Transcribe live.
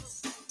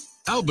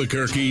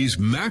Albuquerque's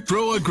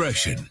macro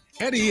aggression.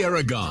 Eddie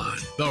Aragon,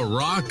 the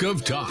Rock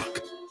of Talk.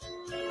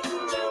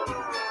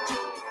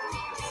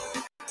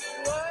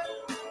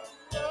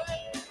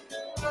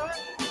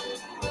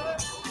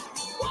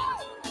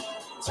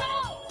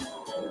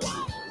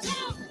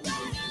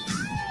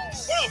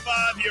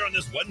 Here on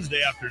this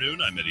Wednesday afternoon,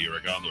 I'm Eddie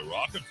Aragon, the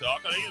Rock of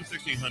Talk on AM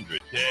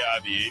 1600,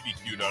 KIV,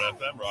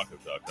 ABQ.FM,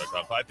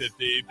 rockoftalk.com,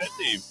 550,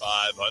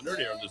 5500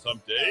 here on this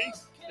hump day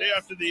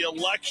after the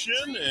election,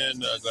 and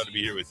glad to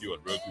be here with you on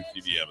Roku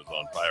TV,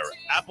 Amazon Fire,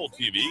 Apple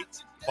TV,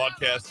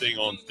 podcasting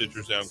on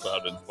Stitcher,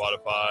 SoundCloud, and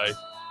Spotify,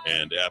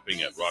 and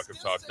apping at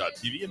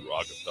rockoftalk.tv and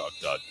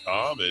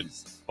rockoftalk.com, and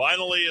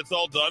finally it's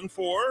all done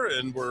for,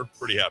 and we're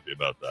pretty happy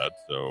about that,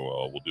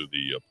 so we'll do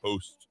the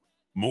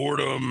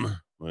post-mortem.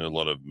 A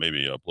lot of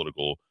maybe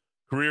political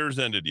careers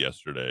ended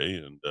yesterday,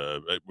 and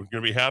we're going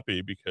to be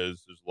happy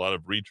because there's a lot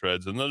of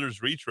retreads, and then there's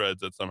retreads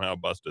that somehow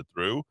busted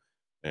through,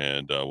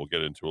 and we'll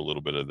get into a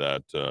little bit of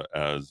that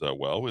as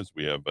well as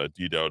we have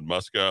D. Dowd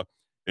Muska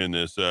in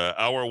this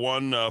hour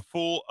one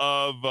full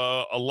of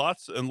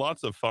lots and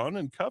lots of fun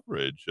and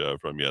coverage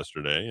from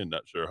yesterday, and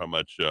not sure how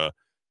much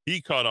he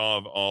caught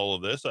of all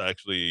of this. I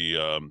actually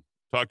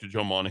talked to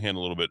Joe Monahan a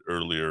little bit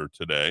earlier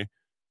today.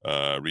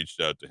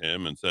 Reached out to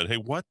him and said, hey,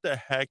 what the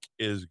heck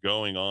is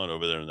going on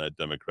over there in that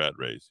Democrat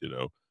race? You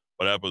know,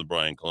 what happened with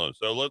Brian Colon?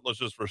 So let's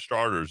just, for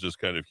starters, just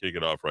kind of kick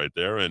it off right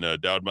there. And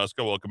Dowd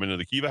Muska, welcome into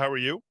the Kiva. How are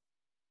you?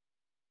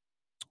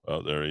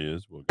 Oh, there he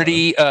is. I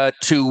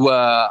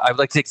would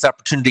like to take this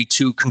opportunity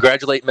to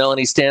congratulate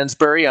Melanie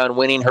Stansbury on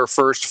winning her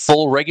first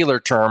full regular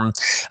term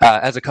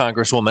as a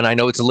congresswoman. I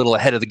know it's a little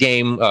ahead of the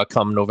game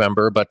come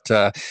November, but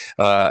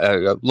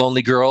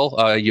lonely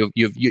girl, you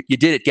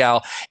did it,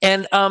 gal.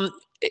 And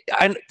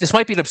this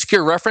might be an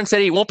obscure reference,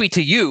 Eddie. It won't be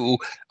to you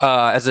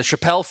as a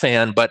Chappelle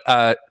fan, but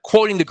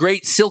quoting the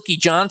great Silky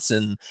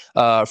Johnson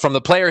from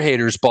the Player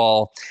Haters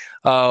Ball,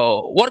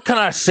 what can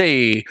I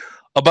say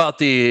about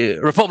the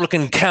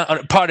Republican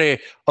Party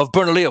of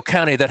Bernalillo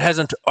County that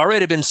hasn't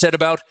already been said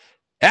about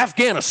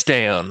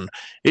Afghanistan?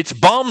 It's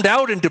bombed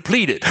out and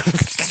depleted.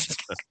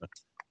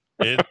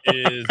 It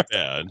is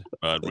bad,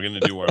 but we're going to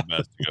do our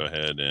best to go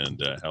ahead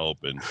and help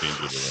and change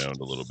it around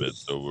a little bit.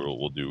 So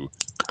we'll do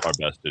our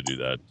best to do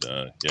that.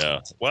 Yeah.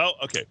 Well,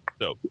 okay.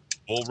 So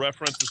we'll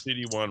reference the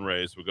CD1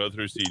 race. We'll go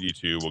through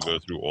CD2. We'll go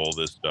through all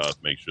this stuff.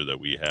 Make sure that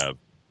we have,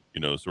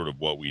 sort of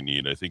what we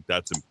need. I think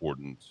that's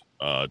important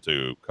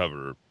to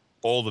cover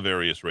all the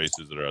various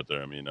races that are out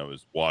there. I mean, I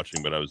was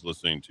watching, but I was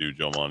listening to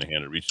Joe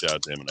Monahan. I reached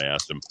out to him and I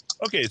asked him,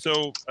 okay,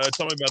 so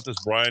tell me about this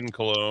Brian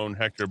Colon,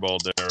 Hector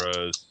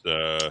Balderas,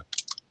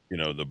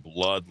 the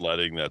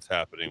bloodletting that's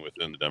happening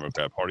within the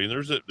Democrat Party.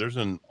 And there's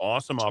an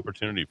awesome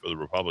opportunity for the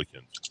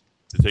Republicans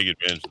to take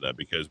advantage of that,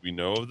 because we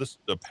know of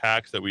the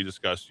PACs that we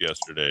discussed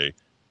yesterday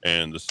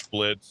and the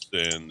splits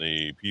and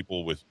the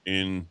people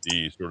within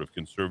the sort of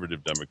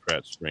conservative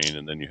Democrat strain,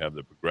 and then you have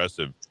the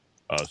progressive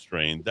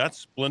strain that's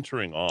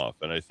splintering off.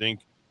 And I think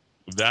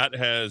that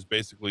has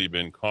basically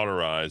been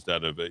cauterized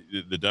out of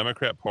the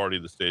Democrat Party.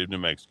 The state of New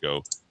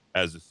Mexico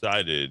has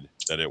decided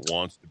that it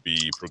wants to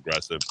be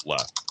progressive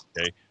left.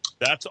 Okay.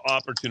 That's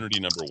opportunity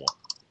number one.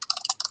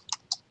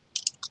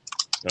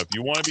 Now, if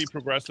you want to be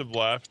progressive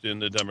left in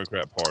the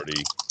Democrat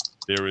Party,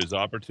 there is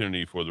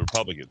opportunity for the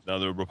Republicans. Now,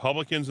 the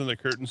Republicans in the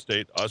current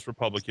state, us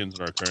Republicans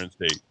in our current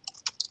state,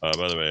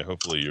 by the way,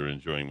 hopefully you're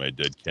enjoying my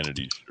Dead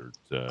Kennedy shirt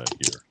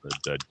here. The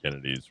Dead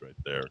Kennedys right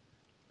there.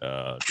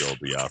 Joel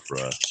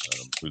Biafra,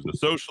 who's a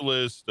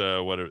socialist.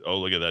 Oh,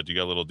 look at that. You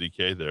got a little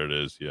DK? There it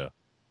is. Yeah.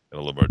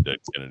 Gotta love our Dead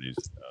Kennedys.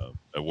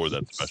 I wore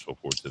that special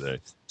for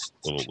today.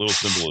 Little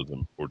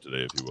symbolism for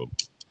today, if you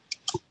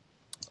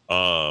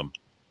will.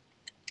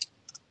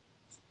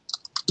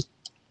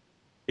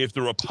 If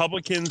the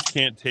Republicans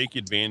can't take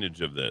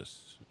advantage of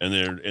this, and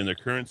they're in the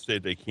current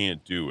state, they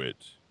can't do it,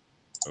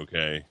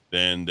 okay,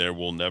 then there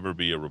will never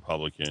be a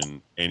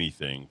Republican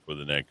anything for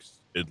the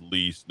at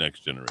least next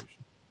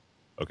generation.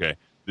 Okay,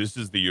 this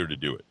is the year to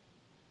do it.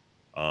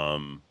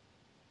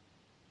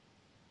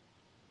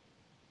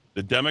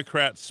 The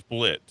Democrat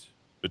split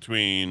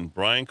between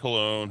Brian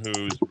Colon,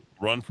 who's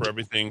run for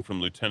everything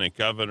from lieutenant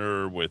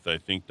governor with, I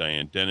think,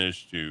 Diane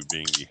Dennis to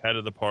being the head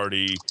of the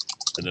party.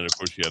 And then, of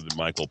course, you have the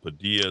Michael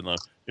Padilla.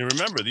 And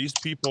remember, these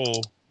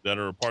people that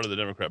are a part of the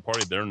Democrat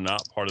Party, they're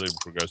not part of the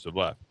progressive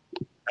left.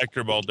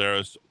 Hector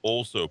Balderas,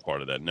 also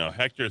part of that. Now,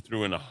 Hector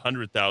threw in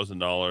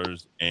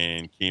 $100,000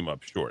 and came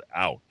up short.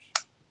 Ouch.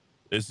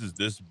 This is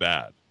this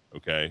bad.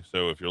 Okay.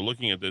 So if you're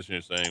looking at this and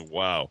you're saying,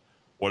 wow,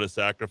 what a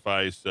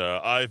sacrifice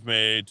I've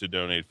made to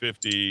donate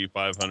 $50,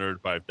 $500,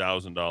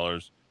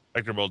 $5,000.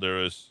 Hector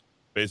Balderas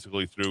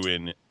basically threw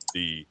in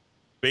the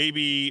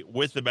baby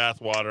with the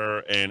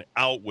bathwater and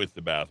out with the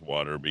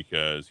bathwater,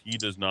 because he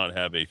does not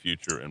have a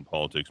future in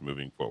politics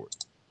moving forward.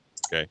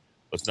 Okay.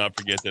 Let's not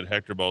forget that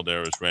Hector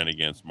Balderas ran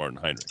against Martin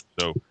Heinrich.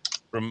 So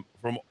from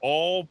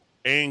all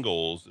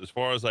angles, as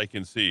far as I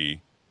can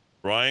see,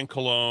 Brian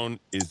Colon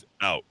is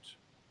out.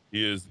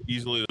 He is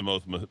easily the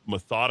most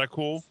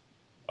methodical,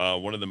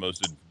 one of the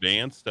most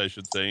advanced, I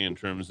should say, in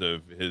terms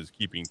of his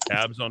keeping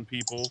tabs on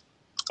people.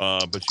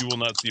 but you will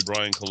not see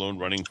Brian Colon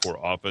running for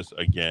office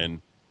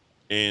again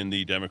in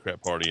the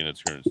Democrat Party in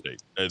its current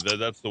state.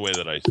 That's the way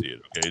that I see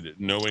it. Okay,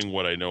 knowing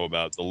what I know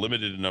about the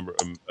limited number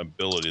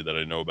ability that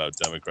I know about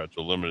Democrats,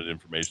 or limited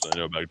information I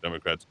know about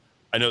Democrats,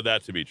 I know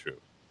that to be true.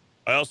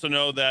 I also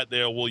know that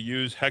they will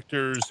use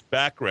Hector's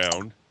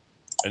background,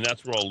 and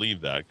that's where I'll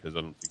leave that, because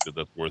I don't think that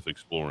that's worth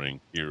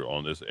exploring here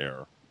on this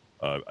air.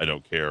 I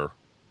don't care.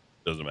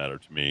 Doesn't matter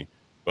to me.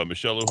 But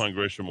Michelle Lujan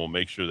Grisham will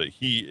make sure that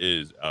he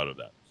is out of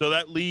that. So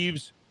that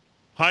leaves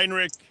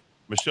Heinrich,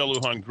 Michelle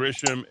Lujan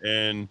Grisham,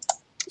 and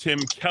Tim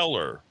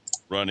Keller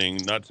running,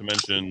 not to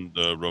mention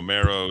the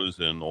Romeros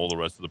and all the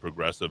rest of the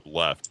progressive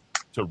left,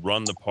 to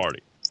run the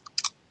party.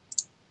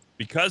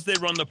 Because they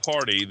run the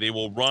party, they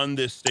will run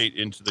this state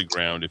into the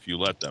ground if you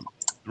let them.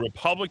 The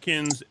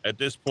Republicans at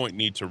this point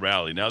need to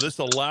rally. Now, this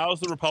allows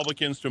the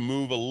Republicans to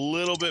move a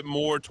little bit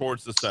more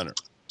towards the center.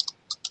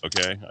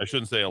 Okay, I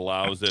shouldn't say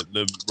allows it.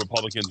 The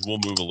Republicans will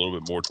move a little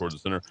bit more towards the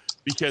center,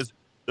 because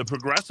the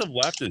progressive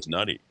left is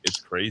nutty.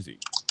 It's crazy.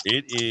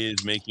 It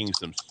is making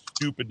some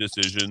stupid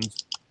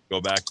decisions.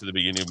 Go back to the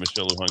beginning of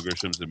Michelle Lujan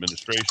Grisham's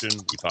administration.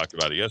 We talked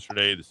about it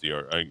yesterday. The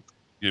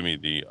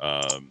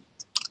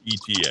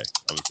ETA.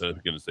 I was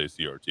going to say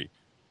CRT.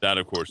 That,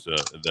 of course,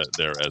 that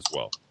there as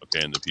well.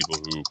 Okay, and the people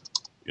who,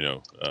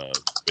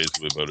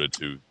 basically voted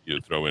to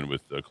throw in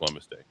with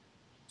Columbus Day.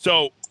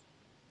 So,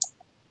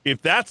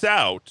 if that's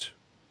out,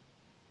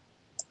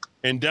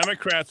 and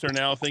Democrats are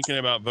now thinking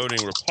about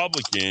voting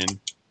Republican,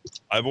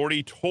 I've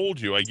already told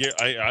you. I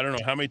don't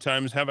know how many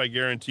times have I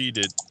guaranteed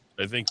it.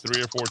 I think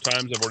 3 or 4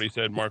 times I've already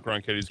said Mark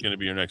Ronchetti is going to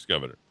be your next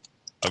governor.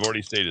 I've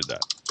already stated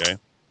that. Okay,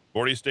 I've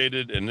already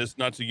stated, and this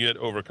not to get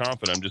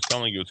overconfident. I'm just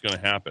telling you it's going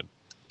to happen.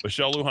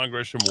 Michelle Lujan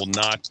Grisham will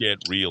not get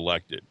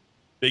reelected.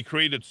 They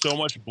created so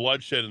much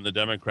bloodshed in the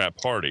Democrat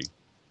Party.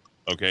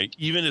 Okay,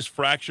 even as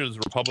fractured as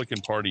the Republican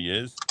Party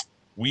is,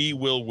 we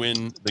will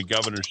win the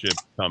governorship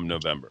come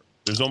November.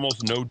 There's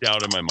almost no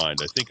doubt in my mind.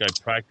 I think I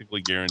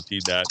practically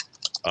guaranteed that.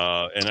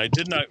 And I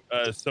did not,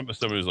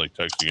 somebody was like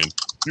texting in,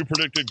 you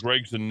predicted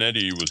Greg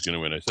Zanetti was going to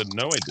win. I said,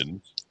 no, I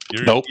didn't.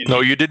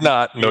 No, you did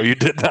not. No, you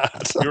did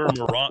not. You're a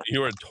moron.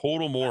 You're a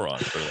total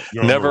moron.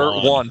 Never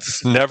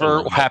once.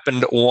 Never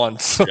happened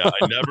once. Yeah,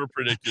 I never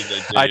predicted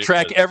that. I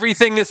track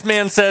everything this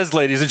man says,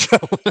 ladies and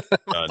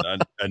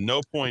gentlemen. At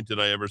no point did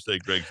I ever say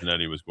Greg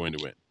Zanetti was going to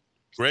win.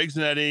 Greg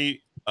Zanetti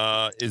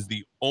is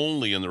the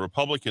only, on the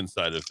Republican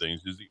side of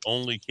things, is the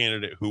only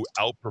candidate who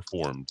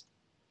outperformed.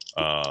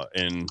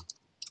 And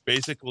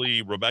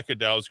basically, Rebecca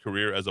Dow's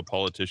career as a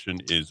politician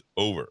is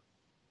over.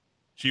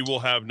 She will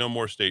have no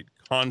more state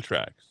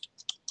contracts.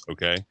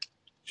 Okay.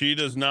 She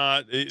does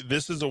not.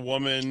 This is a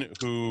woman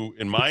who,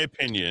 in my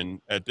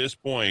opinion, at this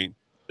point,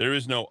 there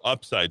is no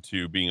upside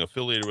to being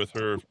affiliated with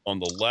her on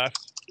the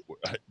left.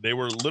 They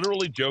were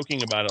literally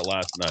joking about it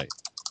last night.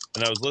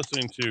 And I was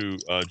listening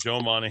to Joe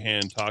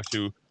Monahan talk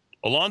to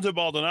Alonzo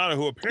Baldonado,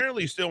 who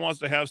apparently still wants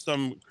to have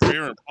some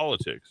career in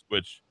politics,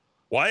 which,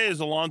 why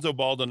is Alonzo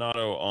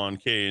Baldonado on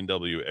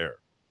KNW air?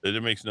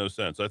 It makes no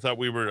sense. I thought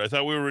we were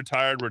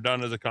retired. We're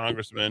done as a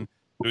congressman.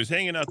 He was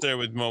hanging out there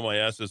with Mo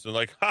Maestas and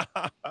like,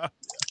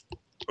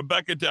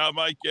 Rebecca Dow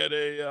might get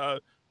a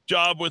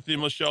job with the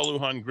Michelle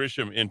Lujan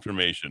Grisham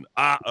information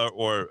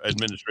or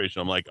administration.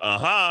 I'm like,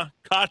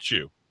 caught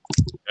you.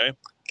 Okay.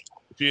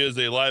 She is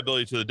a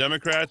liability to the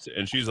Democrats,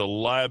 and she's a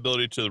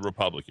liability to the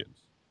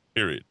Republicans.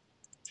 Period.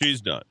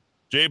 She's done.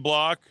 Jay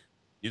Block,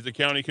 he's a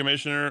county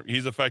commissioner.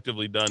 He's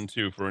effectively done,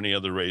 too, for any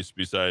other race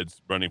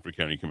besides running for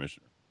county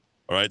commissioner.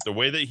 All right? The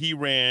way that he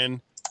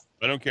ran,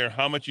 I don't care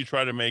how much you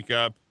try to make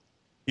up,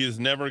 he is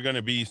never going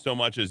to be so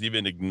much as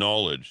even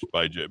acknowledged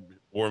by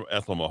or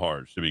Ethel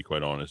Maharj, to be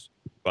quite honest,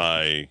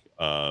 by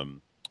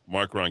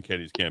Mark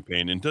Ronchetti's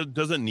campaign, and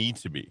doesn't need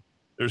to be.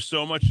 There's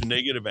so much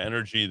negative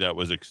energy that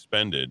was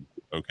expended,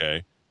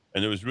 okay?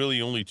 And there was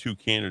really only 2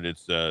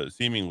 candidates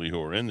seemingly who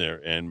were in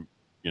there. And,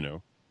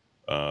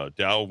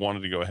 Dow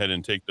wanted to go ahead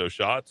and take those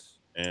shots.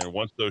 And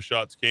once those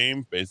shots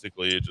came,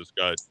 basically it just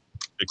got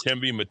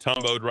Dikembe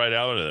Mutombo'd right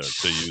out of there,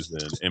 to use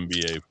an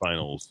NBA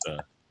Finals. I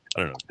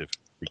don't know if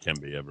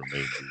Dikembe ever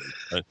made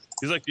it.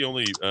 He's like the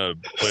only player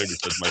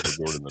besides Michael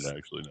Jordan that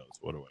actually knows.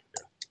 What do I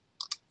care?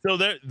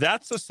 So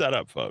that's the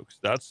setup, folks.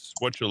 That's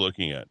what you're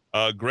looking at.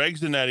 Greg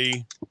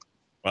Zanetti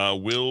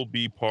will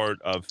be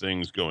part of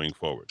things going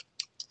forward.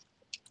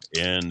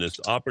 And this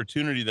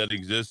opportunity that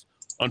exists,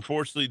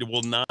 unfortunately,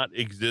 will not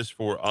exist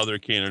for other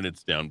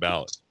candidates down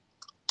ballot.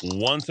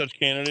 One such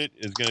candidate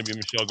is going to be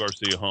Michelle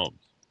Garcia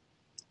Holmes.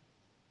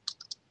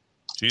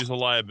 She's a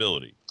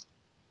liability.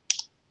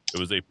 It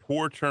was a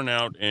poor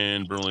turnout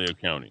in Bernalillo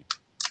County.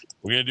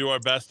 We're going to do our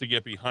best to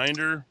get behind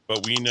her,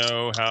 but we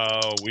know how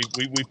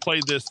we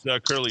played this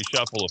curly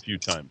shuffle a few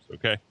times,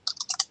 okay?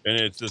 And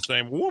it's the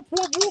same whoop,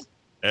 whoop, whoop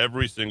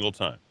every single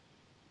time,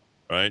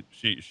 right?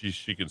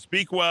 She can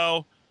speak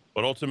well,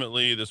 but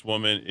ultimately this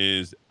woman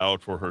is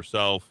out for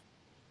herself.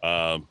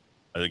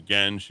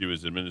 Again, she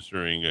was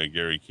administering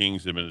Gary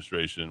King's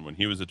administration when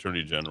he was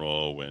Attorney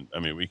General.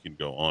 We can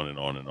go on and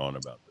on and on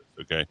about this,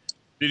 okay?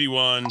 Diddy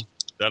won.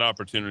 that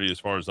opportunity as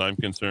far as I'm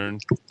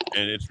concerned.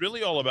 And it's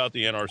really all about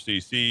the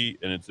NRCC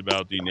and it's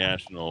about the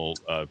national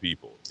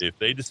people. If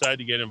they decide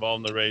to get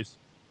involved in the race,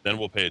 then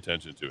we'll pay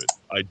attention to it.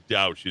 I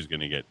doubt she's going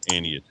to get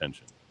any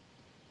attention.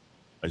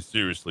 I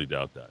seriously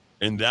doubt that.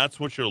 And that's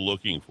what you're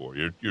looking for.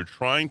 You're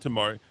trying to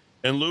mark.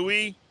 And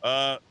Louis,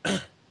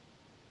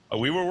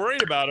 we were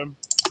worried about him.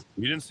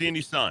 We didn't see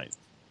any signs.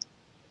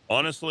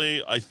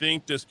 Honestly, I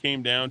think this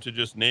came down to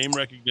just name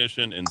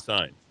recognition and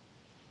signs.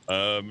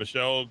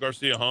 Michelle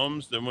Garcia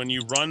Holmes, then when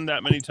you run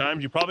that many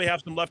times, you probably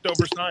have some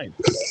leftover signs.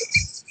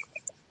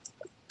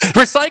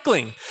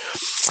 Recycling.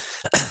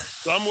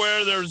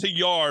 Somewhere there's a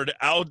yard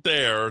out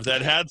there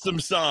that had some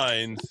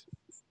signs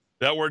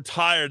that were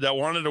tired, that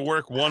wanted to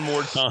work one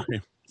more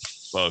time,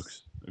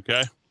 folks.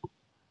 Okay?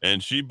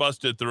 And she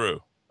busted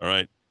through. All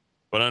right?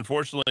 But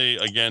unfortunately,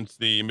 against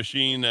the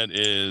machine that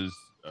is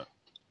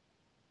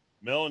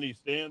Melanie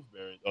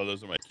Stansberry. Oh,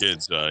 those are my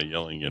kids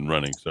yelling and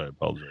running. Sorry, I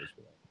apologize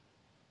for that.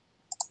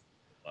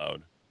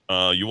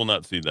 Loud. You will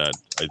not see that,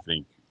 I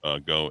think,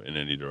 go in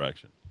any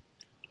direction.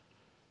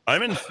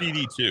 I'm in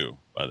CD2,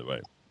 by the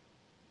way.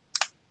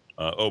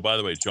 By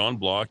the way, John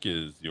Block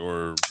is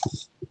your...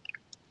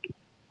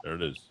 There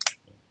it is.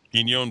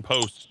 Pinion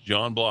Post,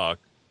 John Block.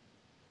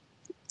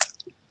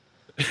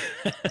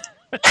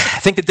 I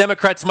think the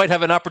Democrats might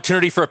have an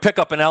opportunity for a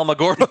pickup in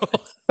Alamogordo.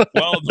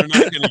 Well, they're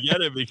not going to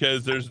get it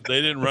because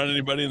they didn't run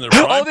anybody in the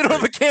primary. Oh, they don't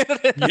have a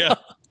candidate.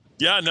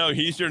 Yeah, no,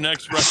 he's your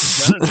next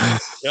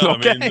representative. Yeah,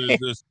 okay. I mean,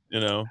 there's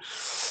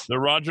this, the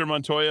Roger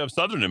Montoya of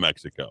Southern New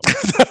Mexico.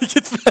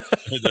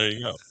 There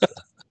you go.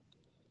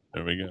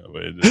 There we go.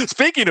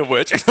 Speaking of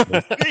which,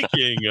 I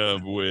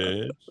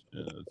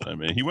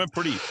mean, he went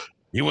pretty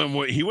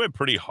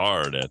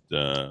hard at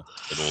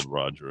old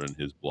Roger and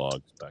his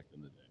blogs back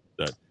in the day.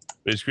 That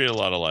he's created a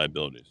lot of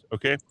liabilities.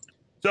 Okay.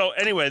 So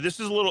anyway,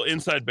 this is a little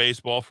inside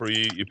baseball for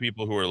you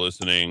people who are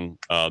listening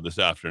this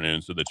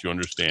afternoon, so that you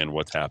understand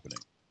what's happening.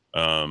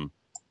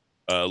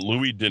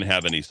 Louis didn't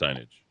have any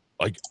signage,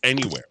 like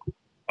anywhere.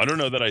 I don't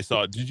know that I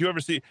saw it. Did you ever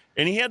see?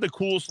 And he had the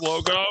coolest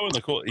logo and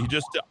the cool. You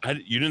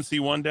didn't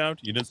see one, Doubt?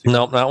 You didn't see?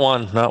 Nope, not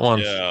one.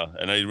 Yeah,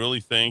 and I really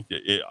think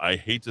I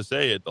hate to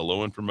say it, the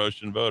low in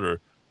promotion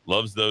voter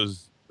loves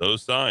those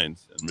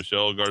signs. And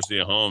Michelle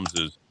Garcia Holmes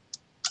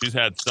she's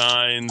had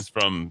signs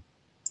from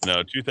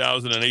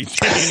 2018 or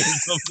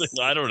something.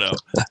 I don't know.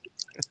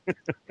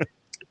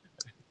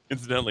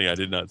 Incidentally, I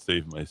did not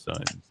save my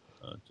signs.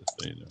 Just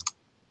so you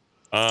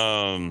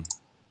know.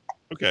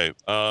 Okay.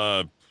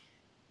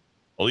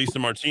 Elisa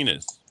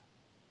Martinez.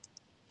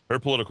 Her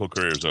political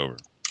career is over.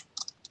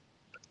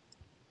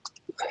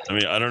 I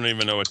mean, I don't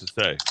even know what to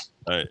say.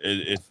 I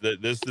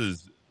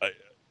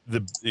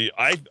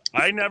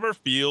never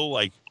feel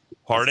like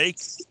heartache.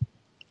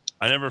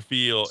 I never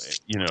feel,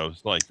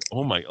 it's like,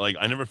 oh my, like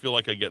I never feel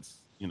like I get,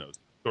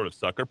 sort of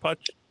sucker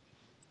punch.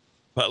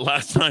 But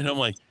last night I'm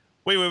like,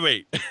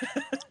 wait.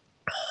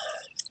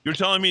 You're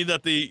telling me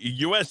that the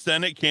U.S.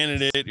 Senate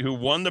candidate who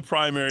won the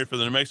primary for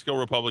the New Mexico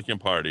Republican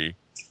Party,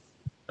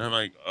 and I'm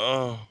like,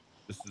 oh,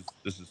 this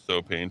is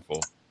so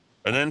painful.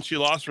 And then she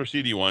lost her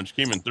CD1. She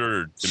came in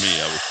third to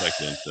me. I was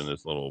second in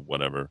this little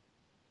whatever.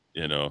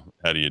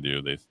 How do you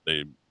do? They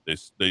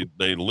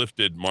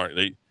lifted Mark.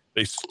 They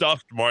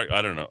stuffed Mark.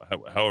 I don't know.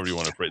 However you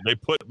want to phrase. They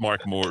put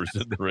Mark Moores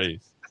in the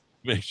race.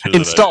 Make sure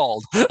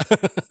installed.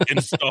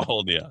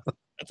 Installed. Yeah.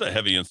 That's a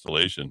heavy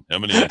installation. How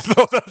many? You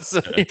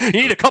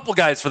need a couple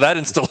guys for that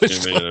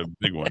installation. A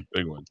big one.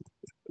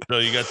 So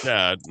you got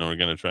that, and we're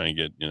gonna try and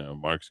get.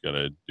 Mark's got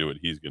to do what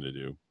he's gonna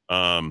do.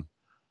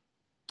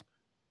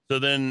 So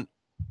then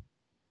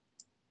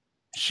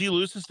she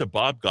loses to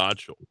Bob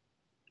Gottschall,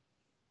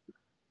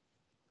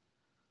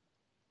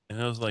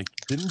 and I was like,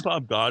 didn't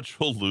Bob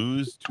Gottschall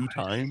lose 2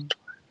 times?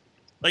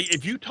 Like,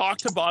 if you talk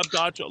to Bob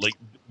Gottschall, like,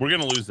 we're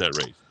gonna lose that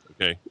race.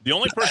 Okay, the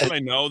only person I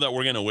know that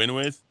we're gonna win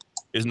with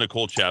is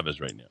Nicole Chavez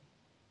right now.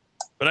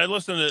 But I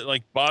listen to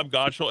like Bob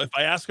Gottschall. If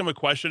I ask him a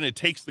question, it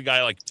takes the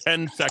guy like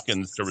 10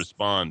 seconds to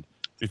respond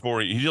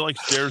before he like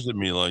stares at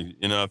me like,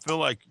 I feel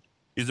like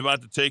he's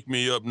about to take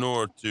me up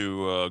north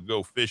to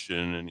go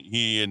fishing, and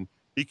he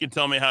can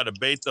tell me how to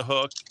bait the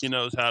hook. He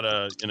knows how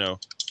to,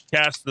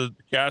 cast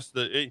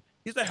the.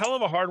 He's a hell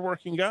of a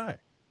hardworking guy.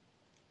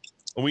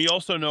 And we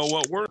also know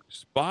what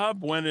works.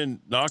 Bob went and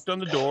knocked on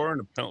the door,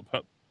 and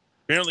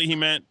apparently he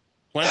met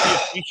plenty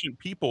of patient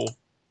people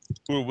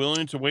who were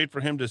willing to wait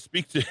for him to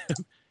speak to him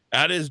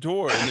at his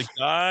door. And the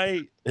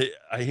guy,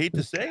 I hate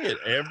to say it,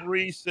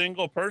 every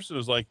single person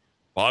was like,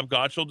 Bob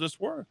Gottschall just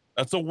worked.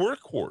 That's a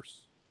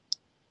workhorse.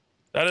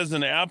 That is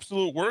an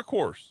absolute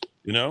workhorse,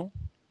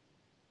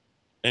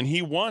 And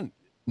he won.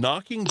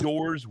 Knocking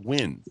doors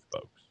wins,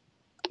 folks.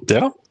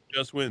 Yeah.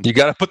 Just wins. You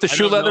got to put the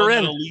shoe leather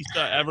in.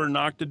 Elisa ever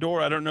knocked a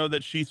door. I don't know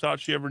that she thought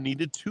she ever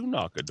needed to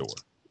knock a door.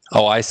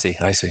 Oh, I see.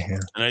 Yeah.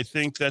 And I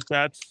think that's,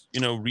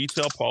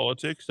 retail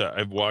politics.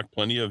 I've walked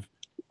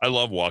I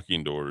love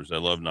walking doors. I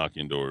love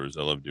knocking doors.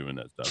 I love doing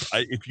that stuff.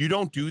 If you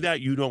don't do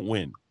that, you don't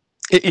win.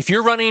 If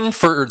you're running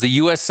for the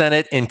U.S.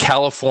 Senate in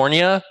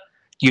California,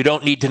 you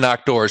don't need to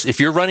knock doors. If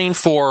you're running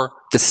for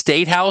the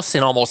state house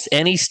in almost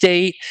any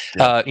state.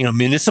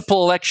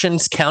 Municipal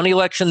elections, county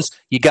elections,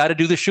 you got to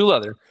do the shoe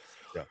leather.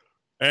 Yeah.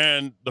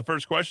 And the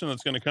first question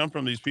that's going to come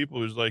from these people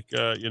who's like,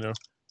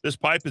 this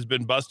pipe has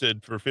been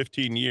busted for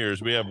 15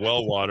 years. We have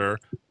well water.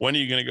 When are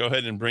you going to go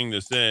ahead and bring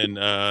this in?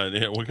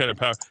 What kind of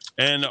power?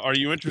 And are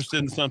you interested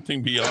in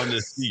something beyond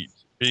this seat,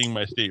 being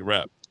my state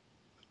rep?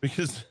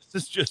 Because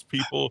this is just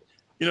people,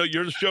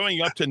 you're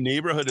showing up to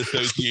neighborhood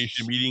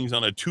association meetings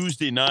on a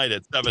Tuesday night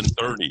at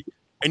 7:30,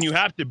 and you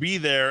have to be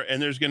there,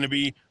 and there's going to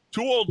be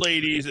two old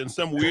ladies and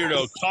some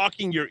weirdo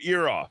talking your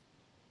ear off.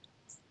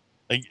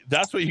 Like,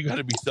 that's what you got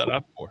to be set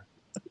up for.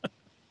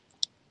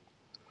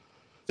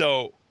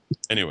 So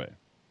anyway.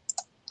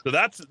 So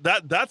that's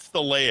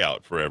the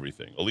layout for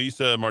everything.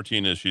 Elisa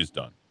Martinez, she's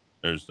done.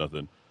 There's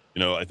nothing,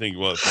 I think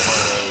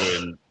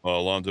Fajardo and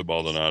Alonso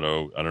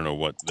Baldonado, I don't know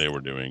what they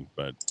were doing,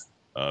 but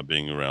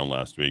being around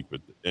last week. But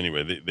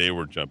anyway, they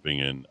were jumping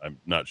in. I'm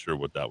not sure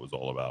what that was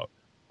all about.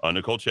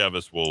 Nicole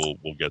Chavez will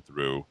get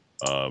through.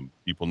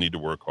 People need to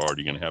work hard.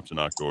 You're going to have to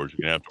knock doors.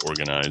 You're going to have to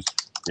organize.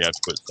 You have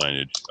to put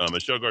signage.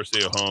 Michelle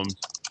Garcia-Holmes,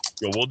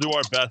 we'll do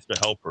our best to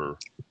help her.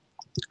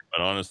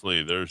 But honestly,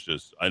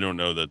 I don't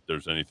know that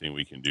there's anything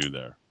we can do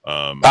there.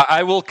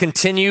 I will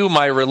continue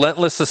my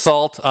relentless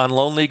assault on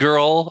Lonely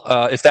Girl.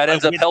 If that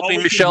ends up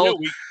helping Michelle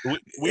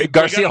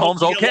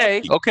Garcia-Holmes,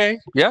 okay.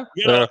 Yeah.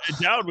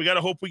 Dowd, we got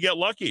to hope we get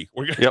lucky.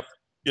 Yep.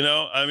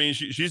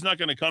 She's not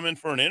going to come in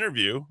for an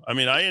interview. I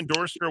mean, I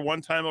endorsed her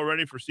one time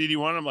already for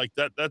CD1. I'm like,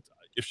 that's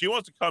if she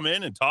wants to come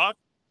in and talk,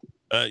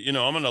 I'm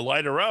going to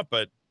light her up.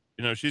 But,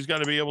 she's got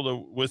to be able to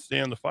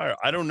withstand the fire.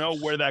 I don't know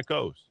where that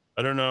goes.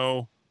 I don't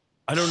know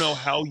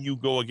how you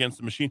go against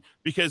the machine,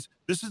 because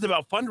this is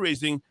about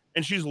fundraising,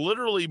 and she's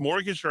literally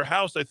mortgaged her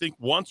house, I think,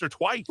 once or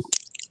twice.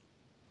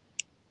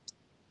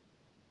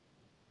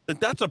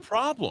 That's a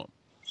problem.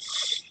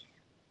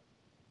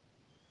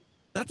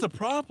 That's a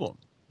problem.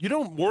 You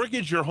don't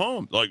mortgage your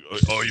home. Like,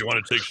 oh, you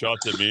want to take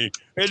shots at me?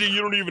 Hey, you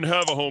don't even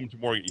have a home to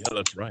mortgage. Yeah,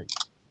 that's right.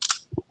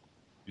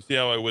 You see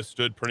how I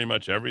withstood pretty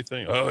much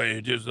everything? Oh,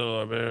 you just,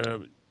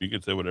 you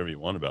can say whatever you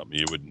want about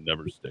me. It would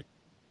never stick.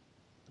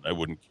 I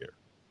wouldn't care.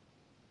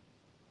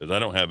 Because I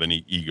don't have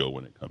any ego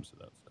when it comes to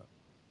that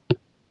stuff.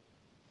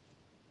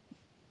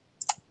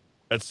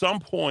 At some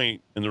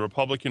point in the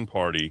Republican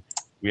Party,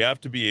 we have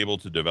to be able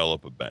to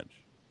develop a bench.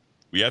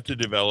 We have to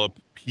develop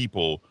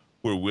people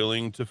who are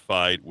willing to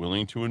fight,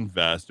 willing to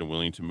invest, and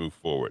willing to move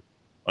forward.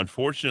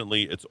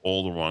 Unfortunately, it's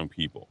all the wrong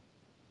people.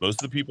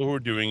 Most of the people who are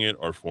doing it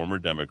are former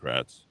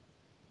Democrats,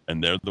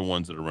 and they're the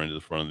ones that are running to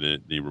the front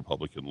of the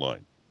Republican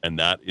line. And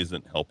that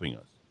isn't helping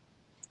us.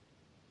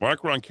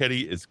 Mark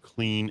Ronchetti is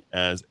clean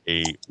as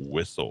a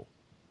whistle.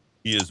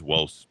 He is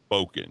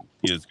well-spoken.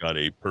 He has got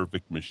a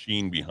perfect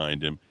machine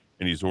behind him,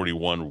 and he's already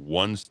won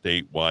one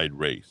statewide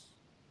race.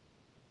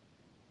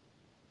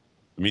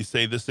 Let me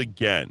say this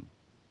again.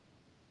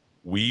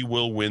 We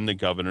will win the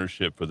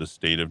governorship for the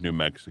state of New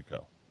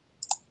Mexico.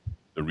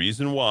 The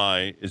reason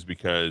why is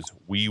because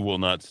we will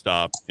not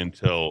stop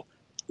until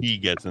he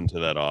gets into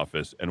that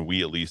office, and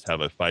we at least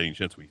have a fighting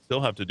chance. We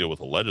still have to deal with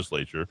the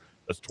legislature.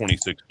 That's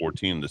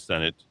 26-14, the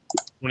Senate,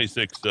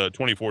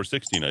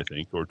 24-16, I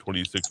think, or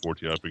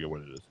 26-14, I forget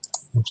what it is,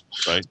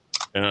 right?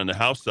 And on the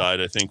House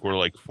side, I think we're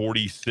like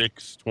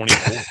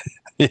 46-24.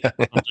 Yeah.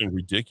 Something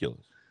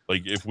ridiculous.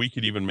 Like, if we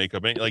could even make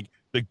up any, like,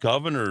 the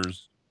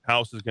governor's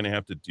house is going to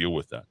have to deal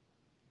with that.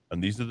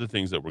 And these are the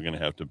things that we're going to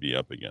have to be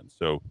up against.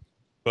 So,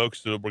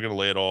 folks, we're going to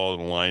lay it all on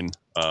the line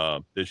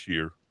this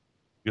year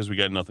because we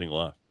got nothing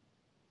left.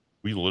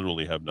 We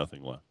literally have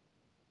nothing left.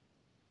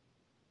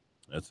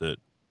 That's it.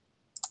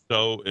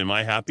 So, am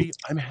I happy?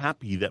 I'm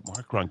happy that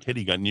Mark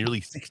Ronchetti got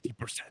nearly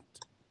 60%.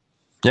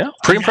 Yeah,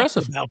 pretty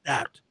impressive. About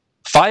that.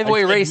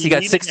 Five-way race, he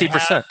got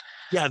 60%.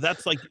 Yeah,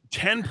 that's like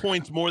 10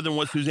 points more than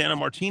what Susana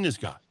Martinez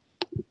got.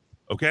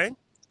 Okay?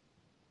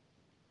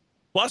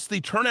 Plus,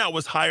 the turnout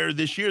was higher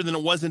this year than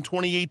it was in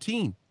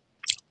 2018.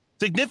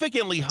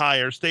 Significantly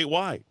higher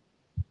statewide.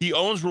 He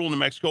owns rural New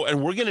Mexico,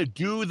 and we're going to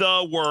do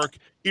the work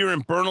here in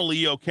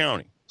Bernalillo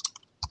County.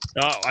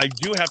 Now, I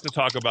do have to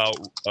talk about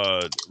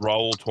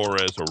Raul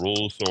Torres or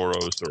Raul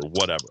Soros or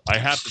whatever. I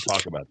have to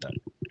talk about that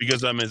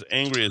because I'm as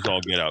angry as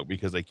all get out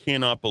because I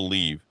cannot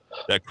believe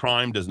that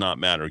crime does not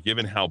matter,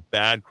 given how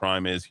bad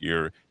crime is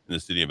here in the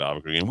city of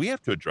Albuquerque. And we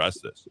have to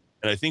address this.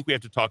 And I think we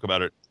have to talk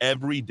about it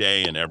every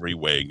day in every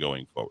way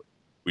going forward.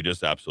 We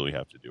just absolutely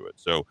have to do it.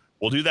 So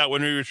we'll do that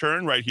when we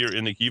return right here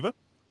in the Kiva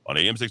on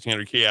AM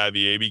 1600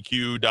 KIV,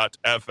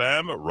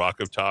 ABQ.FM,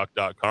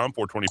 rockoftalk.com,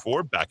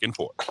 424, back and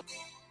forth.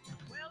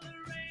 Well, the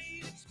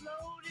rain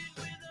exploded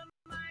with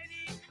a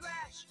mighty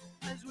crash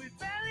as we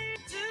fell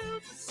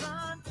into the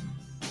sun.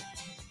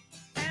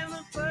 And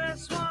the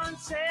first one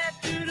said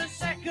to the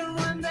second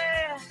one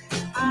there,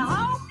 I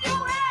hope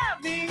you're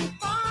having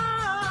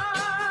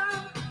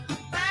fun.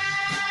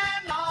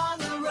 Band on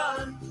the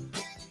run.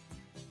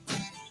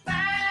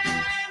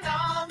 Band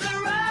on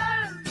the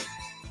run.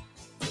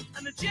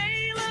 And the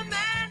jailer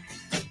man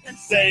and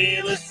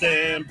Sailor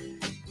Sam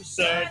were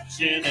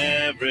searching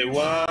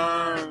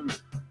everyone.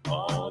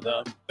 All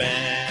the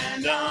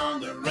band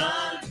on the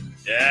run.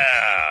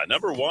 Yeah,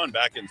 number one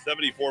back in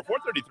 74,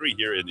 433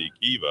 here in the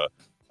Kiva.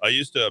 I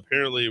used to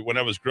apparently, when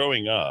I was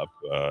growing up,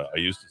 I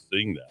used to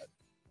sing that.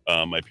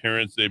 My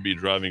parents, they'd be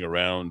driving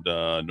around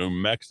New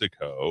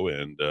Mexico,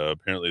 and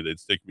apparently they'd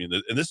stick me in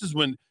the, and this is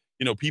when,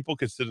 people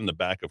could sit in the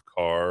back of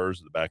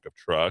cars, the back of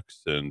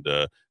trucks, and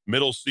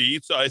middle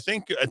seats. I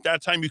think at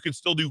that time you could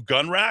still do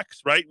gun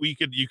racks, right?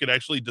 You could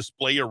actually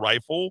display your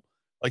rifle.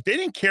 Like, they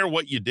didn't care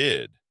what you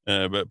did,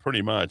 but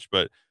pretty much.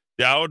 But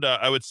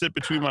I would sit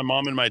between my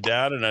mom and my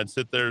dad, and I'd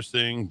sit there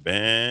sing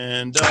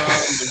 "Band on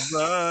the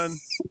Run."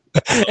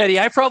 Eddie,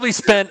 I probably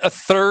spent a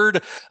third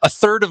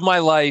of my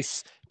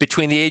life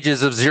between the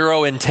ages of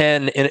 0 and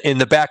 10 in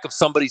the back of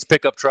somebody's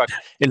pickup truck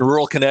in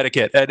rural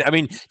Connecticut. And I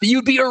mean,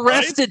 you'd be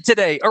arrested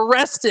today.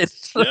 Arrested.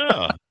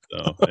 Yeah.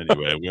 So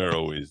anyway, we are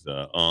always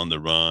on the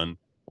run.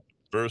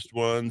 First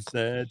one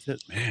said,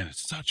 "Man,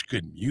 it's such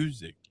good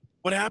music.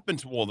 What happened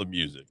to all the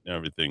music? Now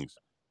everything's,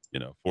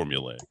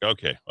 formulaic."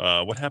 Okay.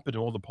 What happened to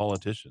all the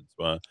politicians?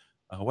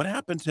 What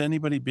happened to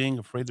anybody being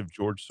afraid of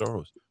George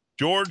Soros?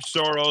 George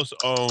Soros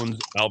owns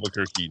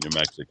Albuquerque, New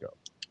Mexico.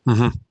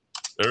 Mm-hmm.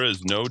 There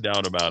is no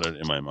doubt about it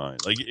in my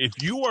mind. Like,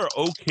 if you are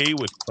okay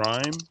with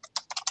crime,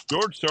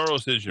 George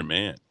Soros is your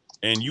man,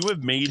 and you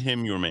have made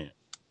him your man.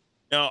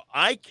 Now,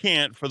 I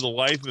can't for the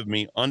life of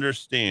me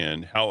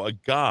understand how a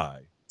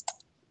guy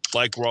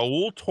like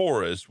Raul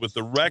Torres, with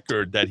the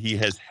record that he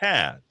has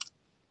had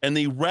and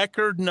the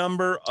record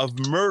number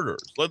of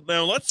murders.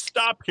 Let's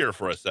stop here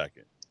for a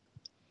second.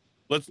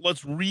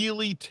 Let's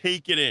really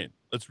take it in.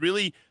 Let's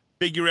really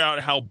figure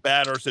out how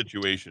bad our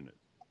situation is.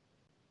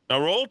 Now,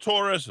 Raul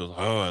Torres is,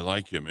 I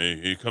like him.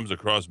 He comes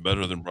across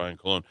better than Brian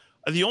Colon.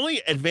 The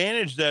only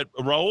advantage that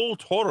Raul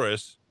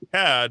Torres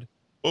had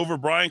over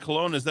Brian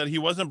Colon is that he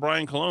wasn't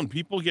Brian Colon.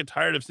 People get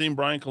tired of seeing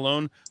Brian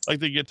Colon like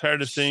they get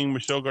tired of seeing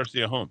Michelle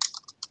Garcia Holmes.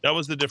 That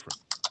was the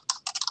difference.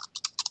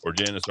 Or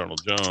Janice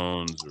Arnold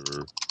Jones,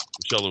 or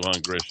Michelle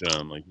Lujan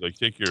Grisham. Like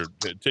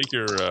take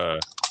your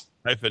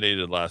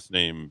hyphenated last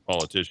name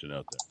politician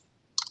out there.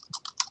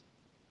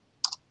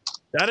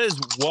 That is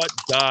what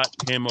got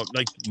him up.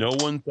 Like, no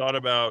one thought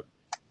about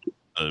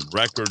a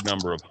record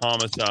number of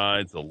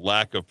homicides, the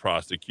lack of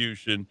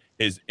prosecution,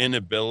 his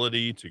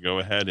inability to go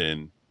ahead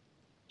and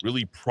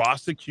really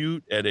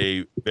prosecute at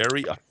a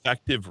very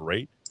effective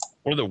rate.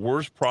 One of the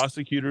worst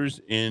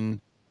prosecutors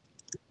in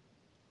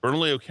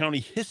Bernalillo County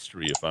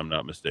history, if I'm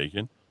not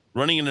mistaken,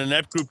 running an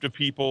inept group of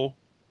people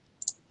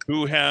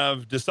who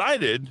have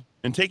decided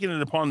and taken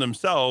it upon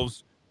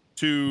themselves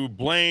to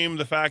blame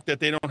the fact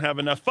that they don't have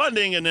enough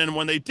funding, and then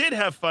when they did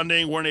have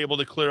funding, weren't able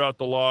to clear out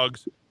the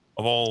logs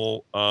of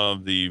all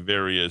of the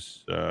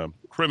various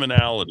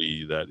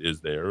criminality that is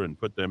there and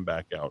put them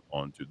back out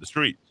onto the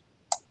streets.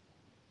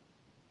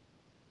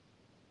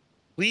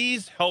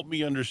 Please help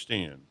me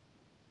understand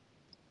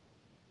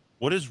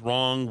what is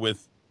wrong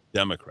with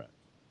Democrats.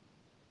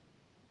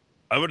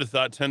 I would have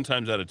thought 10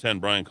 times out of 10,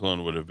 Brian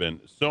Colon would have been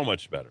so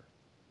much better,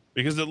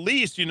 because at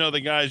least,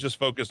 the guy's just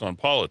focused on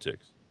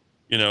politics.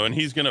 And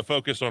he's going to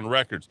focus on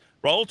records.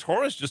 Raul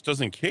Torres just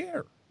doesn't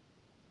care.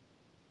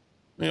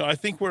 I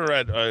think we're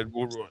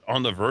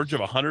on the verge of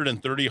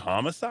 130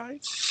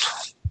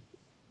 homicides.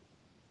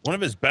 One of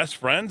his best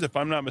friends, if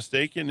I'm not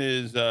mistaken,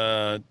 is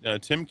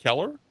Tim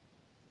Keller.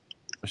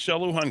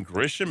 Michelle Lujan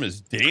Grisham is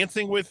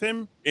dancing with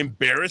him,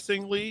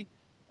 embarrassingly,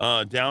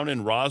 down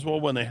in Roswell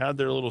when they had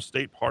their little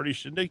state party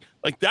shindig.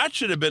 Like, that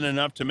should have been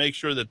enough to make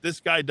sure that this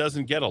guy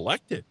doesn't get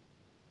elected.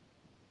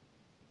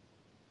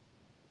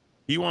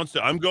 He wants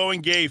to. I'm going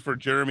gay for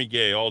Jeremy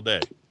Gay all day.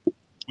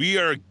 We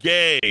are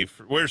gay.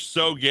 We're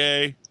so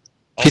gay.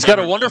 He's got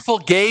a wonderful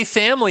gay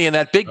family in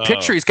that big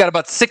picture. He's got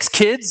about 6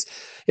 kids.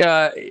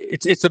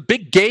 It's a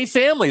big gay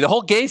family. The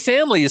whole gay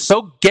family is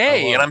so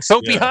gay, and I'm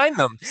so behind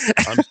them.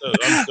 I'm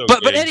so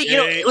but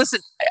Eddie,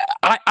 listen,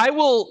 I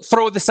will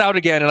throw this out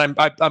again, and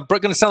I'm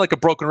going to sound like a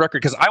broken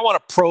record because I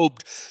want to probe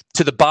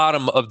to the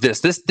bottom of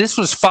this. This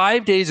was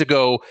 5 days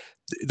ago.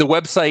 The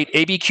website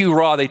ABQ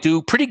Raw, they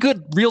do pretty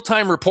good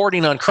real-time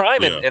reporting on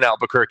crime in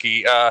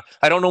Albuquerque. I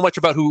don't know much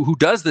about who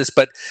does this,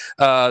 but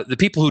the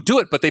people who do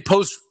it, but they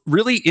post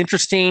really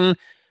interesting,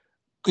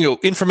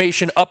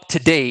 information up to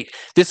date.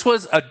 This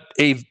was a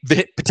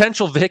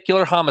potential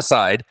vehicular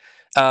homicide.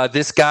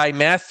 This guy,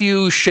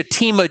 Matthew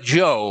Shatima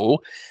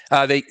Joe,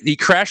 he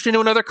crashed into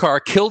another car,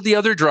 killed the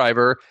other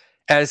driver.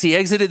 As he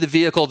exited the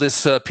vehicle,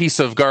 this piece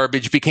of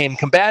garbage became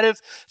combative,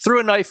 threw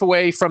a knife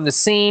away from the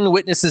scene.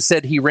 Witnesses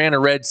said he ran a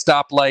red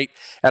stoplight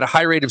at a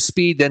high rate of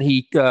speed. Then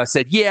he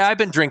said, I've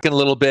been drinking a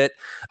little bit.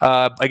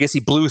 I guess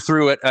he blew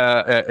through it.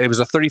 It was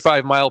a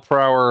 35 mile per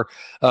hour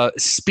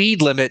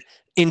speed limit.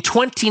 In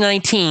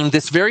 2019,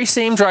 this very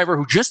same driver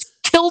who just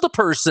killed a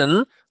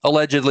person,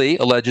 allegedly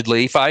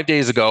 5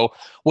 days ago,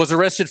 was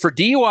arrested for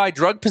DUI,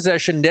 drug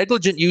possession,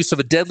 negligent use of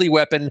a deadly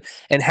weapon,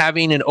 and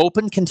having an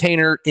open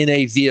container in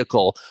a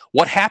vehicle.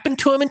 What happened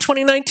to him in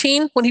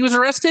 2019 when he was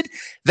arrested?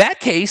 That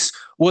case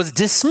was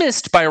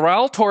dismissed by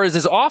Raul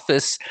Torres'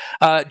 office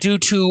due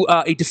to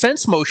a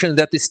defense motion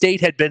that the state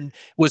the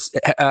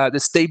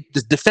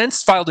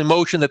defense filed a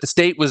motion that the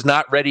state was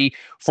not ready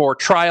for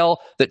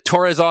trial, that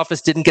Torres'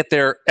 office didn't get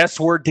their S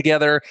word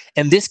together,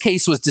 and this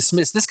case was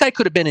dismissed. This guy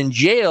could have been in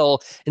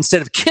jail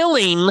instead of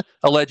killing,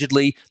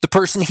 allegedly, the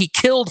person he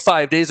killed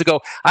 5 days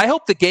ago. I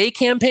hope the gay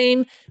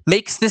campaign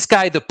makes this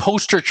guy the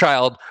poster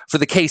child for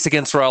the case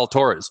against Raul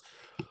Torres.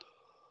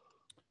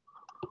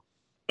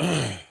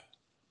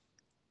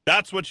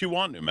 That's what you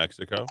want, New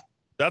Mexico.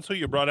 That's what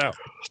you brought out.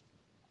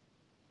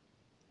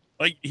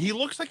 Like, he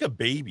looks like a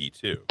baby,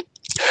 too.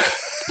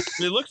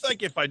 It looks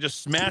like if I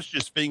just smashed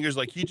his fingers,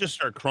 like he'd just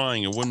start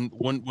crying and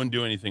wouldn't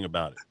do anything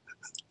about it.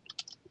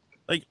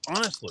 Like,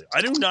 honestly,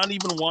 I do not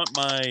even want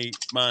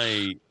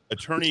my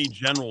attorney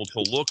general to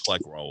look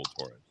like Raul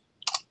Torres.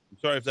 I'm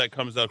sorry if that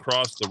comes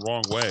across the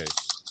wrong way,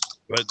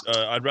 but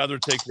I'd rather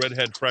take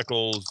redhead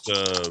freckles,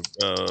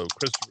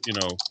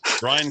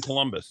 Brian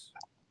Columbus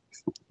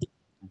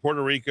from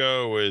Puerto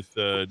Rico with,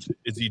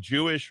 is he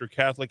Jewish or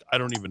Catholic? I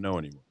don't even know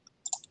anymore,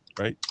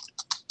 right?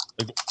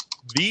 Like,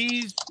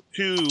 these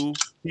two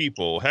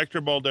people,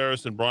 Hector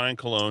Balderas and Brian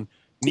Colon,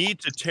 need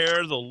to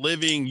tear the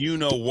living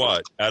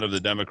you-know-what out of the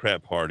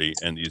Democrat Party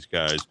and these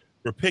guys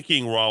for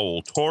picking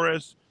Raul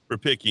Torres, for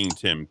picking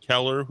Tim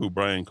Keller, who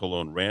Brian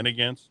Colon ran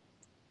against.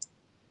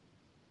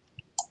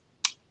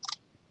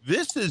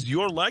 This is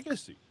your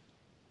legacy.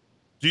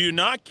 Do you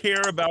not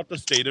care about the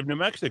state of New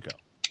Mexico?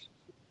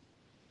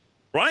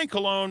 Brian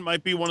Colon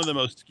might be one of the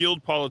most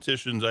skilled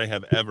politicians I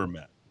have ever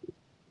met.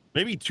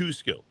 Maybe too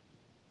skilled.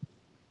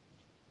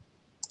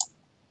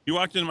 You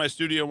walked into my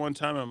studio one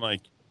time, I'm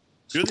like,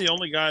 you're the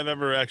only guy I've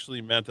ever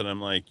actually met that I'm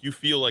like, you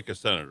feel like a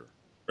senator,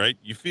 right?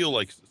 You feel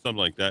like something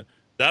like that.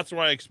 That's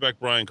where I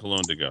expect Brian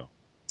Colon to go.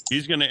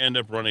 He's going to end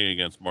up running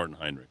against Martin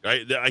Heinrich.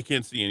 I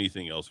can't see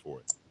anything else for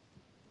it.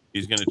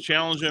 He's going to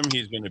challenge him.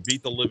 He's going to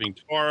beat the living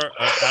tar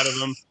out of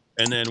him.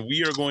 And then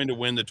we are going to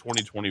win the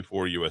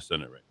 2024 U.S.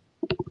 Senate race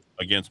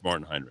against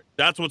Martin Heinrich.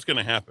 That's what's going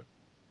to happen.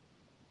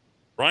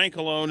 Brian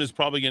Colon is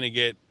probably going to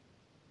get,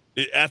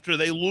 after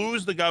they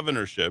lose the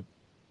governorship,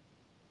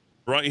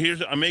 right,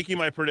 I'm making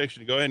my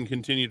prediction. Go ahead and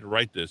continue to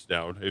write this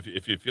down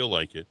if you feel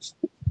like it.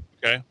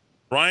 Okay.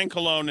 Brian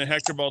Colon and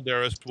Hector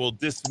Balderas will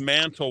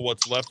dismantle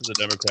what's left of the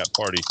Democrat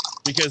Party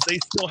because they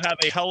still have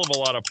a hell of a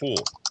lot of pull.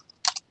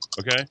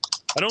 Okay.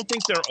 I don't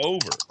think they're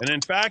over. And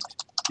in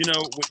fact,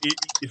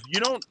 if you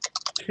don't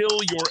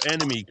kill your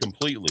enemy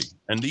completely,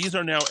 and these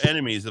are now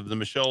enemies of the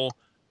Michelle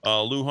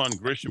Lujan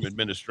Grisham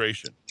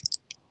administration,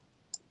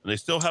 and they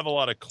still have a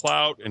lot of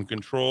clout and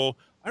control.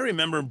 I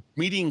remember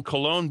meeting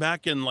Colon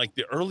back in like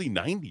the early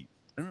 90s.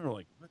 I remember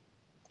like, what?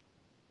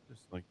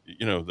 Just like, the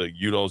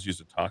Udalls used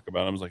to talk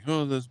about him. I was like,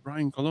 oh, there's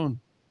Brian Colon.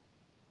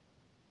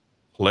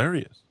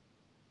 Hilarious.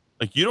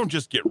 Like, you don't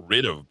just get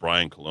rid of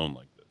Brian Colon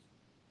like this.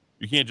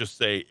 You can't just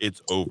say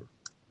it's over.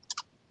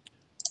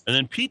 And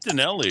then Pete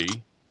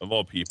Dinelli, of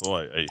all people,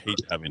 I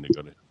hate having to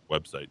go to his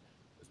website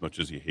as much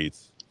as he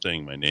hates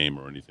saying my name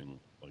or anything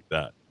like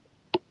that.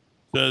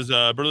 Says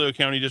Bernalillo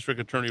County District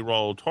Attorney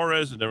Raul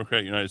Torres and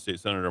Democrat United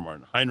States Senator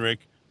Martin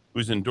Heinrich,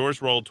 who's endorsed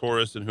Raul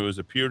Torres and who has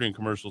appeared in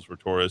commercials for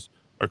Torres,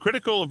 are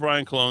critical of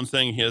Brian Colon,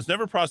 saying he has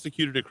never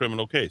prosecuted a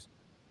criminal case.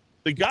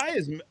 The guy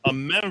is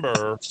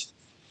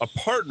a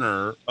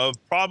partner of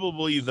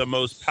probably the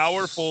most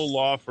powerful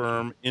law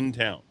firm in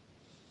town.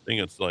 I think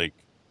it's like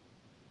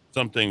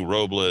something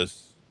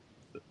Robles.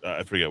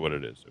 I forget what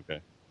it is.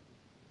 Okay.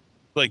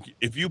 Like,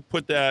 if you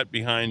put that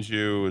behind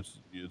you,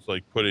 it's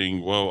like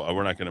putting,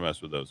 we're not going to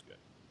mess with those guys.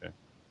 Okay.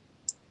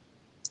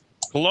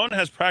 Colon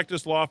has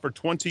practiced law for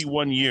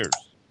 21 years.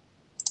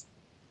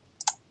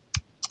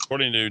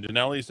 According to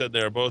Dinelli, said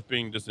they are both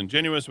being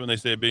disingenuous when they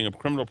say being a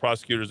criminal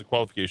prosecutor is a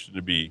qualification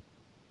to be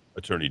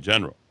attorney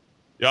general.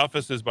 The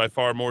office is by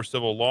far more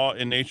civil law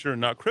in nature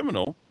and not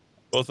criminal.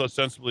 Both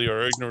ostensibly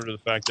are ignorant of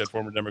the fact that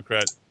former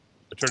Democrat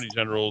attorney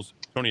generals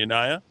Tony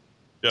Anaya,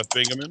 Jeff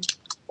Bingaman,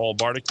 Paul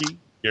Bardacke,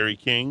 Gary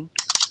King,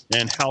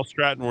 and Hal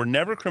Stratton were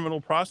never criminal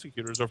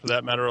prosecutors or, for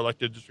that matter,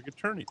 elected district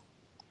attorneys.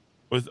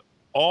 With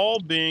all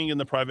being in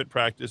the private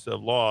practice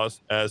of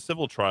laws as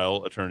civil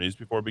trial attorneys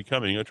before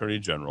becoming attorney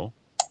general,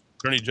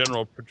 Attorney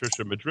General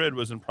Patricia Madrid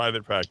was in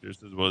private practice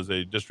as was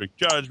a district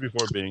judge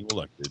before being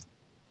elected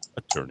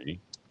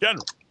attorney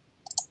general.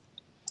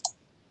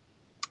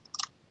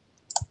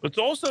 Let's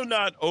also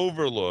not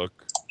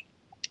overlook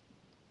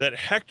that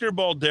Hector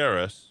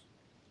Balderas,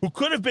 who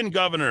could have been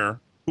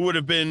governor, who would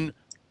have been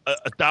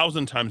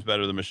 1,000 times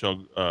better than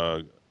Michelle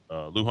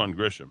Lujan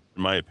Grisham,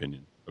 in my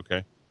opinion.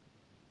 Okay,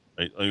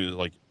 he was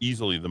like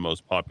easily the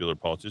most popular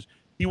politician.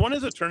 He won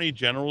his attorney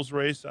general's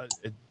race at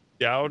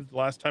Dowd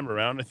last time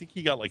around. I think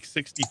he got like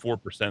 64%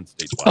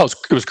 statewide. Oh,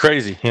 it was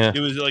crazy. Yeah, it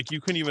was like you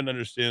couldn't even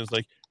understand. It's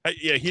like,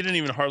 he didn't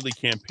even hardly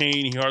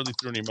campaign. He hardly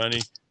threw any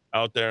money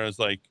out there. It's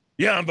like,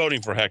 yeah, I'm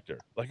voting for Hector.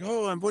 Like,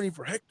 oh, I'm voting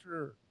for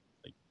Hector.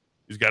 Like,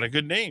 he's got a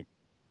good name.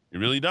 He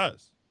really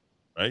does,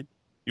 right?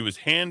 He was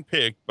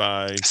handpicked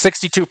by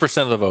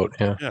 62% of the vote.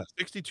 Yeah,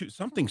 62.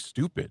 Something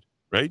stupid,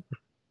 right?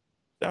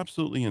 It's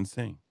absolutely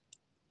insane.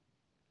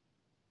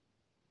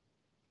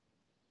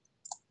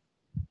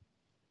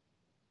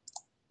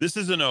 this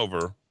isn't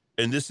over,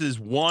 and this is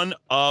one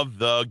of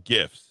the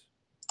gifts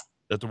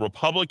that the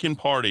Republican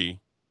Party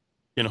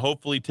can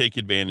hopefully take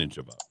advantage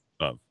of,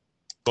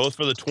 both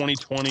for the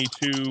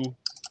 2022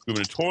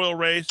 gubernatorial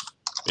race,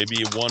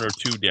 maybe 1 or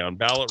 2 down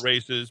ballot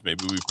races.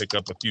 Maybe we pick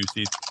up a few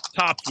seats.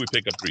 Tops, we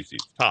pick up 3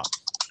 seats.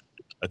 Tops.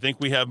 I think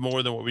we have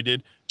more than what we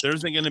did. There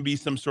isn't going to be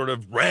some sort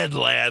of red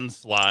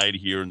landslide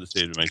here in the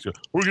state of New Mexico.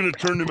 We're going to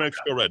turn New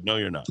Mexico red. No,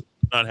 you're not.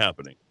 Not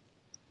happening.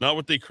 Not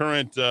with the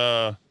current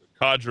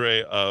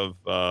cadre of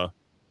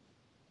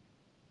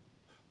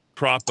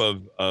crop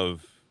of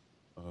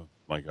oh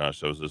my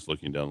gosh, I was just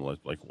looking down the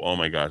list like, oh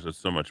my gosh, there's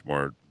so much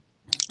more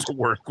to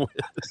work with.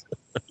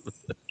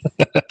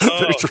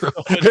 Very true.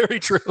 Very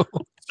true.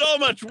 So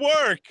much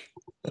work.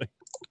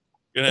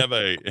 You're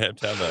gonna have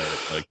to have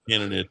a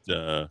candidate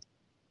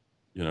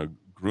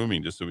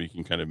grooming just so we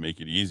can kind of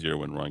make it easier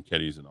when Ron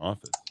Ketty's in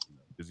office,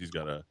 because he's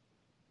got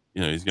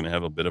he's going to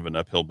have a bit of an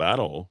uphill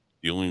battle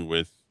dealing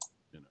with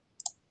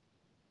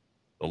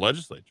the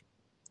legislature.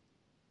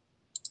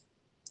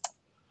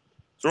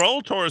 So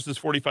Raul Torres is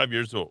 45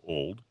 years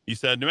old. He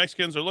said New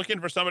Mexicans are looking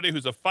for somebody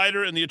who's a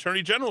fighter in the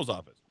Attorney General's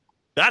office.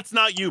 That's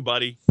not you,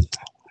 buddy.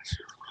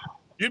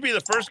 You'd be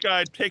the first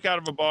guy to take out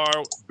of a bar,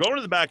 go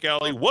into the back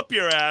alley, whoop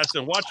your ass,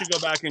 and watch you go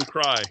back and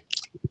cry.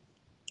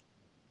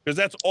 Because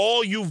that's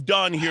all you've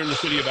done here in the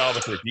city of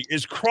Albuquerque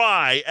is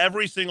cry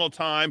every single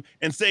time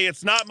and say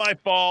it's not my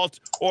fault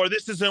or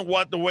this isn't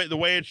the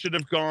way it should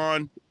have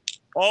gone.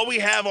 All we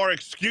have are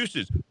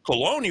excuses.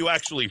 Colon, you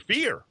actually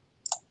fear.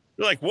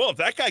 You're like, well, if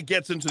that guy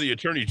gets into the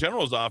Attorney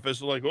General's office,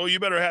 they're like, oh, you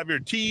better have your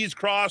T's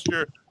crossed,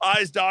 your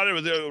I's dotted.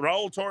 With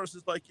Raul Torres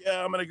is like,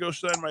 yeah, I'm going to go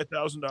send my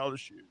 $1,000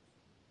 shoes.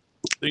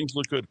 Things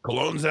look good.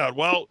 Colon's out.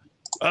 Well,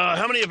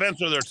 how many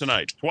events are there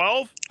tonight?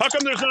 12? How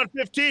come there's not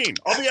 15?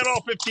 I'll be at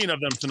all 15 of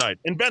them tonight.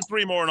 Invent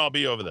 3 more and I'll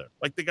be over there.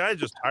 Like, the guy's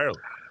just tireless,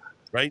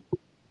 right?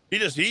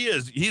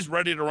 He's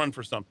ready to run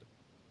for something.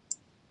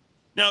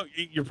 Now,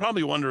 you're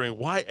probably wondering,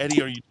 why,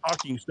 Eddie, are you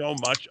talking so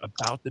much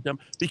about the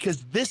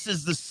because this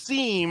is the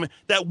seam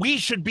that we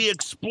should be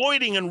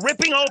exploiting and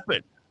ripping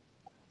open.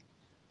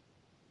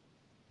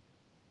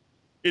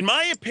 In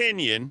my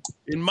opinion,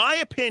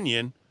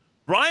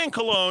 Brian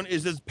Colon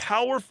is as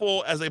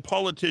powerful as a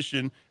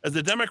politician as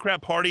the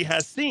Democrat Party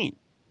has seen.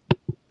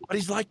 But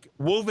he's like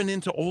woven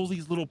into all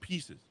these little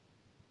pieces.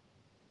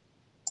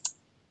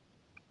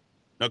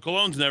 Now,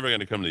 Colon's never going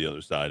to come to the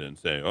other side and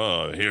say,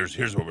 oh,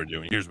 here's what we're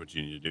doing. Here's what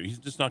you need to do. He's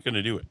just not going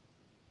to do it.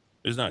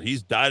 He's not.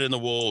 He's dyed in the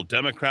wool,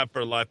 Democrat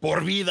for life,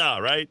 por vida,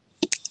 right?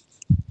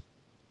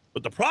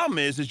 But the problem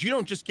is you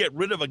don't just get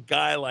rid of a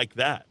guy like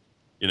that,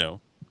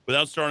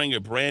 without starting a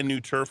brand new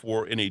turf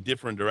war in a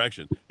different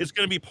direction. It's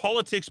going to be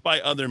politics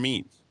by other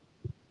means.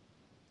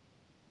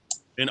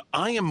 And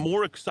I am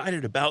more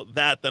excited about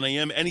that than I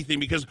am anything,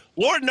 because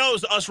Lord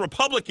knows us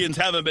Republicans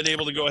haven't been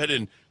able to go ahead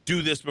and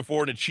do this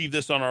before and achieve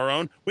this on our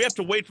own. We have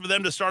to wait for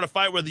them to start a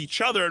fight with each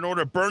other in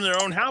order to burn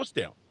their own house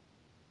down.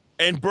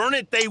 And burn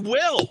it they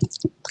will.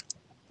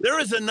 There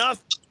is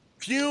enough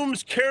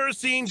fumes,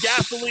 kerosene,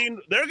 gasoline.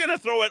 They're going to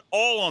throw it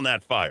all on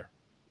that fire.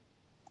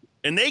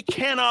 And they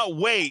cannot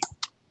wait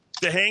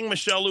to hang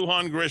Michelle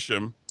Lujan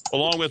Grisham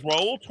along with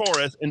Raul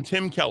Torres and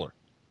Tim Keller.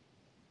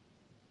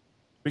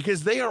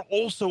 Because they are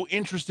also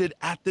interested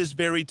at this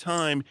very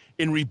time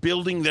in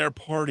rebuilding their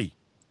party.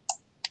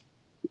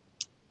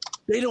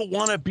 They don't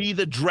want to be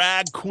the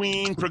drag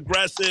queen,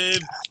 progressive,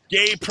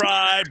 gay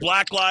pride,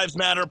 Black Lives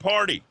Matter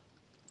party.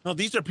 No,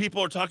 these are people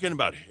who are talking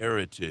about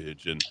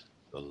heritage and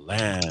the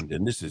land,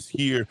 and this is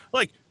here.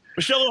 Like,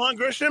 Michelle Lujan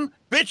Grisham,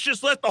 bitch,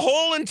 just let the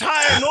whole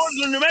entire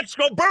northern New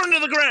Mexico burn to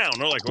the ground.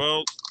 They're like,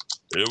 well,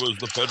 it was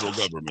the federal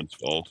government's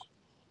fault.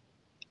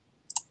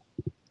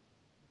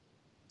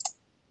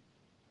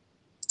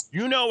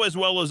 You know as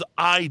well as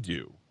I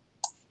do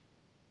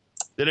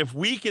that if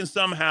we can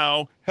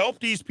somehow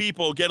help these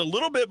people get a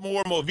little bit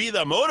more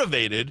movida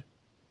motivated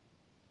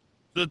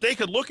so that they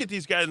could look at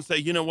these guys and say,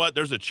 you know what,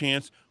 there's a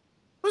chance.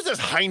 Who's this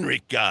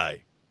Heinrich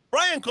guy?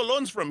 Brian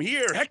Colon's from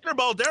here. Hector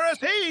Balderas,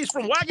 hey, he's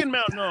from Wagon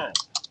Mountain. No.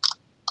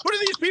 Who do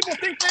these people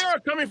think they are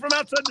coming from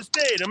outside the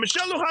state? And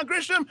Michelle Lujan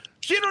Grisham,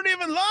 she don't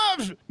even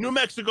love New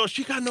Mexico.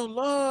 She got no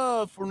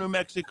love for New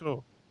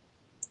Mexico.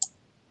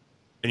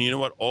 And you know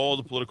what? All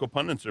the political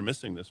pundits are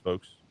missing this,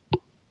 folks.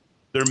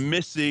 They're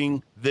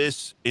missing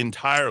this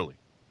entirely.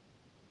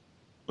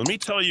 Let me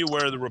tell you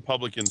where the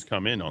Republicans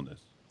come in on this.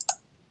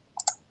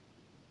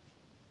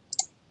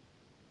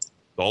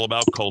 It's all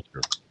about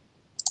culture.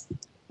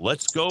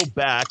 Let's go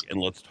back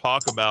and let's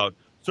talk about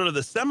sort of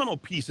the seminal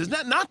piece. Isn't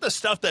that not the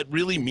stuff that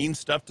really means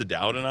stuff to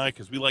Dowd and I?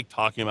 Because we like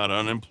talking about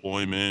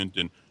unemployment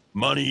and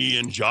money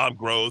and job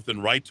growth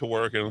and right to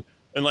work. And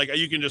like,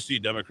 you can just see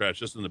Democrats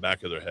just in the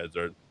back of their heads.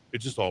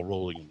 It's just all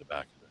rolling in the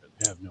back of their head.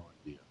 They have no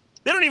idea.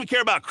 They don't even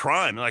care about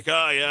crime. They're like,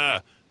 oh,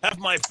 yeah, half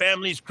my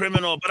family's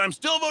criminal, but I'm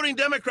still voting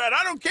Democrat.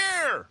 I don't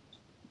care.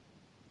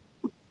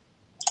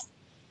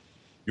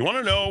 You want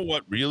to know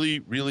what really,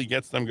 really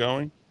gets them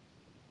going?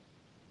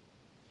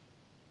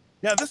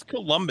 Yeah, this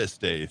Columbus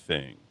Day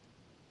thing.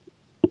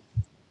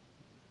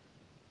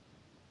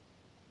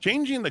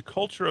 changing the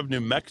culture of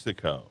New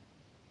Mexico.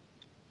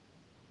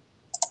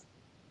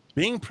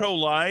 Being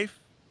pro-life,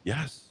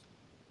 yes.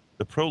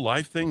 The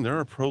pro-life thing, they're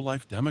a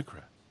pro-life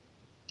Democrat.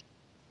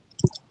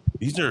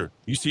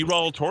 You see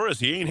Raul Torres,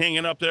 he ain't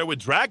hanging up there with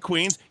drag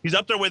queens. He's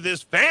up there with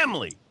his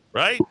family,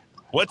 right?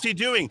 What's he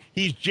doing?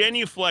 He's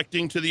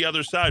genuflecting to the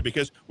other side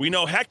because we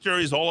know Hector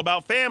is all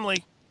about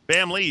family.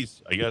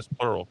 Families, I guess,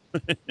 plural.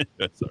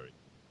 Sorry.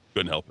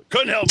 Couldn't help it.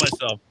 Couldn't help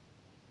myself.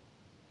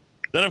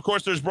 Then, of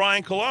course, there's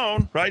Brian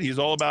Colon, right? He's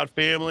all about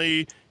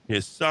family,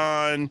 his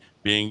son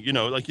being,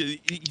 like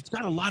he's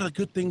got a lot of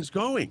good things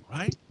going,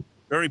 right?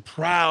 Very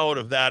proud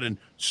of that and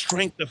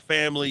strength of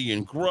family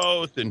and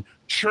growth and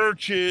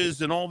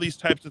churches and all these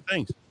types of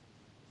things.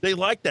 They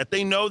like that.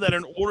 They know that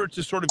in order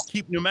to sort of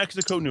keep New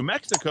Mexico,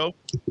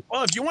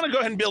 well, if you want to go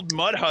ahead and build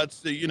mud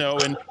huts,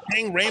 and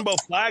hang rainbow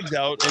flags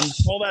out and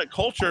all that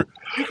culture,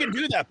 you can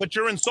do that. But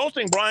you're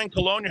insulting Brian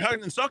Colon,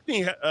 you're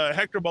insulting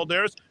Hector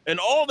Balderas and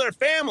all their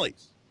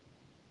families.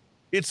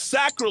 It's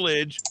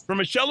sacrilege for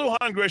Michelle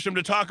Lujan Grisham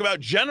to talk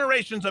about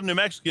generations of New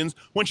Mexicans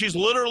when she's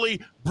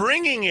literally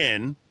bringing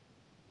in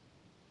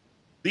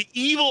the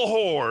evil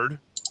horde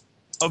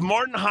of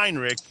Martin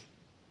Heinrich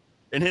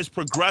and his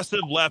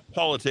progressive left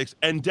politics,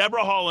 and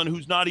Deborah Haaland,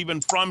 who's not even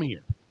from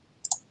here,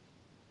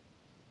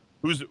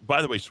 who's,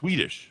 by the way,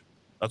 Swedish.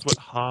 That's what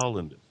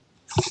Haaland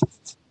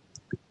is.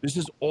 This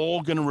is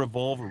all going to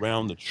revolve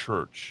around the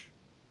church.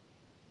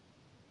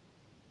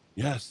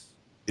 Yes,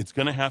 it's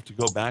going to have to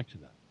go back to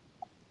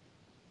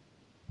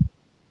that.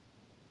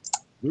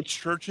 Which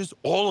churches?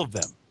 All of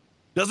them.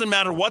 Doesn't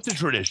matter what the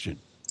tradition.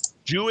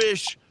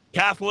 Jewish,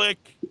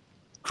 Catholic,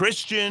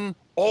 Christian,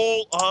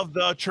 all of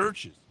the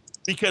churches.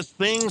 Because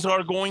things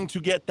are going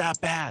to get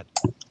that bad.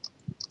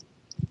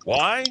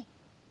 Why?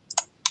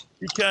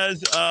 Because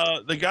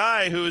the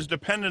guy who is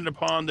dependent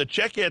upon the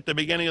check at the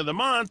beginning of the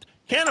month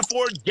can't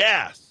afford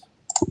gas.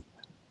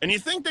 And you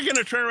think they're going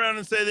to turn around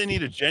and say they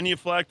need a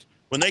genuflect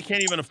when they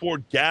can't even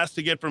afford gas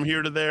to get from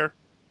here to there?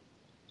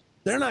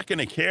 They're not going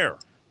to care.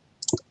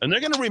 And they're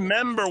going to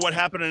remember what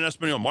happened in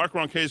Espanola. Mark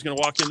Ronquet is going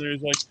to walk in there.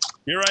 He's like,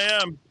 here I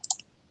am.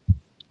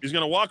 He's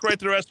going to walk right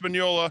through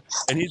Espanola,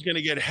 and he's going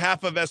to get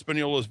half of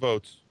Espanola's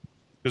votes.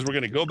 Because we're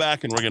going to go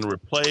back and we're going to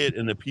replay it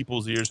in the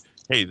people's ears.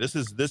 Hey, this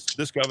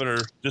governor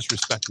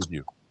disrespected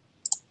you.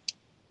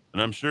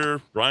 And I'm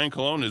sure Brian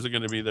Colon isn't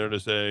going to be there to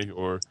say,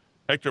 or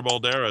Hector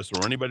Balderas,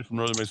 or anybody from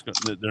Northern Mexico.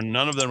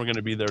 None of them are going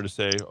to be there to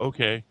say,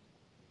 okay,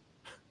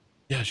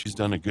 yeah, she's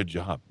done a good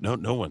job. No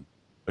one.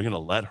 They're going to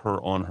let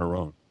her on her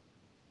own.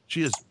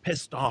 She has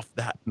pissed off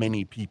that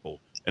many people,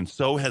 and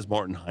so has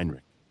Martin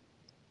Heinrich.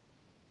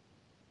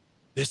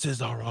 This is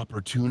our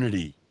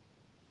opportunity.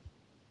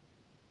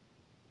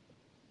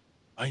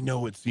 I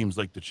know it seems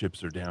like the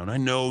chips are down. I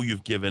know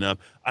you've given up.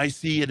 I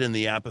see it in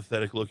the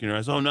apathetic look in your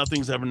eyes. Oh,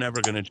 nothing's never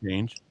going to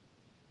change.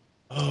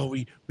 Oh,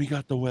 we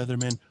got the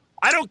weatherman.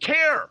 I don't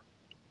care.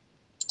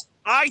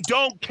 I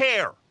don't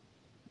care.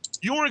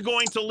 You are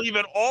going to leave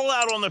it all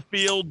out on the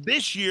field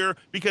this year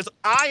because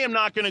I am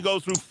not going to go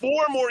through 4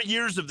 more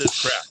years of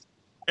this crap.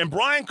 And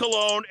Brian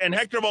Colon and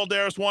Hector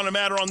Balderas want to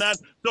matter on that.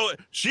 So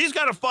she's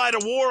got to fight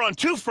a war on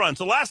 2 fronts.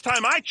 The last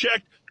time I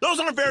checked, those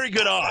aren't very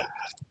good odds.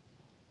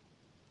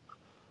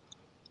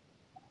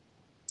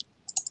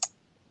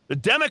 The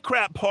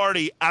Democrat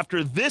Party,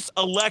 after this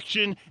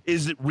election,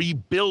 is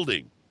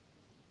rebuilding.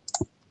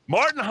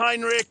 Martin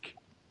Heinrich,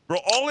 for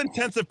all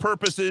intensive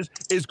purposes,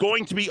 is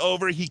going to be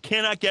over. He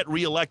cannot get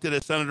reelected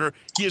as senator.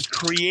 He has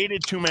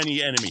created too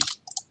many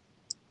enemies.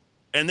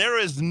 And there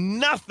is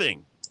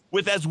nothing,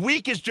 with as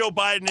weak as Joe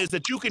Biden is,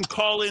 that you can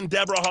call in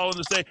Deborah Haaland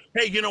and say,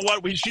 hey, you know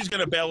what? She's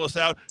going to bail us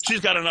out. She's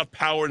got enough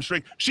power and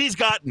strength. She's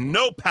got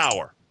no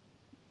power.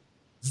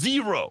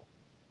 0.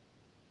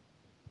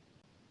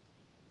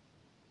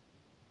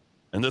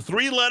 And the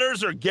 3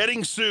 letters are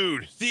getting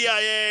sued.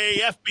 CIA,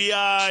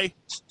 FBI.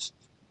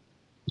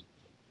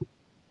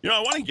 I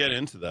want to get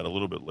into that a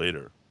little bit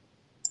later.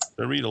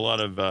 I read a lot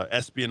of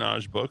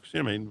espionage books. I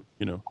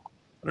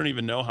don't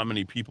even know how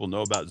many people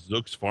know about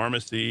Zook's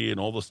Pharmacy and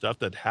all the stuff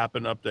that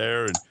happened up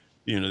there, and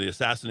the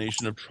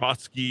assassination of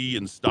Trotsky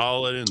and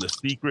Stalin and the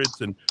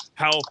secrets, and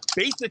how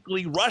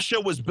basically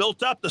Russia was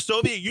built up. The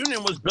Soviet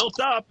Union was built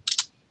up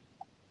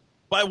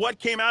by what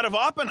came out of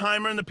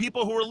Oppenheimer and the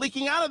people who were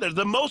leaking out of there.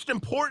 The most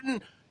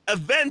important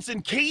events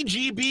in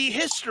KGB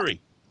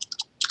history.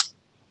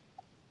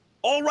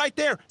 All right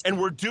there. And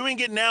we're doing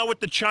it now with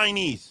the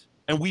Chinese.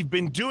 And we've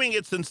been doing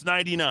it since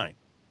 99.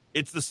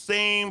 It's the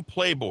same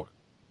playbook.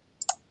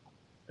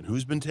 And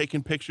who's been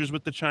taking pictures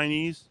with the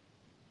Chinese?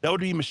 That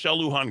would be Michelle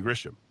Lujan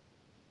Grisham.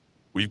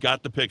 We've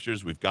got the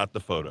pictures. We've got the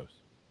photos.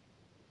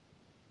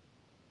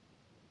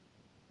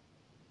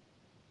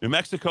 New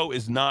Mexico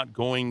is not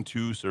going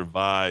to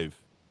survive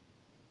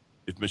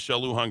if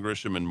Michelle Lujan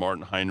Grisham and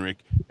Martin Heinrich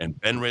and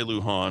Ben Ray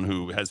Lujan,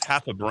 who has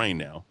half a brain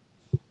now.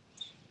 I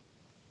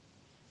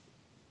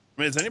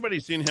mean, has anybody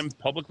seen him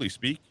publicly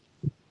speak?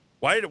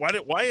 Why do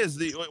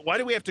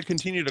we have to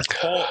continue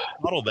to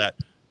model that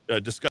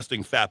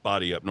disgusting fat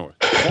body up north?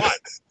 Why?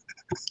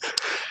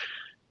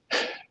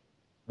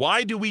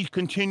 Why do we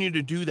continue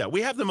to do that?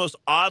 We have the most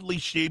oddly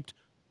shaped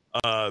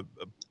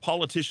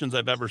politicians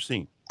I've ever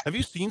seen. Have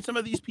you seen some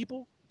of these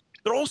people?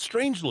 They're all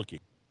strange looking.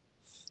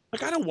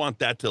 Like, I don't want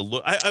that to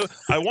look.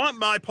 I want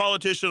my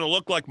politician to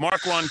look like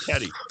Mark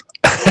Ronchetti.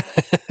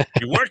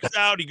 He works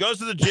out. He goes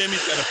to the gym.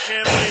 He's got a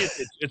family.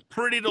 It's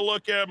pretty to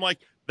look at. I'm like,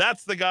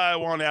 that's the guy I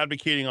want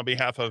advocating on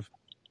behalf of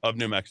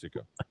New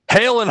Mexico.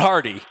 Hale and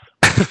Hardy.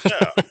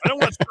 Yeah, I don't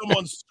want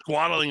someone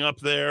squaddling up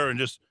there and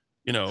just,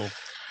 can't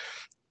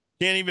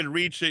even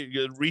reach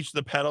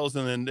the pedals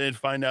and then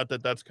find out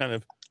that that's kind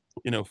of,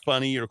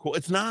 funny or cool.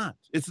 It's not.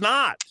 It's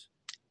not.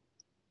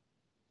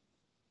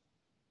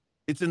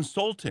 It's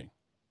insulting.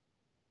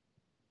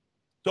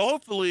 So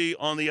hopefully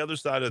on the other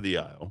side of the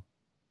aisle,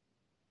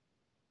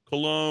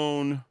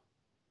 Colon,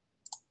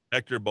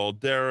 Hector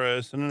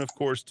Balderas, and then, of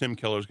course, Tim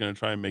Keller's going to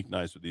try and make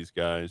nice with these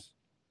guys.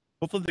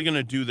 Hopefully they're going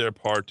to do their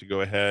part to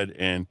go ahead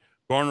and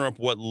garner up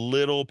what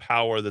little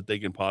power that they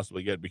can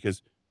possibly get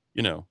because,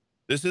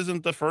 this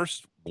isn't the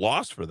first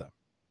loss for them.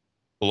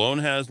 Colon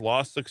has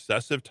lost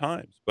successive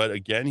times, but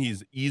again,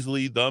 he's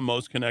easily the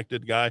most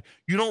connected guy.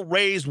 You don't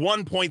raise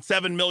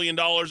 $1.7 million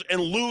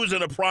and lose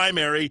in a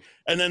primary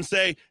and then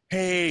say,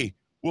 hey,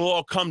 we'll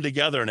all come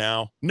together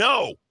now.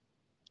 No,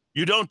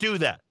 you don't do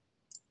that.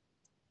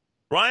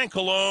 Brian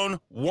Colon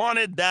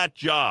wanted that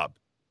job.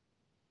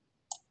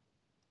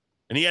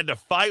 And he had to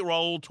fight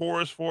Raul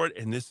Torres for it,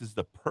 and this is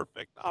the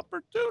perfect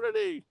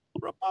opportunity.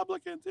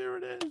 Republicans, here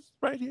it is,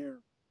 right here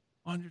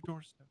on your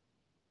doorstep.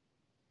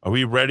 Are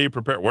we ready?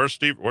 Prepared? Where's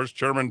Steve? Where's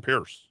Chairman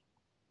Pierce?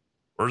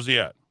 Where's he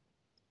at?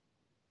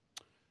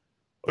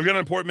 We've got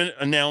an important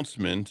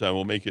announcement.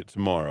 We'll make it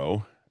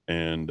tomorrow,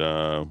 and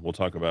we'll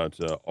talk about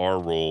our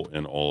role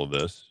in all of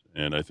this.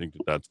 And I think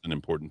that that's an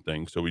important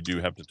thing. So we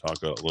do have to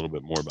talk a little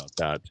bit more about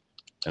that,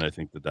 and I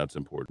think that that's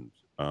important.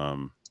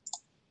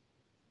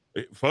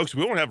 Folks,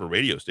 we won't have a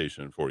radio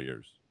station in 4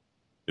 years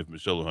if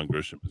Michelle Lujan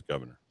Grisham is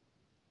governor.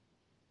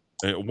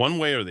 One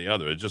way or the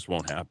other, it just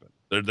won't happen.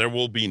 There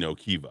will be no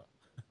Kiva.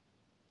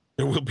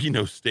 There will be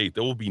no state.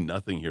 There will be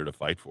nothing here to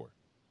fight for.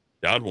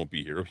 Dowd won't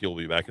be here. He'll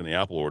be back in the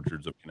apple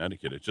orchards of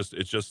Connecticut.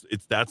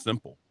 It's that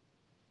simple.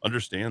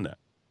 Understand that.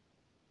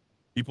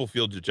 People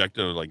feel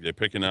dejected, like they're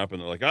picking up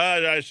and they're like,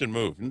 I should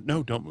move.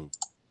 No, don't move.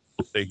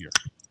 Stay here.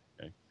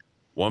 Okay.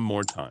 One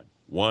more time,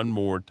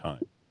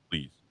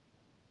 please.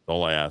 That's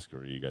all I ask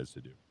for you guys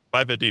to do.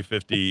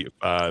 550-50-500.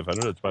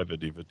 That's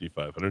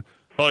 550-50-500.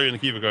 Caller, you're in the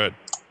Kiva. Go ahead.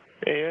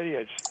 Hey, Eddie,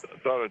 I just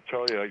thought I'd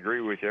tell you I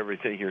agree with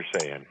everything you're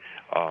saying.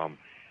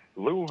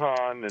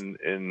 Lujan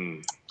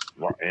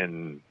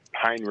and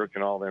Heinrich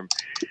and all them,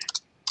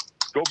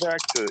 go back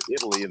to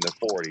Italy in the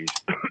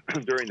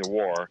 40s during the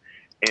war,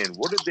 and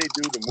what did they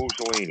do to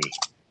Mussolini?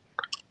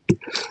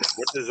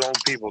 What did his own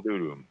people do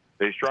to him?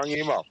 They strung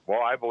him up.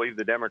 Well, I believe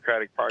the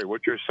Democratic Party,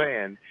 what you're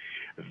saying,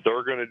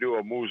 they're going to do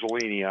a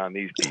Mussolini on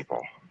these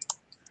people.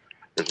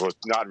 It's what,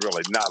 not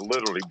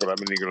literally, but I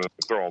mean, they're going to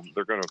throw them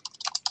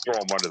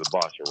under the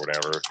bus or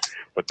whatever.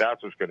 But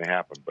that's what's going to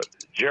happen. But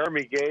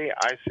Jeremy Gay,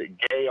 I say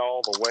Gay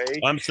all the way.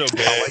 I'm so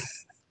gay.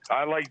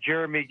 I like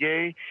Jeremy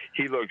Gay.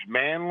 He looks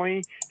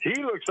manly. He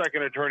looks like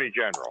an attorney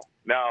general.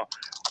 Now,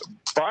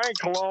 Brian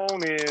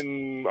Colon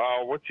and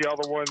what's the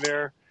other one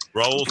there?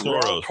 Raul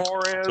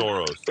Torres.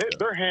 Torres.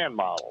 They're hand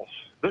models.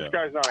 This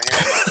guy's not a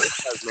hand model. This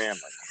guy's manly.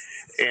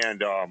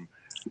 And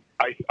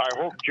I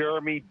hope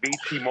Jeremy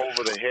beats him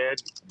over the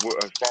head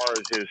as far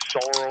as his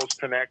Soros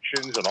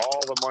connections and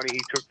all the money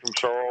he took from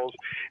Soros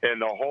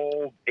and the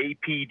whole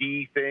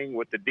APD thing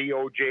with the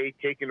DOJ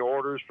taking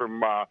orders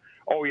from, the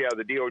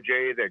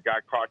DOJ that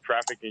got caught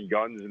trafficking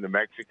guns into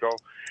Mexico.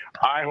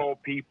 I hope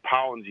he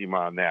pounds him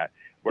on that.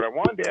 What I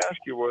wanted to ask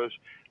you was,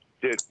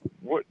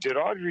 did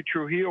Audrey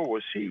Trujillo,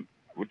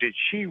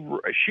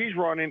 she's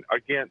running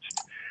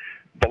against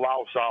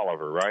Blouse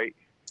Oliver, right?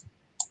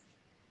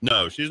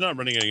 No, she's not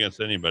running against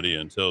anybody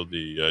until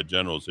the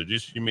general. So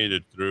she made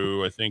it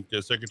through, I think,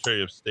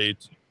 Secretary of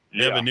State.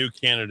 They have a new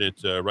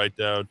candidate right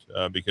out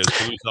because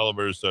Louise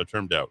Oliver's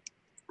termed out.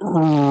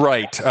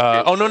 Right.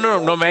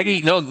 No,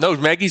 Maggie. No,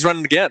 Maggie's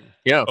running again.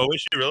 Yeah. Oh,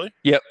 is she really?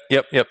 Yep.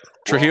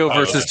 Trujillo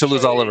versus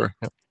Toulouse Oliver.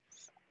 Yep.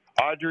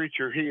 Audrey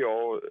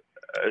Trujillo,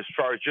 as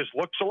far as just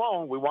looks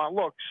alone, we want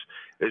looks,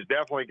 has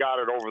definitely got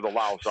it over the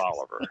Louse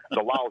Oliver.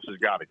 The Louse has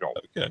got to go.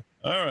 Okay.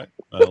 All right.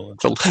 Well,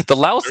 the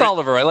Louse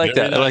Oliver. I like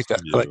that. Nice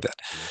I like that.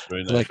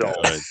 Very nice.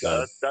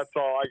 That's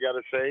all I got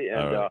to say.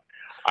 And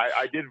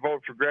I did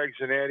vote for Greg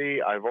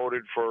Zanetti. I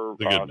voted for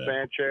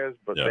Sanchez,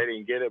 but they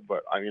didn't get it.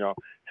 But I'm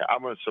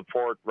going to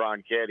support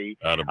Ron Ketty.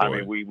 I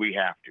mean, we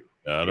have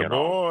to.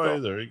 Attaboy. So,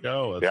 there you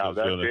go. That's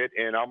it.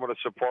 And I'm going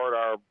to support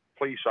our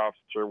police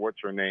officer. What's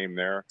her name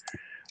there?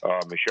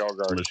 Michelle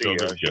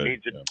Garcia.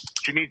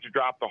 She needs to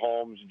drop the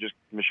Holmes and just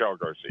Michelle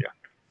Garcia.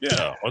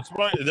 Yeah, that's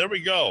fine. There we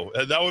go.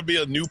 That would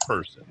be a new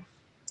person.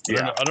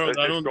 Yeah, I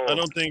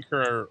don't think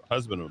her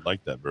husband would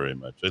like that very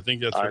much. I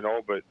think that's. I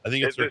know, but I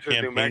think it's her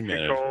campaign New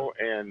Mexico,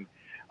 manager.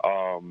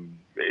 And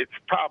its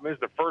problem is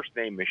the first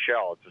name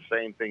Michelle. It's the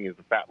same thing as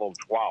the fat little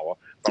Chihuahua.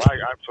 But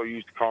I'm so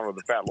used to calling her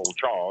the fat little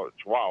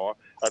Chihuahua.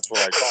 That's what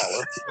I call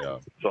her. Yeah.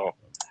 So.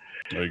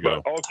 There you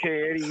go. But,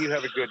 okay, Eddie, you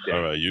have a good day.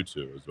 All right, you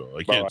too as well.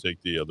 I can't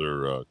take the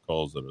other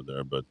calls that are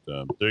there, but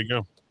there you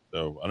go.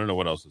 So I don't know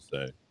what else to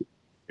say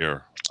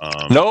here.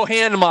 No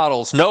hand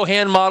models in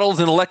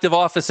elective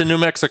office in New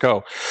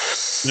Mexico.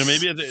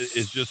 Maybe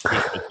it's just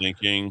wishful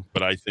thinking,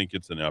 but I think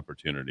it's an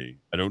opportunity.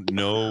 I don't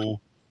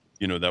know,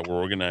 that we're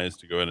organized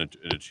to go ahead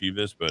and achieve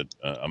this, but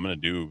I'm going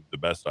to do the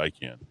best I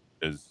can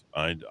because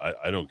I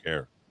don't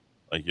care.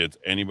 Like it's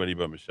anybody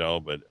but Michelle,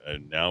 but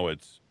now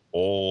it's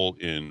all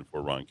in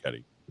for Ron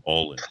Ketty,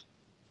 all in,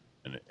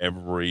 and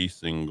every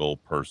single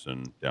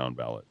person down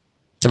ballot.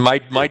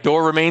 My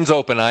door remains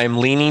open. I am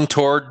leaning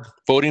toward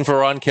voting for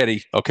Ron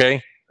Ketty.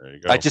 Okay. There you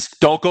go. I just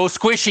don't go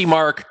squishy,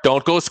 Mark.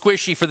 Don't go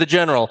squishy for the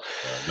general.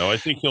 No, I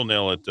think he'll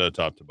nail it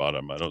top to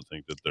bottom. I don't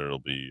think that there'll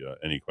be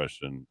any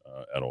question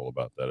at all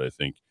about that. I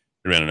think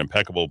he ran an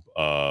impeccable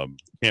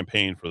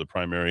campaign for the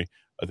primary.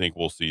 I think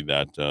we'll see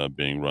that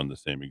being run the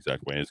same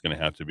exact way. It's going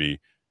to have to be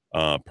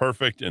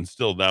perfect, and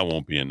still that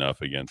won't be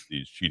enough against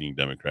these cheating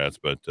Democrats.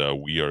 But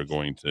we are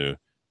going to,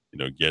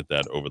 get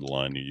that over the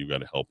line. You got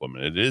to help them,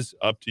 and it is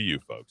up to you,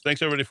 folks.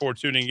 Thanks everybody for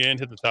tuning in.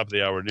 Hit the top of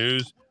the hour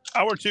news.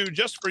 Hour 2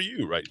 just for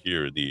you right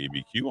here at the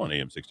ABQ on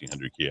AM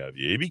 1600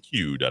 KIV,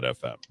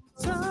 ABQ.FM.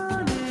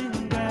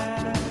 Turning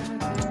back,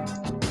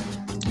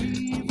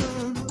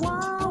 even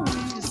while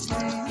we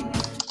sleep,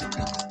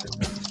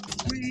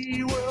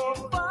 we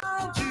will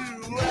find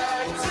you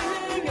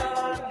acting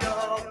on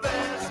your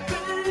best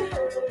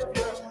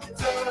behavior.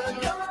 Turn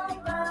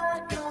your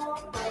back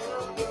on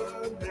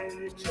Mother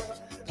Nature.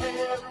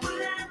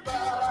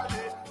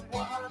 Everybody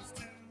wants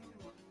to.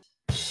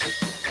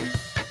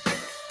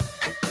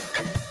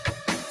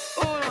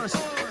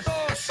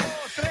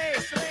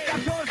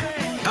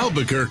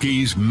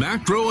 Albuquerque's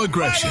macro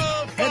aggression.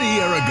 Eddie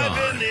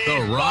Aragon, the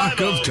Rock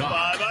of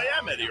Talk. I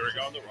am Eddie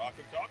Aragon, the Rock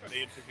of Talk on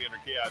AM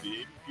 1600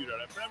 KIV,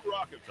 ABQ.FM,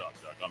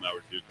 rockoftalk.com.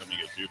 Hour 2 coming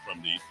at you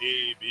from the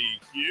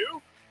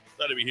ABQ.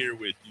 Glad to be here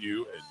with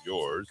you and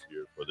yours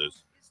here for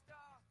this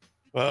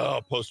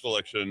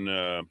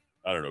post-election,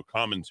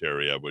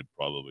 commentary, I would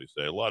probably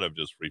say. A lot of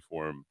just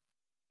free-form,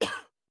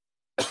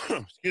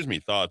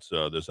 thoughts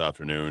this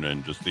afternoon,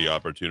 and just the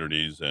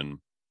opportunities and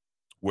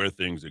where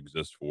things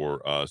exist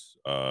for us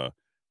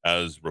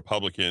as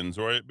Republicans,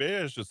 or maybe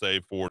I should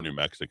say for New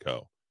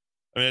Mexico.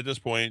 I mean, at this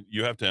point,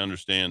 you have to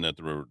understand that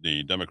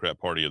the Democrat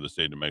Party of the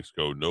state of New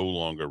Mexico no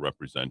longer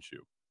represents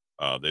you.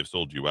 They've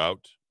sold you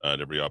out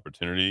at every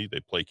opportunity. They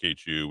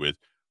placate you with,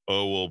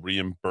 we'll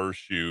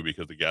reimburse you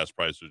because the gas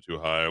prices are too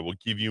high. We'll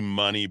give you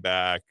money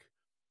back,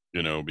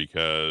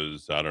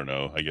 because I don't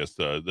know. I guess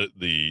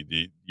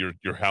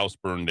your house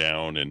burned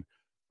down and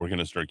we're going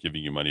to start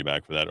giving you money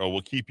back for that. Oh,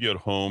 we'll keep you at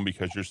home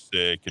because you're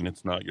sick and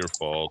it's not your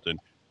fault. And,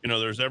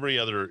 there's every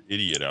other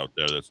idiot out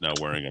there that's now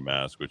wearing a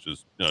mask, which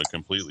is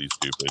completely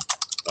stupid.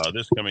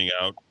 This coming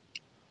out,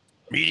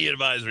 media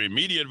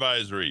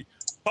advisory,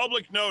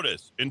 public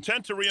notice,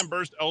 intent to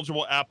reimburse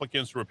eligible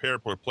applicants to repair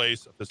or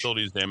replace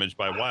facilities damaged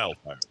by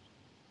wildfires.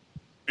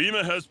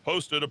 FEMA has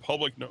posted a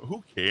public note.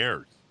 Who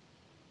cares?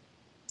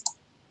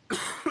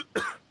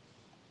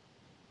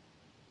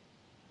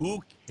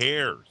 Who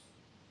cares?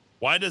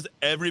 Why does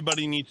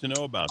everybody need to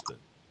know about this?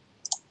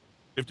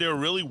 If they were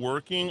really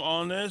working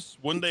on this,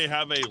 wouldn't they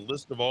have a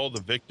list of all the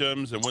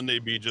victims, and wouldn't they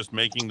be just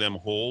making them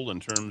whole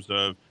in terms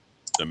of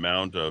the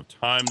amount of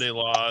time they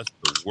lost,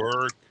 their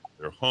work,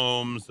 their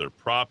homes, their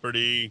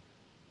property?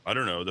 I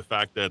don't know, the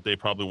fact that they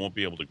probably won't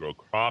be able to grow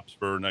crops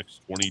for the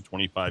next 20,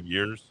 25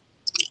 years.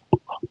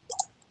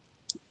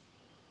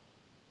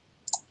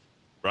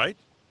 Right?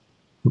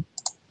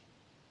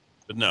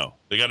 But no,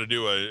 they got to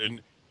do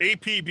an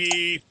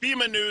APB,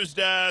 FEMA news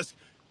desk,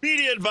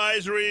 media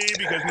advisory,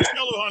 because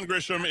Michelle Lujan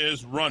Grisham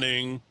is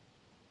running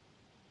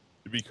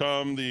to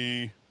become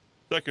the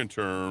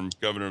second-term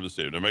governor of the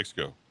state of New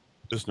Mexico.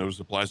 This notice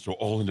applies to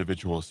all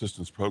individual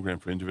assistance program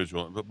for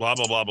individual, blah, blah,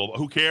 blah, blah, blah.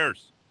 Who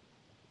cares?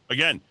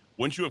 Again,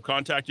 wouldn't you have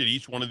contacted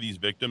each one of these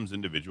victims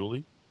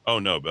individually? Oh,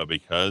 no, but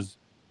because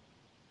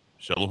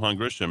Michelle Lujan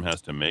Grisham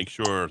has to make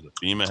sure that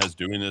FEMA is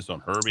doing this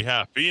on her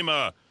behalf.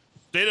 FEMA,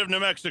 State of New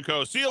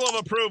Mexico, seal of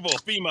approval.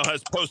 FEMA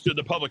has posted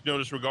the public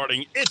notice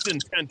regarding its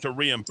intent to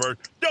reimburse.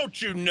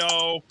 Don't you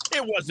know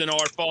it wasn't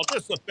our fault?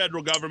 This is the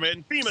federal government,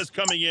 and FEMA's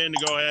coming in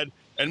to go ahead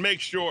and make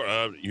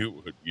sure.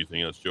 You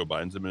think that's Joe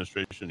Biden's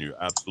administration? You're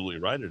absolutely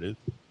right. It is.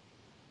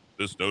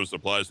 This notice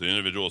applies to the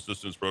individual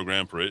assistance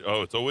program for it.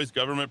 Oh, it's always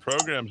government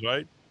programs,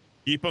 right?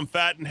 Keep them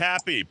fat and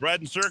happy.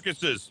 Bread and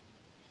circuses.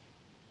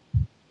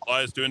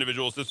 Applies to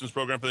individual assistance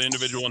program for the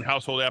individual and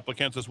household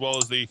applicants, as well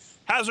as the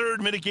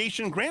hazard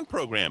mitigation grant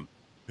program.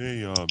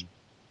 Hey,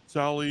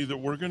 Sally, that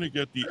we're going to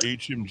get the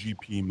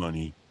HMGP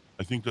money.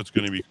 I think that's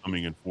going to be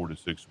coming in 4 to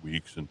 6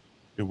 weeks, and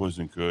it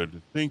wasn't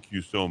good. Thank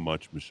you so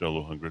much, Michelle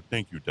Lujan.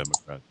 Thank you,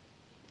 Democrat.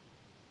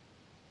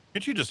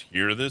 Can't you just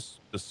hear this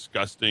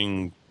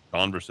disgusting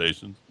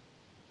conversations?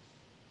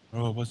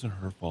 Oh, it wasn't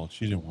her fault.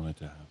 She didn't want it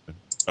to happen.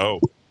 Oh,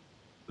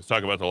 let's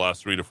talk about the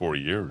last 3 to 4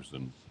 years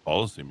and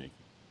policymaking.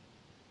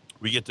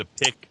 We get to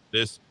pick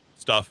this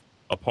stuff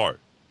apart,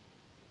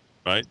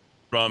 right?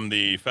 From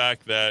the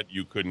fact that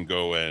you couldn't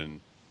go and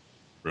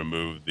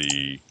remove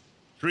the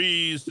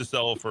trees to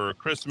sell for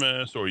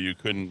Christmas, or you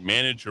couldn't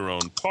manage your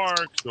own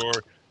parks, or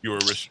you were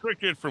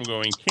restricted from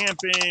going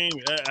camping.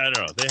 I don't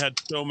know. They had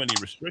so many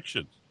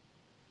restrictions.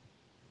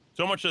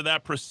 So much of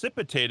that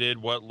precipitated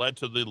what led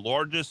to the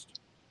largest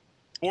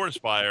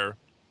forest fire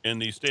in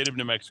the state of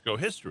New Mexico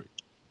history.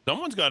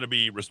 Someone's got to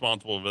be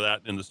responsible for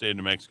that in the state of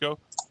New Mexico.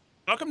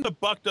 How come the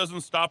buck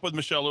doesn't stop with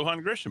Michelle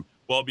Lujan Grisham?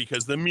 Well,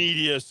 because the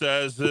media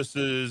says this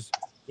is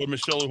what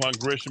Michelle Lujan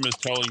Grisham is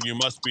telling you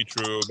must be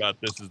true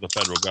about this is the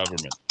federal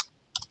government.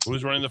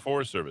 Who's running the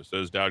Forest Service?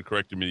 As Dowd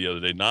corrected me the other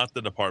day, not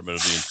the Department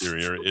of the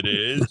Interior. It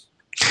is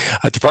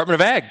Department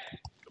of Ag.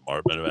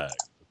 Department of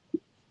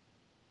Ag.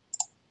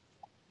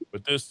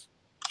 But this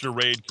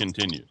charade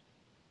continues.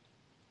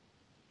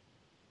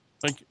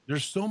 Like,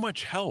 there's so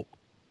much help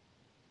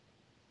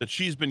that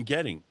she's been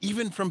getting,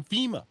 even from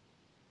FEMA.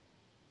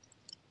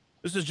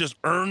 This is just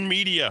earned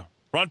media,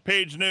 front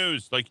page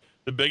news. Like,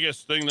 the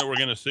biggest thing that we're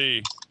going to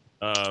see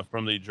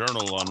from the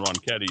Journal on Ron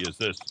Ketty is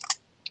this.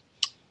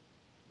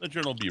 The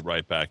Journal will be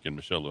right back in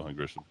Michelle Lujan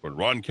Grisham's corner.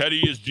 Ron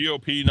Ketty is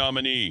GOP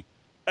nominee.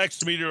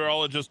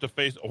 Ex-meteorologist to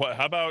face.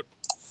 How about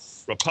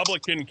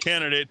Republican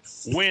candidate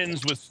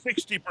wins with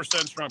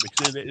 60% strong?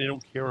 Because they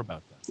don't care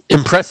about that.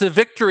 Impressive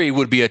victory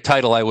would be a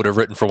title I would have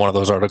written for one of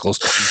those articles.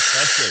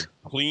 Impressive.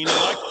 Clean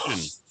election.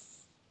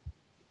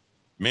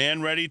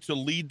 Man ready to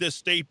lead the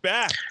state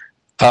back.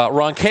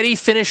 Ron Ketty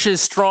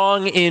finishes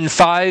strong in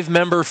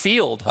 5-member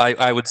field.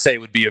 I would say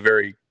would be a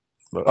very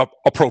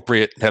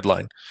appropriate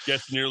headline.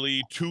 Gets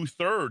nearly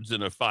 2/3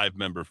 in a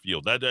 5-member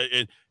field.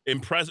 That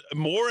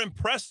more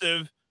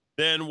impressive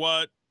than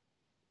what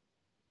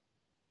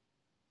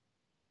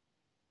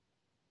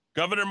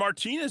Governor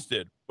Martinez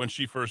did when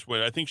she first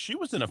went. I think she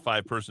was in a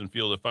 5-person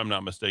field, if I'm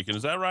not mistaken.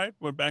 Is that right?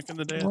 We're back in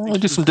the day. I'll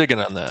do some digging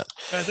on that.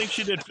 I think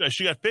she did.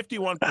 She got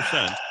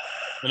 51%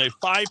 in a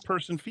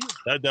 5-person field.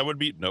 That would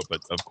be no,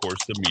 but of course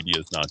the media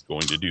is not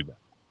going to do that.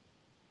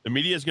 The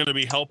media is going to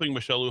be helping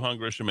Michelle Lujan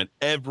Grisham at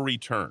every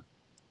turn.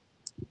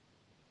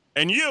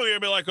 And you're going to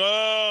be like,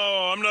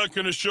 oh, I'm not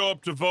going to show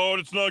up to vote.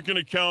 It's not going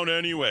to count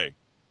anyway.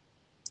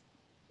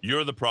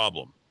 You're the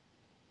problem.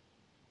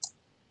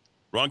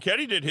 Ron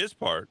Ketty did his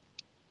part.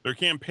 Their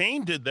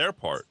campaign did their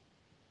part.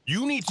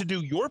 You need to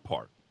do your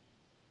part.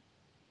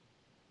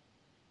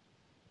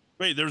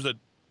 Wait, there's a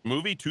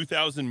movie,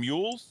 2,000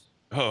 Mules?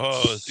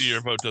 Oh, see, your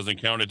vote doesn't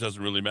count. It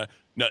doesn't really matter.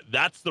 No,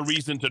 that's the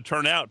reason to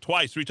turn out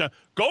twice, 3 times.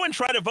 Go and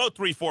try to vote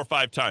 3, 4,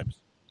 5 times.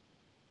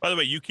 By the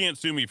way, you can't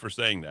sue me for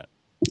saying that.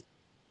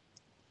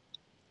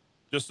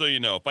 Just so you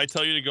know, if I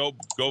tell you to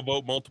go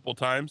vote multiple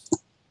times,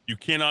 you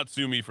cannot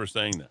sue me for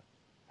saying that.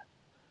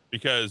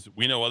 Because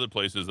we know other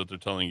places that they're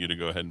telling you to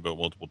go ahead and vote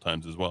multiple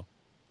times as well.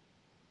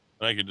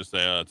 And I could just say,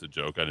 oh, it's a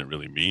joke. I didn't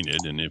really mean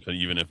it. And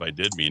even if I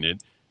did mean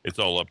it, it's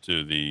all up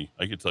to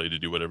I could tell you to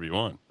do whatever you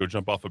want. Go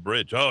jump off a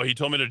bridge. Oh, he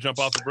told me to jump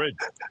off a bridge.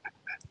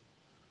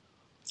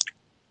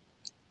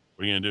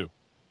 What are you going to do?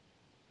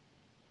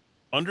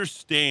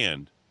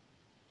 Understand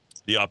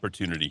the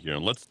opportunity here.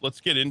 And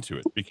let's get into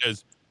it,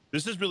 because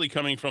this is really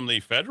coming from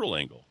the federal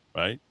angle,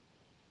 right?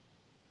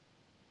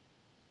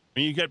 I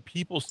mean, you got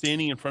people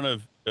standing in front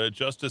of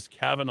Justice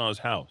Kavanaugh's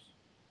house,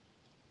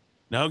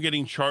 now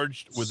getting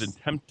charged with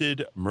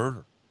attempted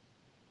murder.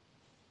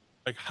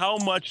 Like, how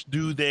much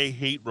do they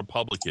hate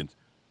Republicans?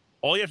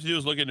 All you have to do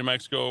is look at New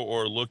Mexico,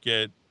 or look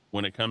at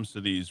when it comes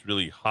to these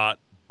really hot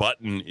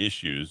button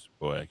issues.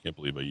 Boy, I can't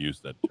believe I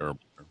used that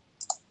terrible term.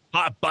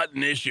 Hot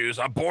button issues,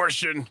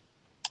 abortion.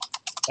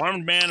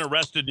 Armed man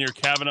arrested near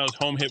Kavanaugh's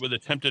home, hit with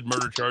attempted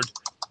murder charge,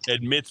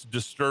 admits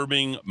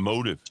disturbing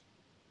motive.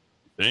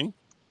 You think?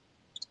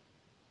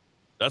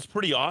 That's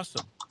pretty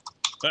awesome.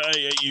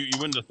 You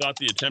wouldn't have thought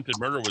the attempted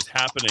murder was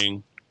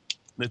happening.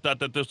 They thought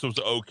that this was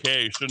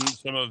okay. Shouldn't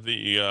some of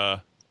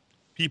the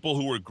people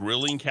who were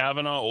grilling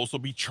Kavanaugh also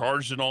be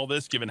charged in all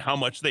this, given how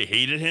much they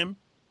hated him?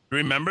 Do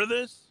you remember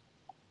this?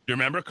 Do you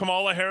remember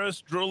Kamala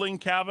Harris drilling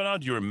Kavanaugh?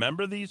 Do you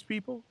remember these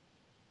people?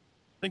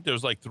 I think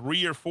there's like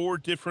 3 or 4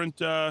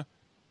 different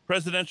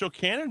presidential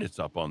candidates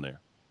up on there.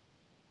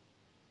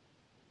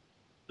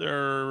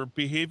 Their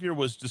behavior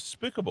was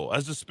despicable.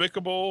 As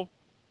despicable,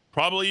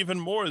 probably even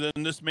more than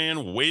this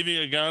man waving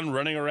a gun,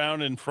 running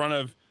around in front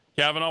of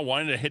Kavanaugh,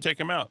 wanting to take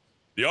him out.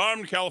 The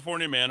armed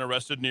California man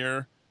arrested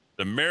near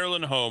the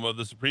Maryland home of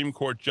the Supreme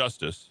Court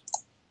Justice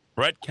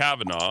Brett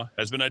Kavanaugh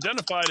has been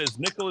identified as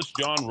Nicholas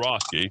John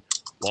Roske.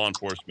 Law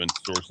enforcement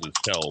sources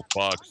tell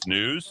Fox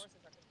News.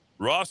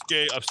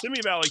 Roske of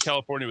Simi Valley,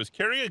 California, was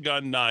carrying a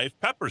gun, knife,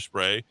 pepper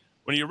spray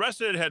when he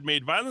arrested, had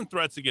made violent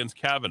threats against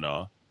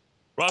Kavanaugh.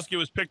 Roske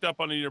was picked up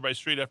on a nearby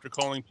street after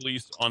calling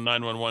police on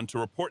 911 to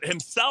report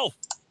himself.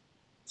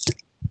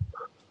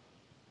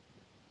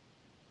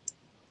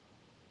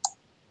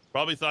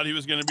 Probably thought he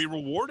was going to be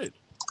rewarded.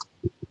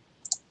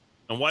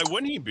 And why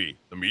wouldn't he be?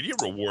 The media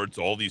rewards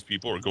all these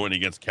people who are going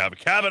against Kavanaugh.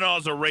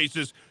 Kavanaugh's a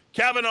racist.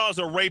 Kavanaugh's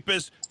a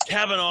rapist.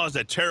 Kavanaugh's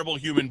a terrible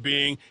human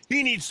being.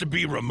 He needs to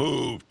be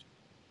removed.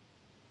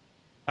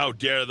 How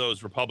dare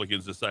those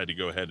Republicans decide to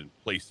go ahead and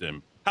place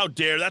him? How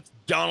dare? That's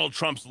Donald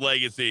Trump's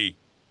legacy.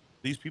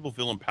 These people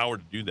feel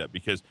empowered to do that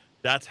because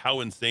That's how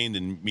insane the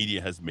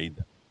media has made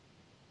them.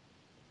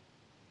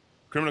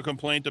 Criminal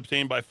complaint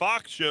obtained by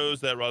Fox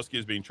shows that Roski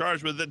is being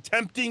charged with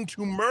attempting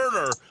to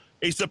murder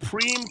a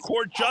Supreme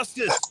Court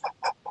justice.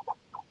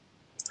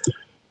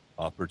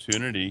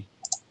 Opportunity.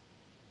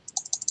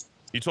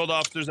 He told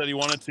officers that he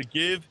wanted to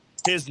give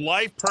his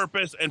life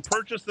purpose and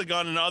purchase the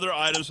gun and other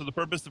items for the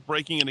purpose of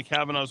breaking into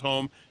Kavanaugh's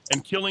home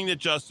and killing the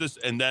justice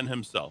and then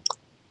himself.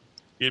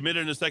 He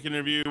admitted in a second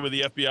interview with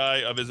the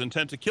FBI of his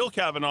intent to kill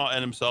Kavanaugh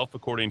and himself,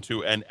 according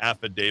to an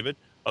affidavit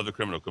of the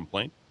criminal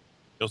complaint.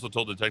 He also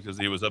told detectives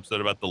that he was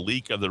upset about the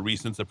leak of the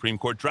recent Supreme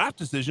Court draft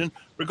decision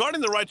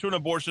regarding the right to an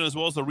abortion, as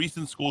well as the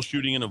recent school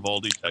shooting in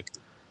Uvalde, Texas.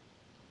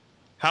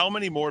 How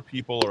many more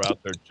people are out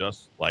there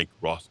just like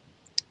Roski?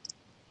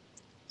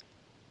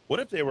 What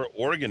if they were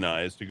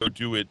organized to go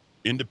do it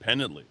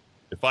independently?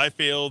 If I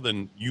fail,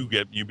 then you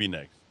be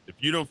next. If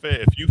you don't fail,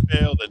 if you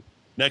fail, then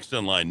next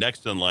in line,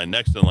 next in line,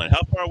 next in line.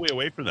 How far are we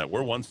away from that?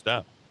 We're one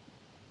step.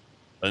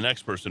 The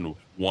next person,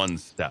 one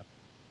step.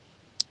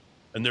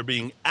 And they're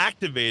being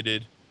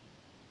activated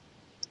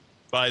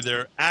by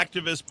their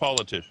activist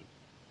politicians.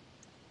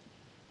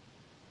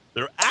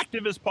 Their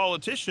activist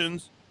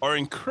politicians are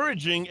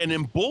encouraging and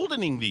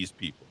emboldening these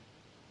people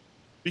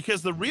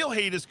because the real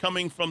hate is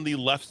coming from the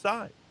left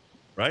side,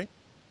 right?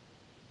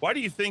 Why do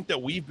you think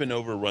that we've been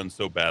overrun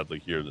so badly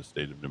here in the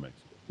state of New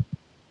Mexico?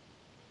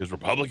 Because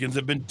Republicans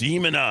have been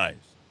demonized.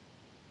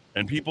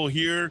 And people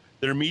here,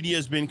 their media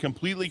has been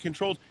completely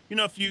controlled. You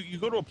know, if you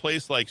go to a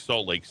place like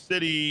Salt Lake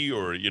City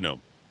or,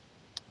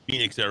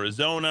 Phoenix,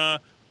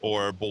 Arizona,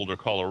 or Boulder,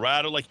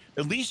 Colorado, like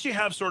at least you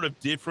have sort of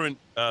different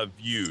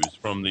views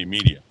from the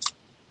media.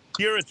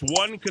 Here it's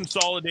one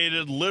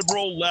consolidated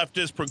liberal,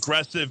 leftist,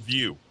 progressive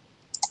view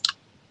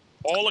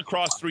all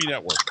across three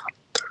networks.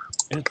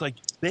 And it's like,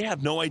 they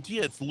have no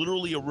idea. It's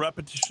literally a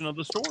repetition of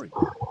the story.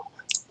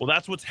 Well,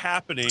 that's what's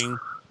happening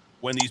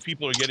when these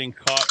people are getting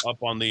caught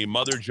up on the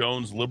Mother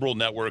Jones liberal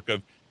network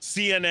of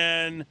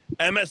CNN,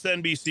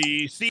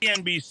 MSNBC,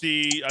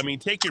 CNBC. I mean,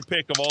 take your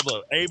pick of all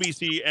the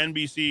ABC,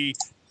 NBC,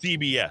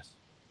 CBS.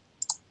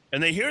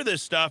 And they hear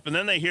this stuff, and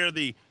then they hear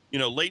the,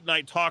 late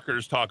night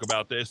talkers talk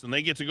about this, and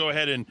they get to go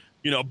ahead and,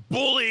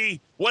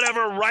 bully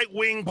whatever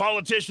right-wing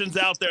politicians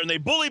out there, and they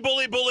bully.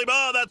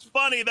 Oh, that's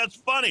funny. That's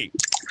funny.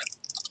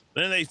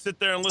 Then they sit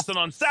there and listen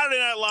on Saturday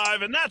Night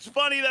Live, and that's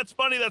funny.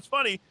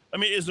 I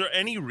mean, is there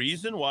any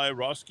reason why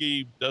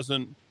Roski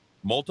doesn't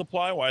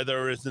multiply? Why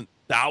there isn't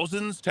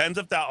thousands, tens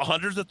of thousands,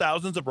 hundreds of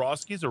thousands of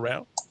Roskis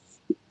around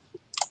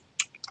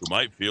who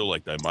might feel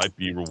like they might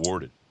be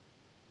rewarded?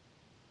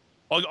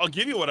 I'll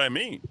give you what I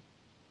mean.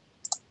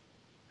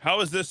 How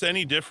is this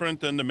any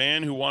different than the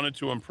man who wanted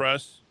to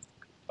impress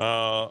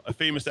a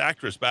famous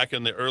actress back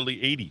in the early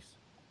 80s?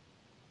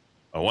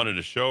 I wanted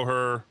to show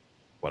her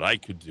what I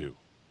could do.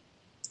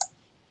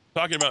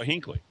 Talking about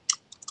Hinckley.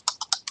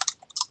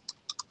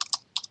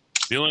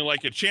 Feeling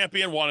like a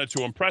champion, wanted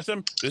to impress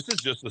him. This is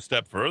just a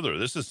step further.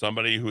 This is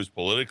somebody who's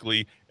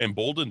politically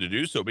emboldened to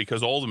do so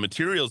because all the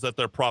materials that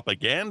they're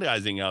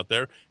propagandizing out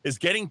there is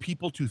getting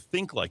people to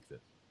think like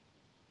this.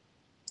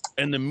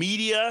 And the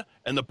media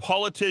and the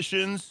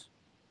politicians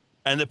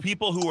and the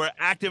people who are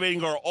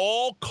activating are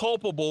all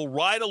culpable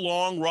right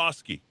along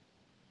Roski.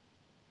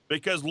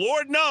 Because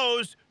Lord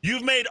knows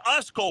you've made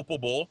us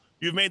culpable.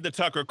 You've made the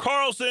Tucker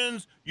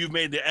Carlsons, you've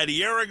made the Eddie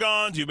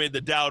Aragons, you've made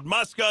the Dowd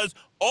Muskas,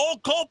 all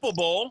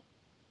culpable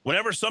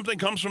whenever something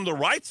comes from the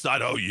right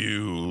side. Oh,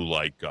 you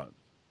like guns.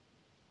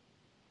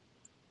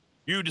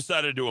 You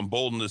decided to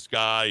embolden this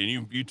guy,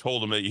 and you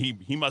told him that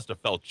he must have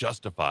felt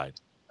justified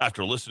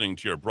after listening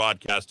to your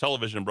broadcast,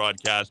 television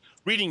broadcast,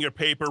 reading your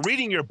paper,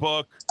 reading your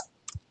book.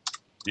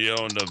 He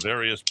owned the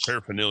various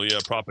paraphernalia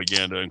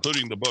propaganda,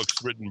 including the books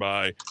written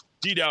by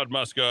D. Dowd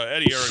Muska,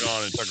 Eddie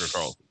Aragon, and Tucker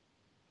Carlson.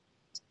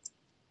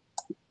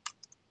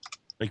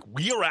 Like,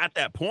 we are at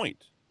that point.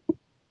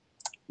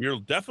 We're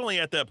definitely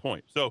at that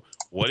point. So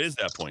what is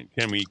that point?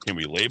 Can we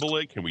label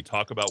it? Can we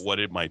talk about what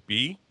it might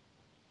be?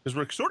 Because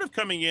we're sort of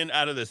coming in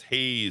out of this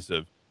haze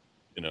of,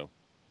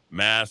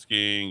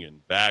 masking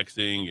and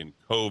vaxxing and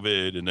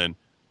COVID, and then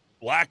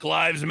Black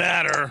Lives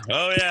Matter.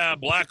 Oh yeah,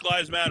 Black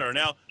Lives Matter.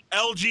 Now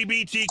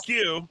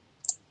LGBTQ.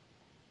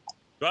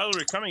 While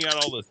we're coming out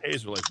all this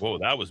haze, we're like, whoa,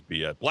 that was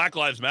BS. Black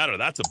Lives Matter.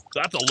 That's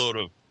a load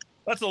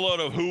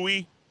of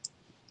hooey.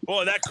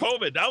 Boy, that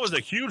COVID, that was a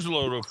huge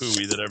load of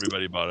hooey that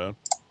everybody bought on,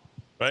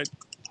 right?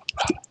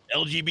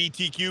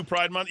 LGBTQ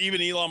Pride Month.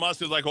 Even Elon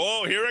Musk is like,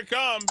 oh, here it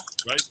comes,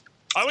 right?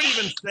 I would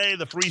even say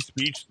the free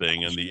speech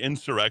thing and the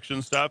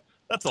insurrection stuff.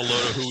 That's a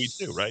load of hooey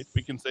too, right?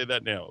 We can say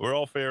that now. We're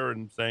all fair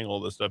in saying all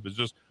this stuff is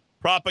just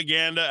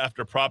propaganda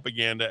after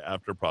propaganda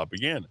after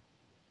propaganda.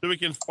 So we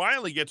can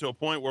finally get to a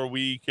point where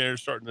we can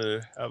starting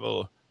to have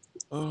I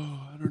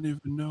don't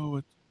even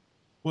know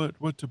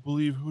what to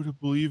believe, who to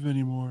believe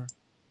anymore.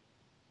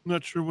 I'm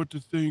not sure what to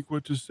think,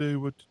 what to say,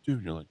 what to do.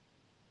 And you're like,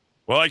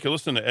 well, I can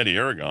listen to Eddie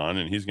Aragon,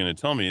 and he's going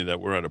to tell me that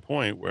we're at a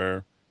point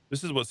where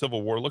this is what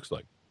civil war looks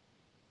like.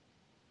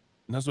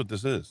 And that's what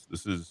this is.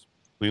 This is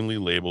cleanly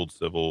labeled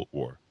civil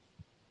war.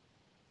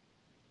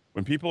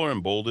 When people are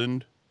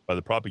emboldened by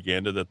the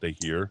propaganda that they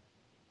hear,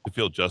 to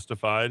feel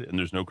justified and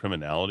there's no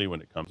criminality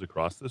when it comes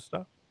across this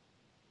stuff?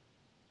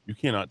 You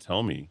cannot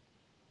tell me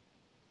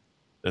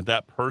that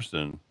that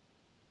person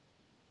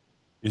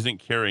isn't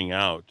carrying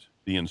out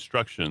the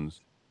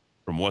instructions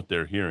from what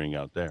they're hearing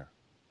out there.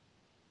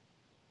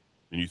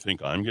 And you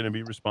think I'm going to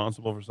be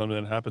responsible for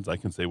something that happens? I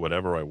can say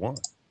whatever I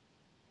want.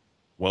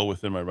 Well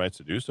within my rights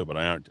to do so, but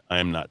I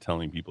am not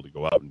telling people to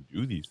go out and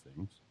do these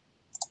things.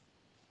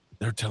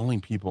 They're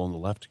telling people on the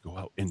left to go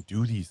out and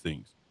do these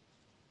things,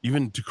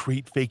 even to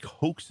create fake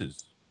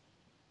hoaxes,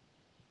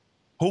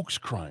 hoax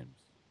crimes.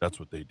 That's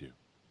what they do.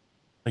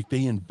 Like,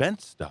 they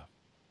invent stuff.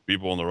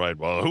 People on the right,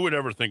 well, who would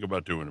ever think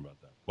about doing about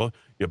that? Well,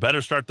 you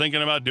better start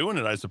thinking about doing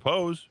it, I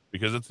suppose,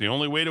 because it's the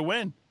only way to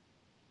win.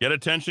 Get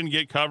attention,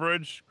 get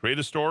coverage, create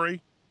a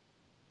story.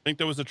 I think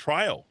there was a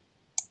trial.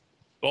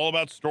 It's all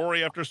about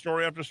story after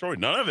story after story.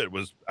 None of it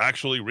was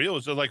actually real.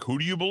 It's just like, who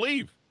do you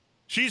believe?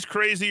 She's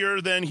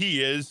crazier than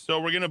he is, so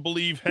we're going to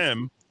believe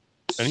him.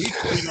 And he's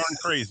pretty darn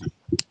crazy.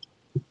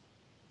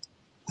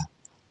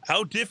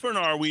 How different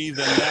are we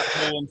than that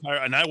whole entire...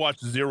 And I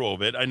watched zero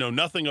of it. I know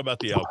nothing about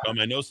the outcome.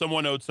 I know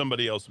someone owed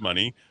somebody else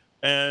money,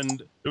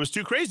 and there was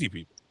two crazy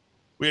people.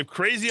 We have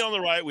crazy on the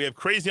right. We have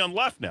crazy on the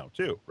left now,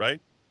 too,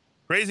 right?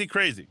 Crazy,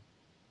 crazy.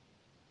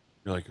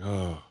 You're like,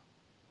 oh,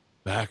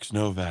 vax,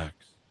 no vax.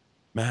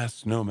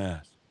 Masks, no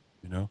masks.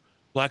 You know,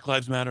 Black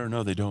Lives Matter,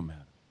 no, they don't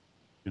matter.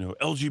 You know,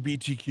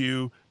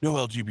 LGBTQ, no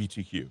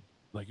LGBTQ.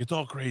 Like, it's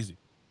all crazy.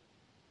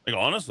 Like,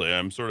 honestly,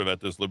 I'm sort of at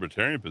this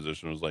libertarian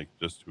position. I was like,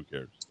 just who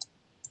cares?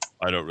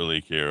 I don't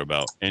really care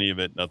about any of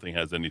it. Nothing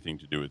has anything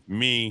to do with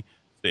me.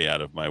 Stay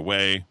out of my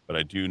way. But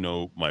I do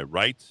know my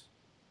rights.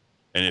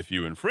 And if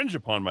you infringe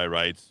upon my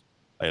rights,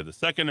 I have the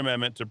Second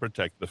Amendment to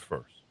protect the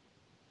first.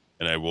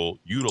 And I will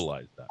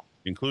utilize that,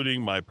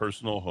 including my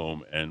personal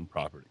home and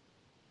property.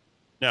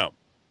 Now,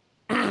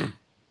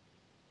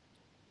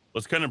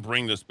 let's kind of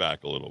bring this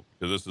back a little,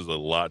 because this is a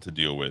lot to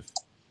deal with.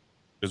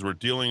 Because we're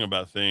dealing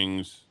about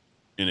things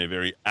in a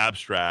very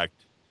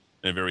abstract,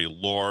 in a very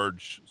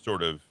large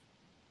sort of,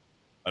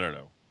 I don't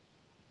know,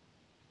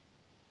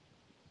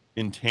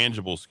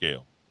 intangible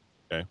scale,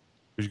 okay?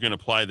 Because you can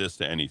apply this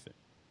to anything.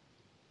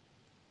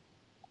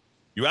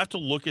 You have to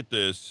look at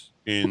this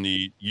in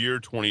the year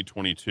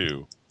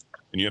 2022,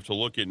 and you have to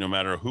look at, no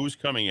matter who's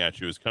coming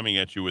at you, is coming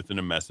at you within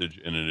a message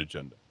and an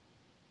agenda.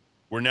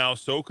 We're now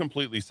so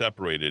completely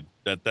separated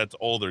that that's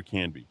all there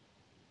can be.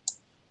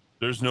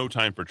 There's no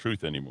time for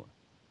truth anymore.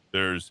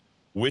 There's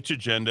which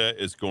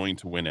agenda is going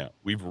to win out.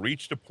 We've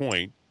reached a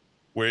point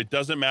where it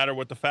doesn't matter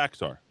what the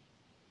facts are.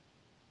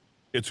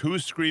 It's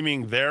who's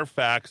screaming their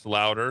facts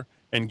louder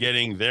and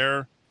getting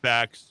their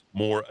facts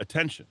more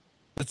attention.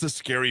 That's a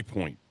scary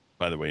point,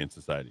 by the way, in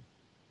society.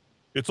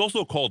 It's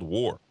also called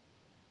war.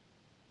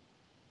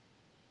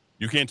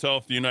 You can't tell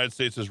if the United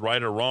States is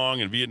right or wrong.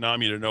 In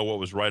Vietnam, you didn't know what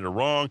was right or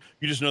wrong.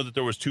 You just know that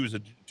there was two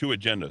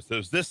agendas.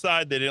 There's this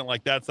side, they didn't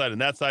like that side,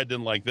 and that side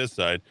didn't like this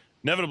side.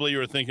 Inevitably, you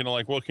were thinking,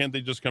 like, well, can't they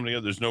just come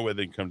together? There's no way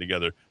they can come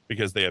together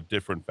because they have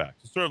different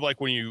facts. It's sort of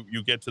like when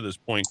you get to this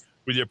point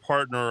with your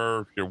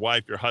partner, your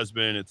wife, your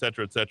husband, et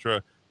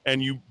cetera,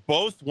 and you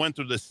both went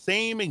through the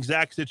same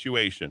exact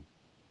situation,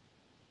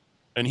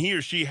 and he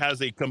or she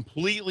has a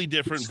completely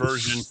different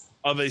version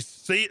of a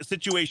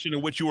situation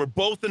in which you were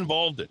both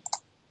involved in.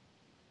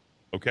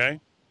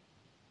 Okay?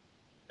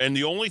 And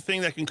the only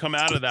thing that can come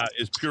out of that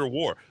is pure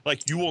war.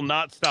 Like, you will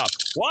not stop.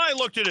 Well, I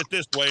looked at it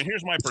this way, and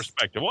here's my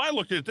perspective. Well, I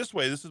looked at it this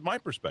way. This is my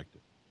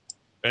perspective.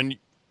 And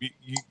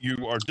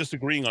you are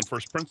disagreeing on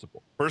first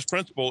principle. First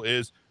principle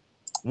is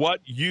what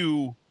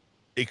you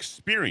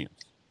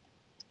experience.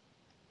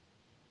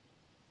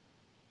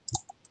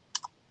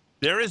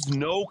 There is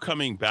no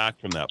coming back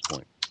from that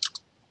point.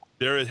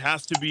 There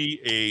has to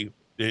be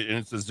and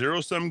it's a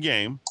zero-sum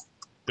game.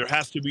 There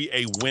has to be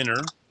a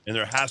winner, and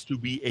there has to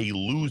be a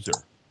loser.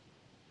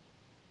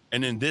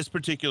 And in this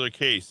particular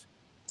case,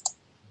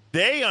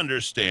 they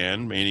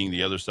understand, meaning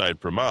the other side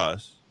from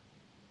us,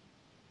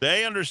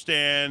 they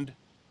understand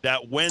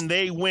that when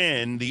they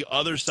win, the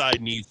other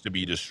side needs to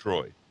be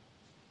destroyed.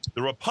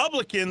 The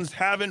Republicans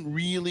haven't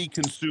really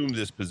consumed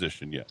this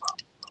position yet,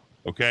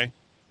 okay?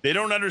 They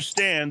don't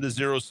understand the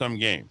zero-sum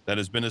game that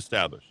has been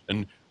established.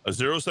 And a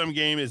zero-sum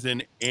game is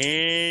in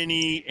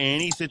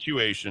any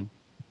situation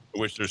in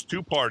which there's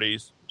two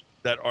parties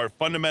that are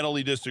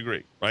fundamentally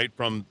disagree, right,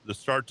 from the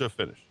start to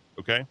finish,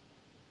 okay?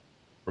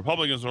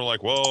 Republicans are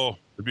like, well,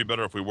 it'd be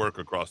better if we work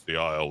across the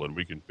aisle and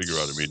we can figure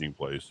out a meeting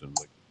place. And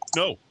like,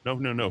 no.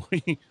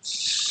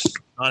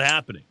 Not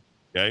happening,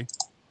 okay?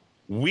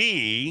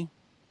 We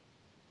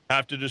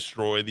have to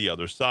destroy the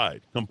other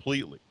side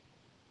completely,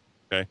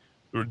 okay?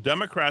 The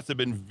Democrats have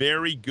been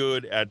very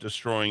good at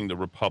destroying the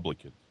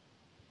Republicans,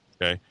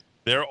 okay?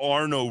 There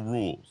are no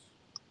rules.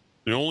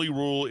 The only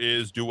rule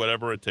is do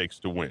whatever it takes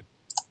to win,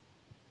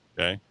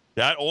 okay?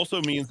 That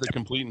also means the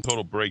complete and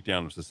total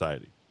breakdown of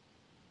society.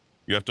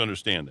 You have to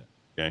understand that,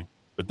 okay?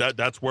 But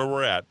that's where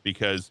we're at,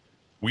 because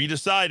we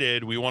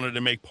decided we wanted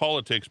to make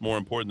politics more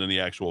important than the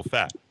actual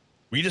fact.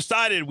 We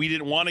decided we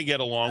didn't want to get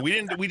along.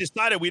 We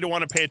decided we didn't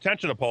want to pay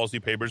attention to policy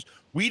papers.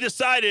 We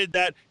decided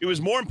that it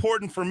was more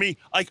important for me.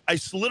 Like, I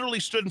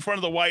literally stood in front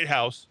of the White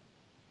House,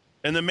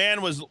 and the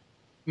man was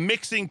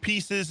mixing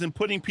pieces and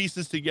putting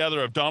pieces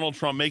together of Donald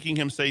Trump, making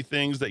him say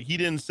things that he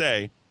didn't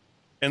say.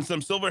 And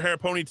some silver hair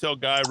ponytail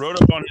guy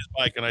rode up on his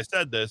bike, and I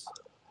said this,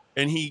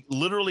 and he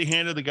literally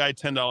handed the guy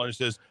 $10 and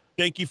says,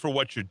 "Thank you for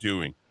what you're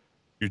doing.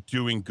 You're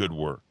doing good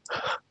work."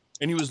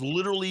 And he was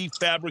literally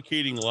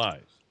fabricating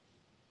lies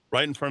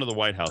right in front of the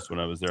White House when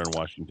I was there in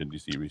Washington,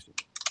 D.C.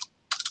 recently.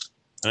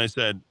 And I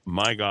said,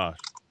 my gosh,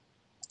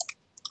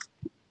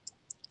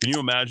 can you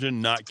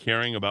imagine not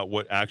caring about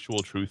what actual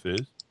truth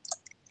is?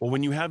 Well,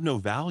 when you have no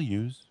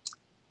values,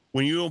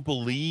 when you don't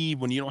believe,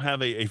 when you don't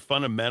have a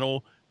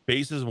fundamental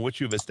basis on which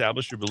you've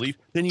established your belief,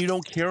 then you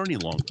don't care any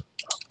longer.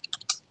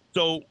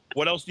 So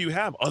what else do you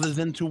have other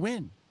than to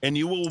win? And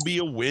you will be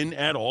a win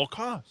at all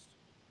costs.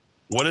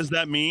 What does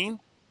that mean?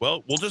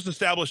 Well, we'll just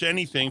establish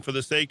anything for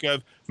the sake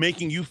of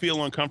making you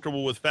feel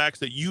uncomfortable with facts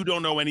that you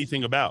don't know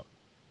anything about.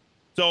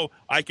 So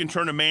I can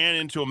turn a man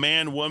into a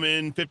man,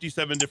 woman,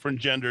 57 different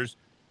genders.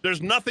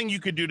 There's nothing you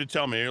could do to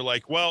tell me. You're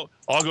like, well,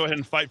 I'll go ahead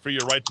and fight for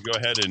your right to go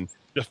ahead and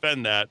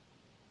defend that.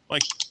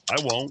 Like, I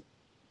won't.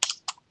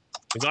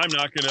 Because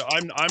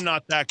I'm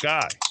not that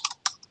guy.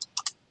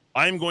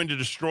 I'm going to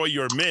destroy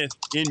your myth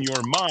in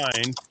your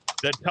mind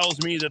that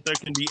tells me that there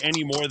can be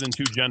any more than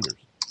two genders,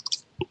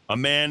 a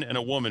man and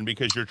a woman,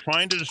 because you're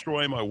trying to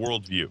destroy my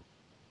worldview.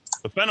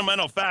 The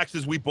fundamental facts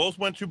is we both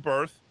went to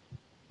birth,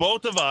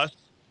 both of us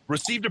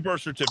received a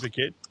birth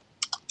certificate,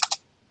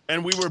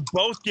 and we were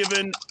both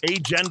given a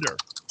gender.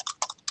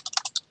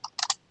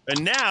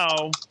 And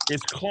now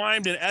it's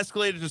climbed and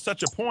escalated to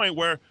such a point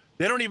where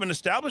they don't even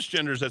establish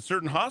genders at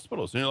certain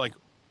hospitals. And you're like,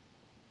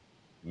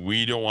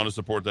 we don't want to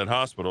support that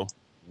hospital.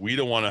 We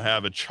don't want to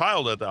have a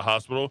child at that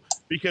hospital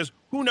because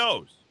who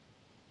knows?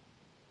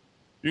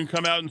 You can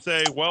come out and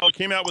say, well, it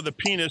came out with a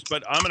penis,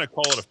 but I'm going to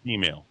call it a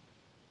female.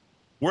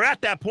 We're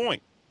at that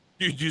point.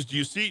 Do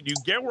you see? Do you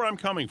get where I'm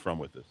coming from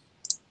with this?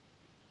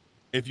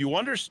 If you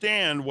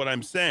understand what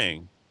I'm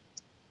saying,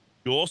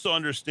 you'll also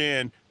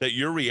understand that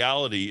your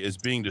reality is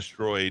being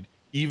destroyed,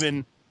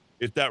 even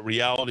if that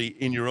reality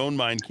in your own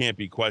mind can't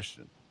be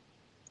questioned.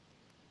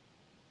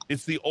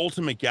 It's the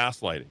ultimate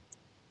gaslighting.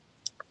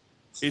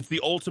 It's the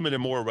ultimate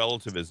immoral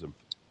relativism.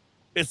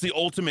 It's the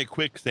ultimate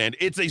quicksand.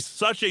 It's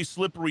such a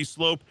slippery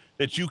slope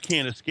that you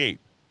can't escape.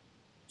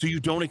 So you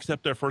don't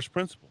accept their first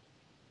principle.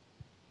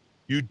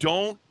 You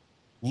don't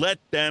let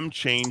them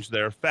change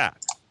their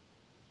facts.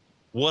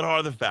 What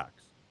are the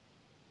facts?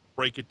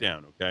 Break it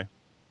down, okay?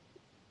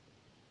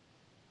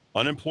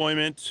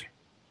 Unemployment,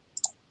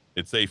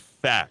 it's a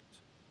fact.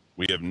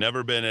 We have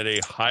never been at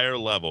a higher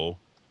level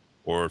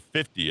or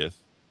 50th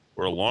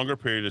or a longer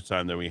period of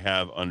time than we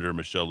have under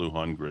Michelle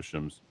Lujan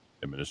Grisham's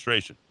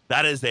administration.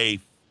 That is a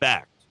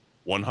fact,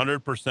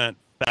 100%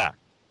 fact,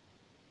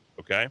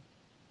 okay?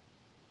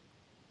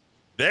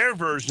 Their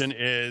version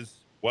is,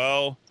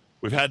 well,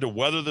 we've had to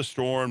weather the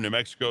storm. New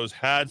Mexico's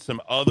had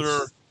some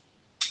other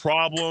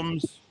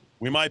problems.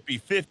 We might be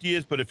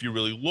 50th, but if you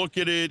really look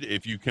at it,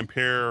 if you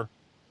compare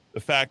the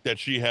fact that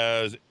she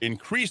has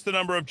increased the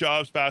number of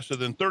jobs faster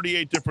than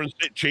 38 different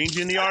states,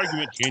 changing the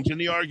argument.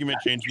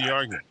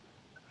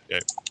 Okay.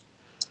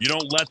 You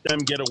don't let them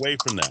get away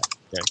from that.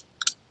 Okay.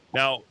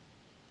 Now,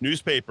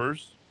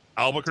 newspapers,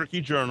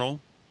 Albuquerque Journal,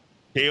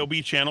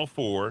 KOB Channel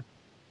 4,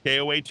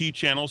 KOAT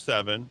Channel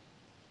 7,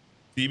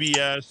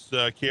 CBS,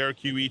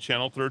 KRQE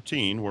Channel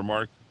 13, where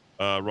Mark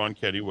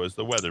Ronchetti was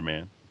the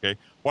weatherman. Okay.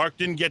 Mark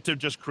didn't get to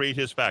just create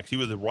his facts. He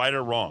was right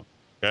or wrong.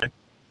 Okay.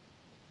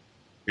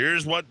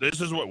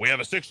 This is what we have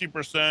a 60%,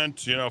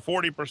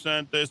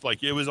 40%, this,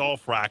 like it was all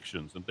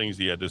fractions and things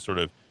he had to sort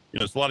of,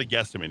 it's a lot of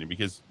guesstimating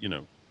because,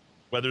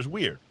 weather's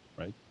weird,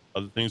 right?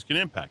 Other things can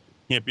impact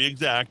it. Can't be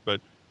exact, but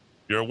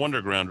if you're a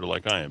wonder grounder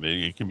like I am,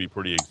 it can be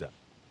pretty exact.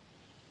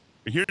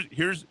 But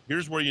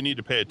here's where you need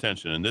to pay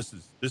attention. And this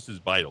is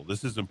vital.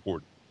 This is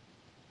important.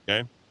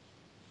 Okay.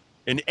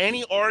 In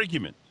any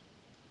argument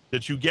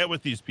that you get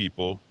with these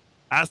people,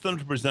 ask them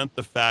to present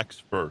the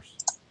facts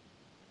first,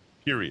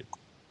 period.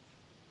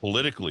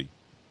 Politically,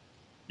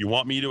 you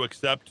want me to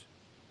accept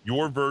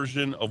your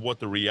version of what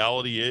the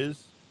reality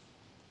is?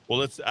 Well,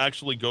 let's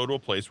actually go to a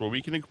place where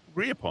we can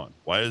agree upon.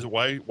 Why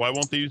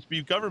won't these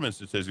be government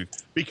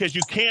statistics? Because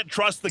you can't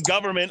trust the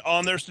government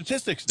on their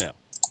statistics now.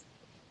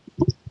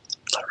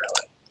 Not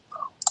really.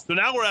 So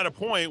now we're at a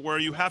point where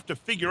you have to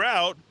figure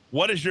out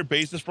what is your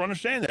basis for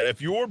understanding that.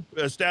 If your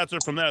stats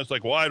are from that, it's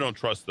like, well, I don't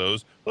trust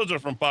those. Those are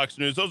from Fox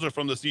News. Those are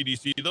from the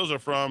CDC. Those are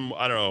from,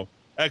 I don't know,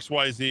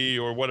 XYZ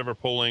or whatever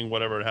polling,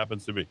 whatever it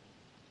happens to be.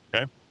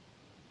 Okay.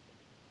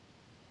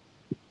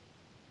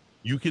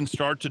 You can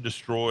start to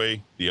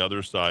destroy the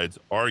other side's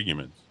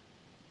arguments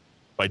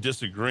by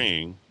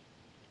disagreeing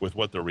with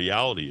what the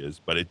reality is,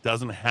 but it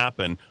doesn't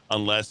happen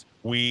unless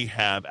we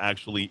have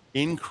actually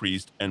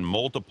increased and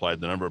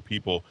multiplied the number of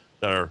people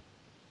that are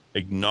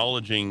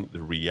acknowledging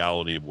the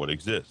reality of what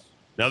exists.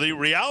 Now, the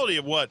reality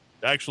of what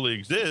actually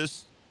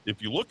exists,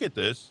 if you look at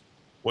this,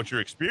 what you're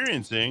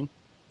experiencing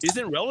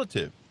isn't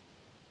relative.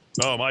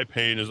 Oh, my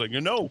pain is like,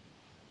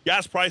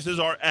 gas prices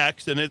are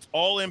X and it's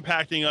all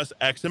impacting us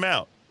X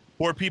amount.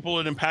 Poor people,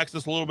 it impacts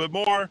us a little bit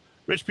more.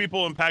 Rich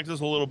people impacts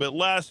us a little bit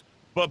less.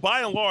 But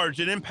by and large,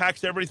 it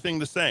impacts everything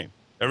the same.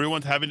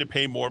 Everyone's having to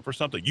pay more for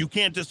something. You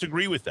can't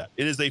disagree with that.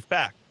 It is a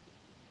fact.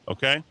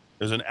 Okay?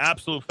 There's an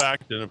absolute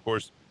fact. And of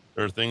course,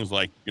 there are things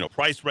like,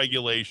 price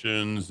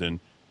regulations and,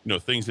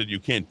 things that you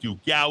can't do,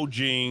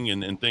 gouging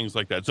and things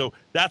like that. So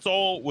that's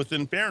all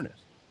within fairness.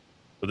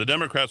 But the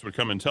Democrats would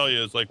come and tell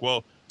you, it's like,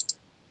 well,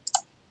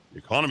 the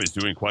economy is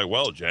doing quite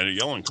well. Janet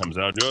Yellen comes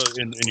out,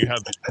 and you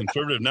have the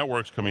conservative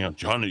networks coming out.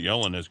 Janet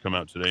Yellen has come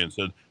out today and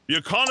said, the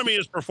economy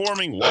is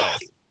performing well.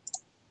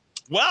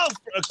 Well,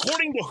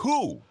 according to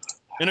who?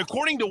 And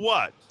according to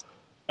what?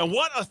 And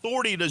what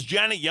authority does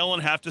Janet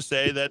Yellen have to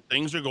say that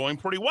things are going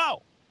pretty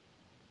well?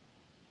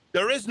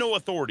 There is no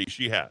authority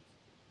she has.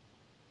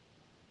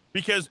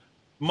 Because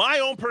my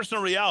own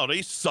personal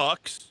reality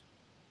sucks,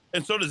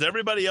 and so does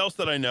everybody else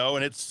that I know,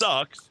 and it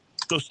sucks.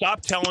 So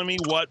stop telling me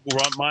what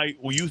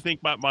you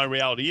think my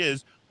reality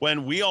is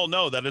when we all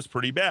know that it's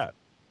pretty bad.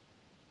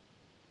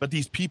 But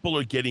these people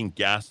are getting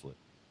gaslit,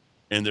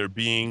 and they're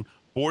being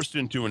forced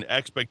into an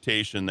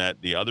expectation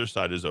that the other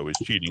side is always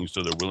cheating,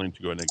 so they're willing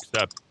to go and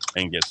accept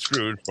and get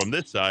screwed from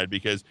this side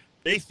because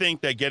they think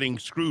that getting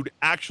screwed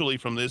actually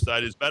from this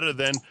side is better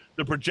than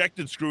the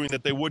projected screwing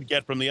that they would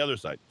get from the other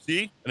side.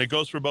 See? And it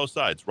goes for both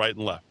sides, right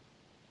and left.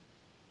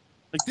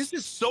 Like, this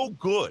is so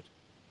good.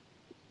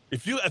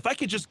 If I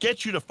could just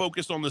get you to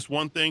focus on this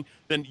one thing,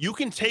 then you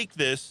can take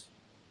this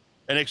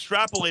and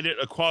extrapolate it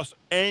across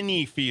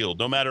any field,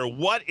 no matter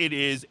what it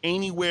is,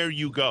 anywhere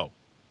you go.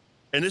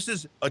 And this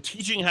is a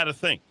teaching how to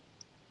think.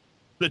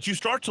 That you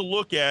start to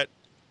look at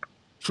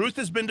truth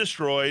has been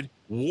destroyed,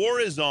 war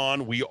is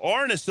on, we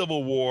are in a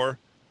civil war,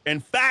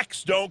 and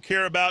facts don't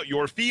care about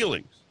your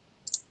feelings.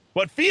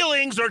 But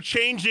feelings are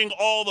changing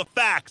all the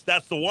facts.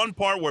 That's the one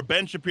part where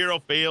Ben Shapiro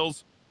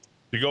fails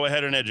to go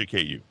ahead and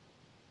educate you.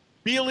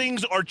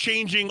 Feelings are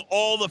changing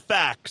all the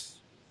facts.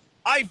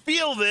 I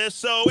feel this,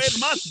 so it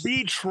must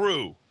be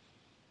true.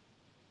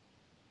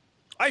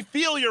 I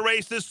feel you're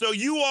racist, so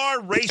you are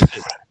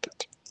racist.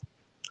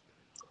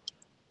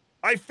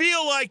 I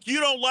feel like you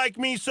don't like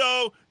me,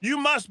 so you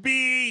must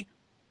be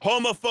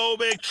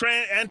homophobic,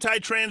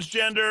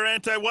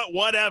 anti-transgender,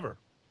 whatever.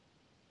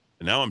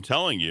 And now I'm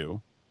telling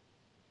you,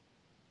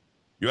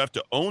 you have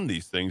to own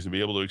these things and be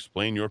able to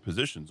explain your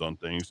positions on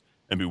things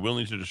and be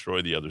willing to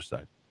destroy the other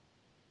side.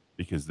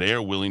 Because they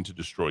are willing to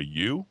destroy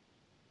you,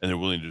 and they're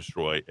willing to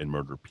destroy and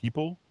murder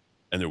people,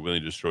 and they're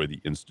willing to destroy the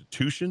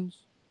institutions.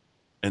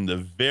 And the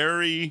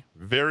very,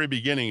 very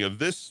beginning of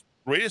this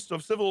greatest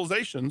of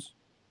civilizations,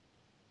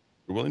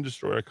 they're willing to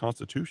destroy our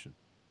Constitution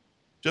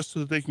just so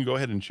that they can go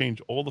ahead and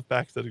change all the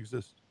facts that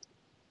exist.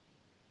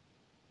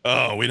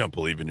 Oh, we don't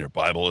believe in your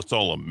Bible. It's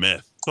all a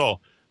myth. It's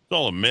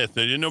all a myth.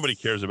 Nobody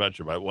cares about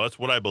your Bible. Well, that's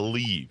what I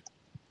believe.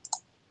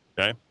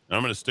 Okay? And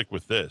I'm going to stick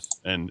with this.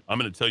 And I'm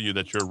going to tell you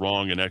that you're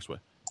wrong in X way.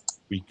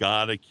 We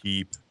got to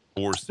keep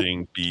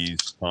forcing these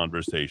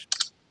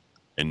conversations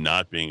and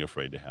not being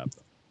afraid to have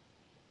them.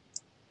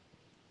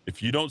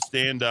 If you don't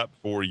stand up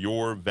for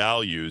your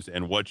values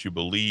and what you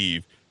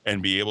believe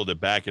and be able to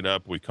back it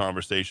up with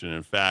conversation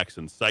and facts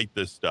and cite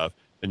this stuff,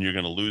 then you're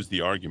going to lose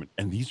the argument.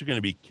 And these are going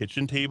to be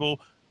kitchen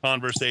table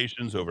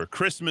conversations over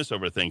Christmas,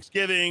 over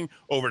Thanksgiving,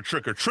 over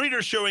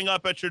trick-or-treaters showing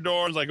up at your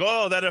door. It's like,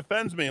 oh, that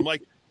offends me. I'm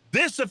like,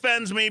 this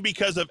offends me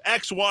because of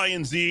X, Y,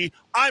 and Z.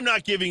 I'm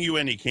not giving you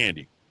any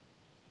candy.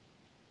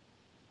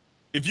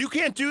 If you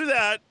can't do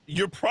that,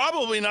 you're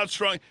probably not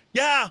strong.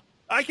 Yeah,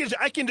 I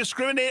can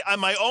discriminate on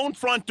my own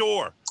front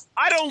door.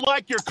 I don't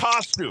like your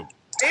costume.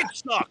 It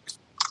sucks.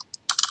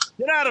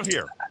 Get out of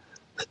here.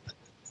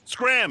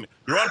 Scram.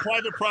 You're on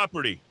private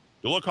property.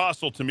 You look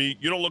hostile to me.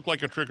 You don't look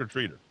like a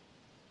trick-or-treater.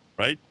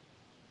 Right?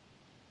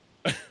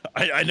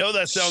 I know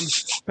that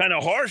sounds kind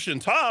of harsh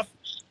and tough,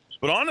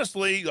 but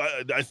honestly,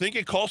 I think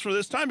it calls for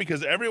this time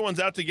because everyone's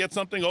out to get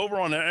something over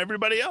on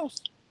everybody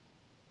else.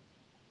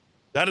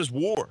 That is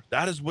war.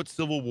 That is what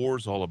civil war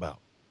is all about.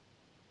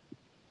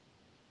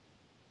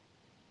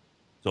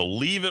 So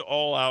leave it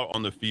all out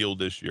on the field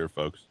this year,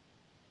 folks.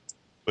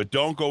 But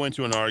don't go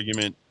into an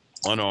argument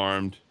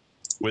unarmed,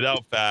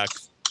 without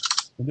facts,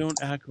 and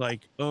don't act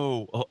like,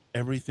 oh,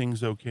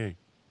 everything's okay.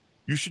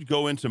 You should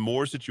go into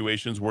more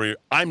situations where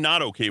I'm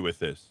not okay with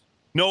this.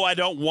 No, I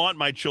don't want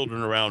my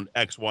children around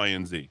X, Y,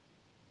 and Z.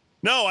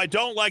 No, I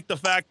don't like the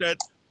fact that,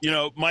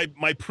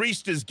 my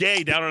priest is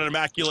gay down at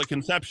Immaculate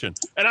Conception,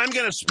 and I'm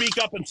going to speak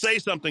up and say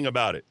something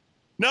about it.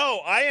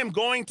 No, I am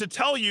going to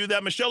tell you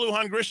that Michelle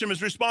Lujan Grisham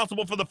is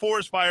responsible for the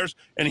forest fires,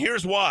 and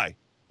here's why.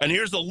 And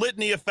here's the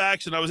litany of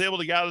facts, and I was able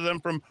to gather them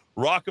from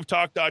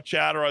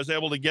rockoftalk.chat, or I was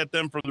able to get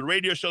them from the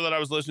radio show that I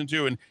was listening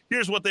to, and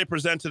here's what they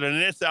presented, and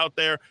it's out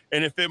there.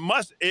 And if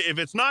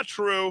it's not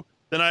true,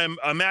 then I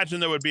imagine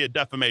there would be a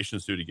defamation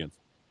suit against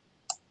them.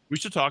 We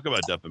should talk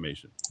about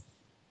defamation.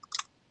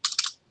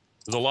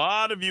 Because a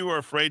lot of you are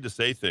afraid to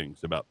say things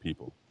about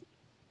people.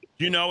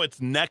 Do you know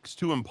it's next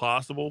to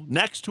impossible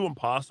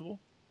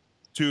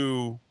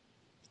to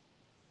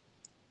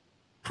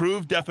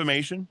prove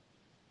defamation,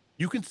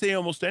 you can say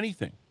almost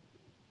anything.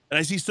 And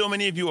I see so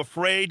many of you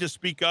afraid to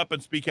speak up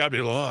and speak out.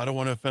 Oh, I don't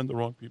want to offend the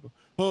wrong people.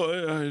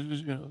 Oh,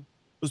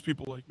 those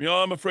people like me.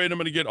 Oh, I'm afraid I'm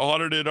going to get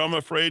audited. I'm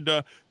afraid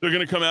they're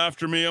going to come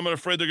after me. I'm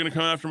afraid they're going to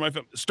come after my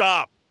family.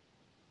 Stop.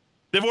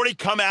 They've already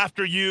come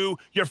after you,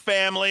 your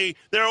family.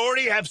 They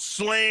already have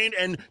slain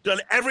and done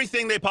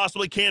everything they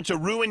possibly can to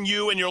ruin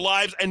you and your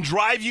lives and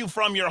drive you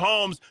from your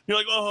homes. You're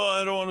like, oh,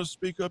 I don't want to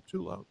speak up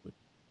too loudly.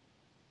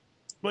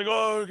 I'm like,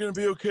 oh, we're going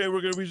to be okay. We're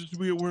going to just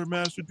wear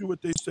masks and do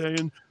what they say,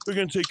 and they're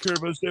going to take care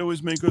of us. They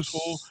always make us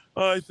whole.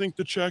 I think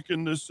the check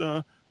in this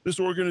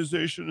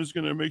organization is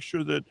going to make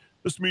sure that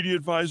this media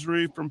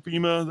advisory from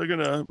FEMA, they're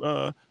going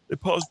to, they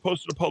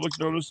posted a public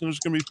notice and it's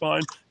going to be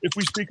fine. If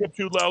we speak up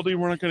too loudly,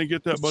 we're not going to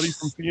get that money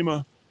from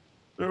FEMA.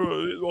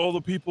 All the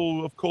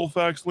people of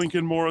Colfax,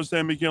 Lincoln, Morris,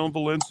 San Miguel, and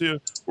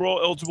Valencia, we're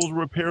all eligible to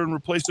repair and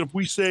replace it. If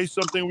we say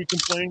something, we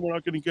complain, we're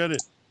not going to get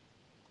it.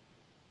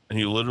 And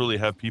you literally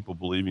have people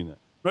believing that.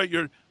 Right?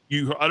 I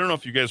don't know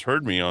if you guys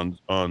heard me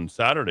on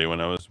Saturday when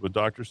I was with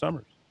Dr.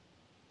 Summers.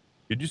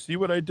 Did you see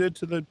what I did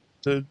to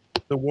the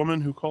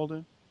woman who called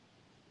in?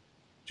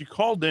 She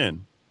called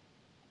in.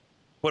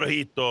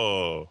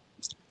 Porojito.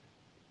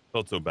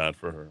 Felt so bad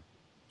for her.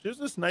 She was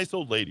this nice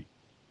old lady.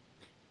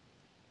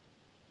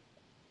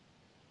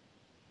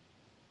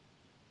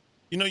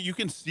 You know, you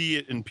can see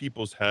it in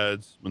people's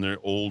heads when they're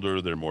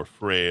older, they're more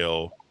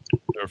frail,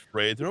 they're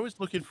afraid. They're always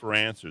looking for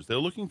answers. They're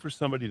looking for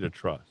somebody to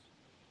trust.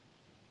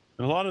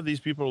 And a lot of these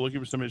people are looking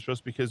for somebody to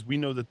trust because we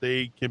know that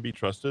they can be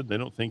trusted. They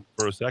don't think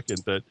for a second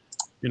that,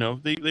 you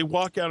know, they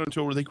walk out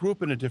into where they grew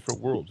up in a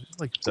different world. It's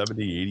like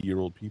 70,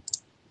 80-year-old people.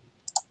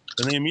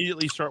 And they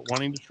immediately start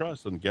wanting to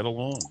trust and get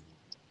along.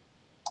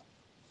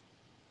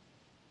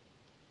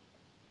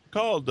 She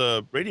called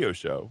the radio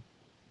show.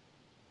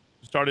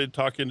 Started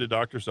talking to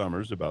Dr.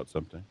 Summers about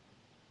something.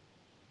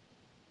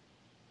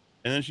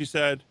 And then she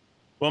said,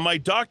 well, my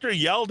doctor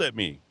yelled at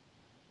me.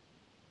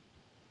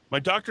 My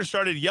doctor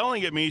started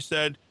yelling at me,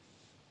 said,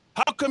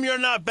 how come you're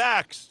not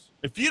vaxxed?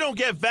 If you don't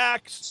get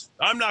vaxxed,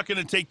 I'm not going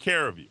to take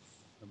care of you.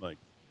 I'm like,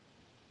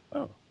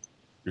 oh,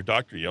 your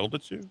doctor yelled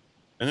at you?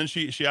 And then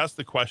she asked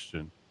the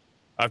question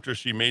after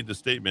she made the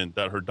statement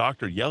that her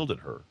doctor yelled at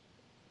her.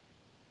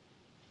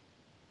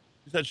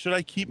 She said, should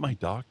I keep my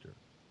doctor?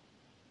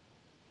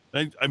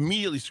 And I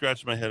immediately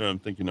scratched my head and I'm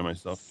thinking to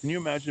myself, can you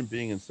imagine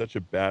being in such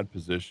a bad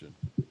position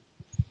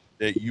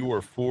that you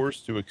are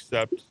forced to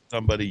accept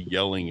somebody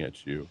yelling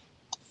at you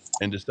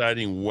and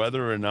deciding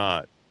whether or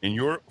not in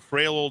your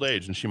frail old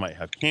age, and she might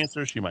have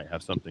cancer, she might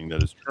have something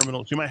that is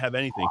terminal, she might have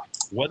anything,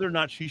 whether or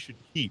not she should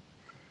keep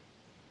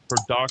her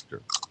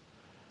doctor.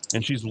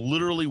 And she's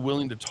literally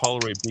willing to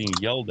tolerate being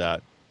yelled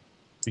at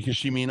because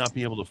she may not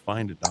be able to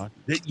find a doctor.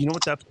 You know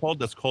what that's called?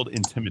 That's called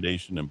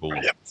intimidation and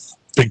bullying. Yep.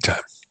 Big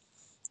time.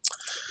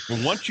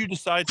 And once you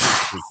decide to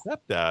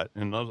accept that,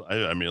 and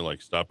I mean,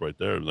 like, stop right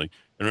there. Like,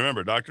 and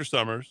remember, Dr.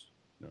 Summers,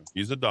 you know,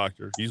 he's a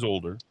doctor, he's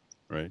older,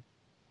 right?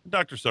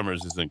 Dr.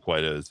 Summers isn't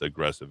quite as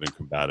aggressive and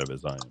combative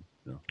as I am,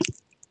 you know?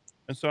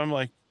 And so I'm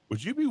like,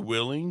 would you be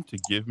willing to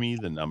give me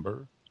the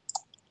number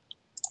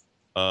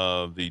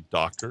of the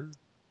doctor?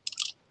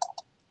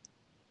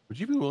 Would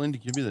you be willing to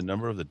give me the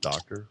number of the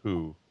doctor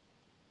who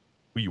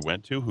you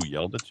went to, who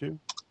yelled at you?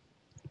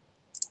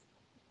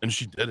 And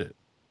she did it.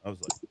 I was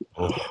like,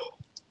 oh,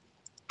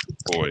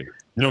 boy,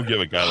 you don't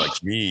give a guy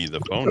like me the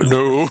phone number.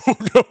 No.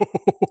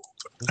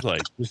 It's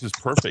like, this is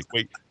perfect.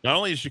 Wait, not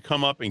only did she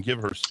come up and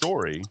give her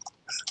story,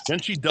 then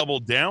she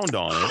doubled down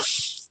on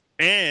it,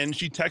 and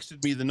she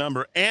texted me the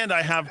number, and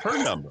I have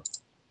her number,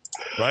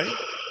 right?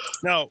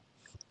 Now,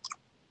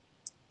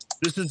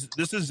 this is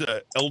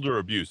elder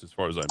abuse as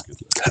far as I'm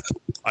concerned.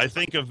 I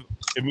think of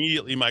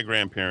immediately my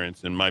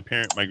grandparents and my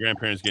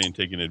grandparents getting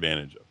taken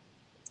advantage of.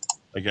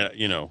 Like,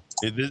 you know,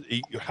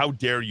 how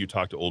dare you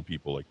talk to old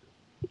people like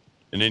this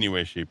in any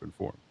way, shape, and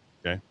form?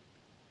 Okay.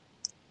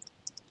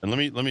 And let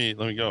me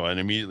go. I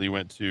immediately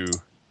went to.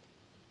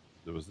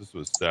 This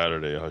was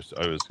Saturday. I was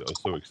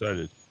so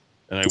excited,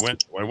 and I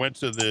went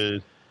to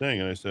the thing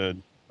and I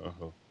said,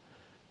 "Oh,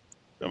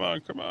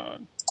 come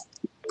on."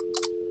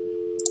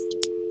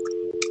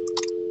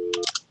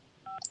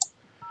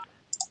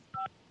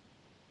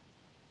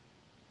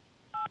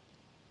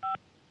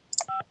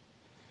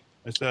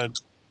 I said,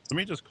 let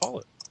me just call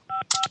it.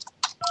 I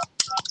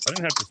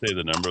didn't have to say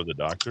the number of the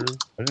doctor.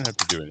 I didn't have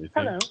to do anything.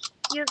 Hello.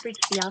 You have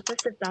reached the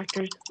office of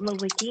Doctors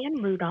Lewicki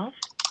and Rudolph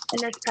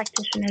and nurse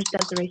practitioners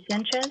Desiree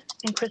Sanchez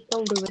and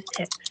Crystal Lewis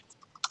Hicks.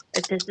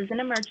 If this is an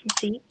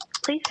emergency,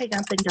 please hang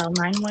up and dial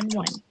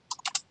 911.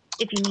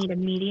 If you need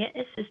immediate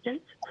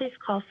assistance, please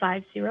call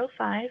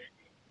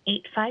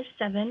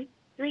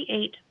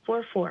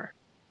 505-857-3844.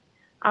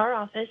 Our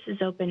office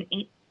is open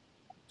 8.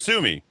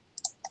 Sue me.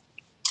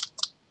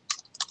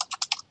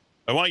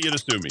 I want you to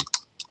sue me.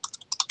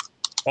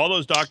 All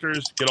those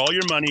doctors, get all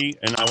your money,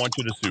 and I want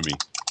you to sue me.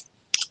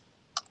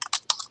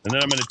 And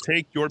then I'm going to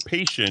take your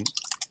patient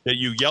that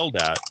you yelled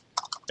at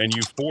and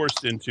you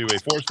forced into a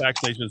forced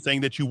vaccination, saying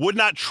that you would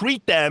not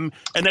treat them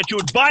and that you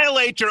would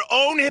violate your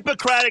own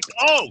Hippocratic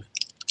oath.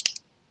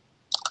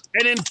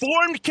 And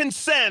informed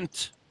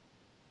consent,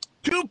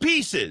 two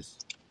pieces.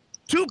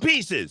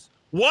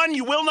 One,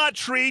 you will not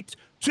treat.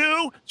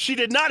 Two, she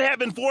did not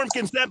have informed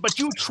consent, but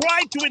you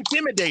tried to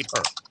intimidate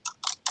her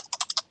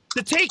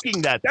to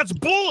taking that. That's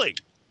bullying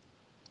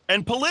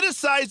and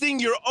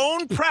politicizing your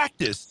own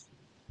practice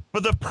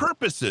for the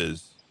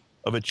purposes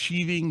of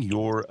achieving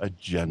your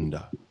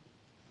agenda.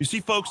 You see,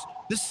 folks,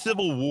 this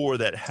civil war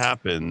that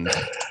happens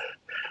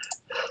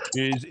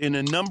is in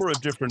a number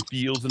of different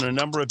fields in a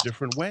number of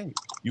different ways.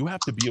 You have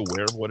to be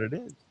aware of what it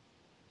is.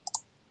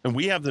 And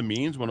we have the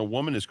means when a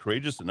woman is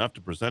courageous enough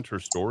to present her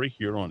story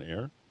here on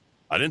air.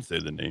 I didn't say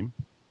the name.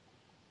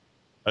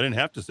 I didn't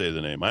have to say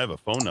the name. I have a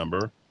phone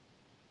number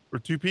for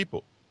two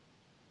people.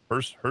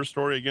 Her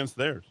story against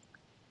theirs.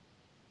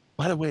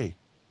 By the way,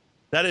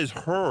 that is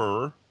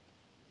her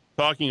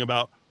talking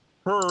about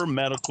her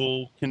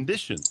medical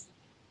conditions.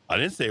 I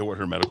didn't say what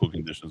her medical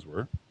conditions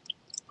were,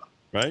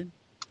 right?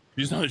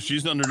 She's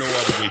under no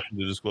obligation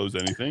to disclose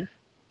anything.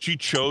 She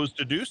chose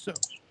to do so.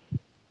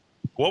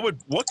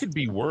 What could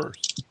be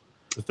worse?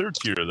 The third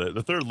tier,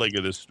 the third leg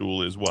of this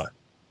stool is what?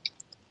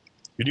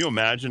 Can you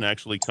imagine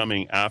actually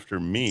coming after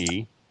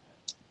me,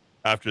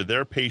 after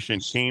their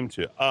patient came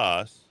to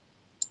us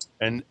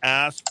and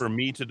asked for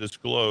me to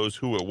disclose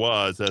who it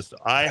was, as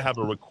I have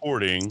a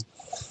recording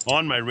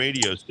on my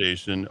radio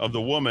station of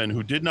the woman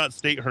who did not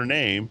state her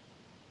name,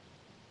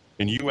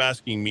 and you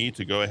asking me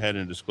to go ahead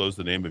and disclose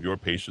the name of your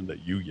patient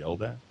that you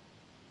yelled at?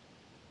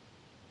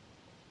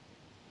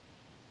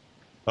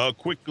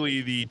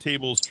 Quickly, the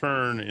tables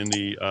turn in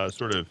the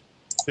sort of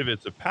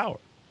pivots of power.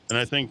 And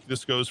I think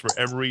this goes for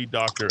every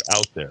doctor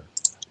out there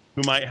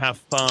who might have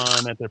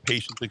fun at their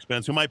patient's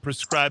expense, who might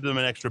prescribe them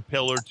an extra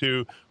pill or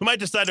two, who might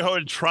decide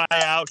to try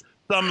out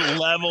some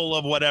level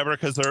of whatever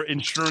because their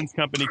insurance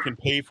company can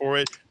pay for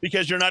it,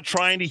 because you're not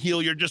trying to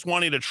heal, you're just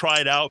wanting to try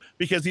it out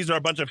because these are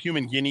a bunch of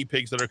human guinea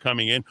pigs that are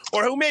coming in,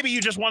 or who maybe you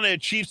just want to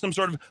achieve some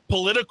sort of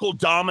political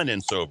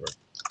dominance over.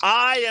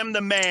 I am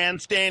the man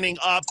standing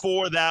up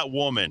for that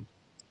woman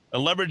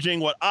and leveraging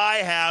what I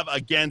have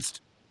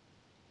against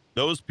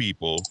those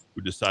people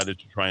who decided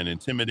to try and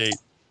intimidate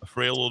a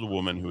frail old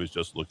woman who is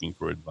just looking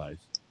for advice,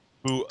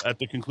 who at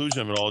the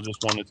conclusion of it all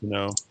just wanted to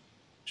know,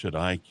 should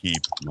I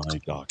keep my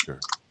doctor?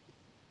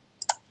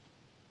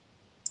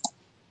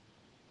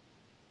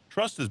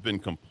 Trust has been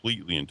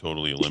completely and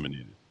totally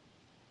eliminated.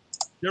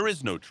 There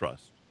is no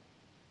trust.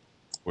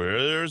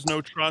 Where there is no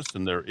trust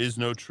and there is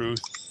no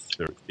truth,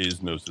 there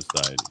is no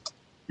society.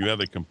 You have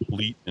a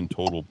complete and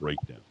total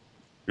breakdown.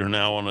 You're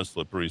now on a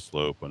slippery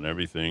slope on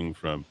everything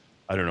from,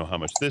 I don't know how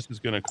much this is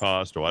going to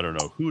cost, or I don't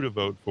know who to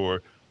vote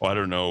for, or I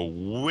don't know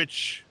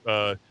which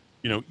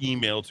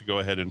email to go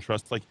ahead and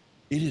trust. Like,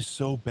 it is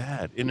so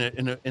bad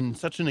in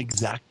such an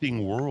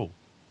exacting world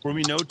where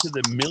we know to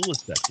the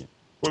millisecond,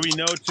 where we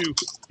know to,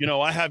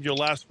 I have your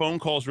last phone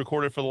calls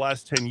recorded for the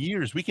last 10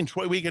 years. We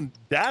can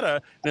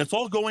data, and it's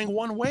all going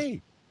one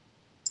way,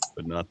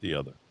 but not the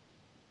other.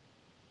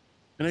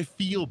 And I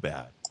feel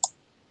bad.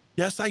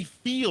 Yes, I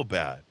feel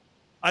bad.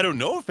 I don't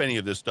know if any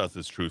of this stuff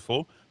is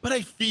truthful, but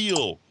I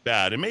feel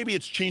bad. And maybe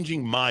it's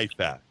changing my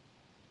fact,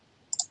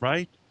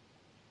 right?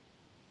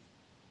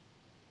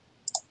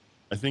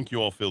 I think you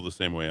all feel the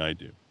same way I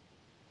do.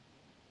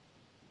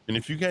 And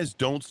if you guys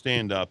don't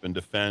stand up and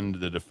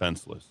defend the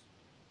defenseless,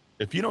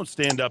 if you don't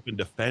stand up and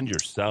defend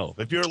yourself,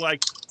 if you're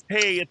like,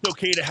 hey, it's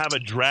okay to have a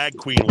drag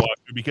queen walk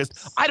through because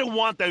I don't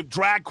want the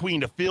drag queen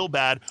to feel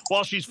bad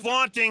while she's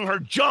flaunting her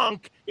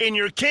junk in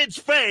your kid's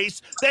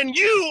face, then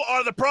you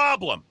are the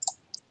problem.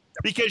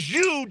 Because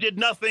you did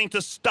nothing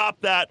to stop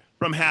that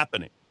from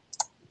happening.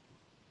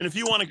 And if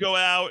you want to go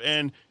out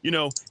and,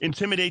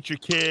 intimidate your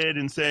kid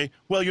and say,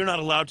 well, you're not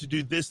allowed to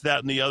do this, that,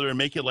 and the other, and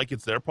make it like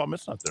it's their problem,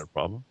 it's not their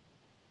problem.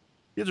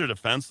 Kids are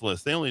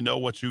defenseless. They only know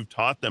what you've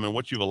taught them and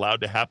what you've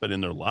allowed to happen in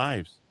their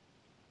lives.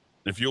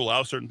 And if you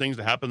allow certain things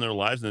to happen in their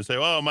lives and they say,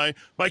 oh, my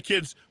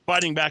kid's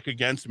fighting back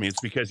against me, it's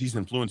because he's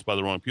influenced by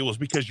the wrong people. It's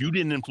because you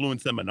didn't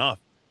influence them enough.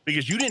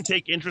 Because you didn't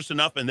take interest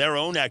enough in their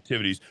own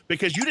activities,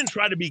 because you didn't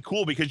try to be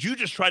cool, because you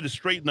just tried to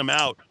straighten them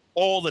out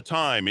all the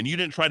time, and you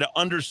didn't try to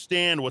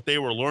understand what they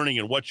were learning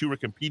and what you were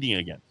competing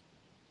against.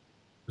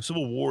 The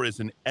Civil War is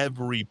in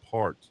every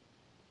part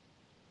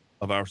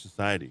of our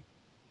society.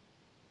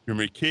 From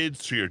your kids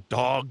to your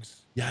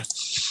dogs.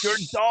 Yes, your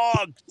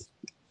dogs.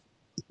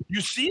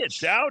 You see it.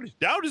 Dowd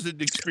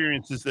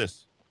experiences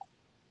this.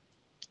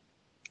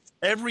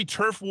 Every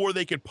turf war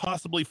they could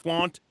possibly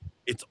flaunt,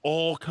 it's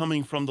all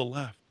coming from the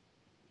left.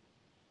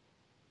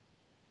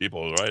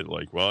 People, right?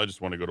 Like, well, I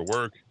just want to go to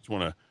work. Just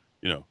want to,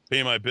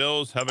 pay my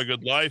bills, have a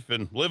good life,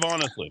 and live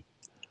honestly.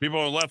 People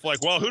on the left,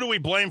 like, well, who do we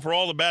blame for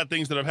all the bad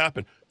things that have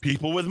happened?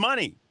 People with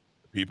money,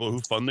 the people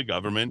who fund the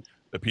government,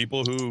 the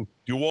people who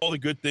do all the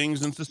good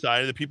things in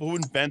society, the people who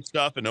invent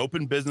stuff and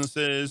open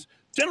businesses,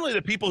 generally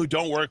the people who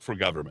don't work for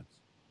governments.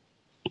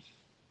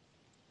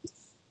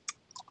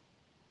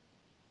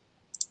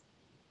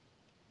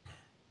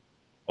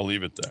 I'll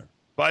leave it there.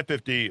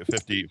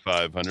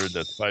 550-5500.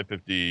 That's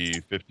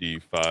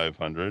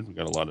 550-5500. We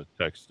got a lot of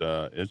text.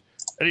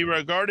 Eddie,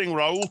 regarding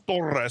Raul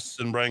Torres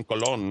and Brian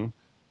Colon,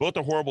 Both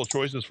are horrible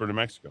choices for New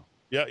Mexico.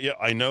 Yeah,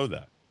 I know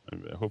that.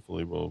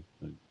 Hopefully we'll...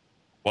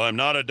 While I'm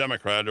not a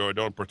Democrat, or I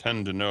don't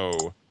pretend to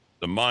know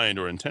the mind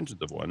or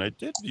intentions of one, I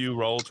did view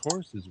Raul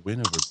Torres'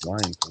 win over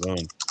Brian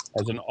Colon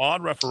as an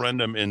odd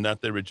referendum in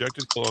that they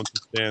rejected Colon's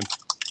stance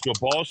to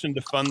abolish and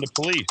defund the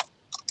police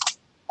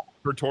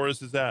for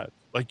Torres' ads.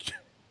 Like,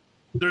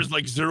 there's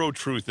like zero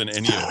truth in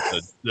any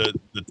of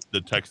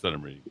the text that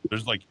I'm reading.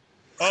 There's like,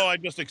 oh,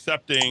 I'm just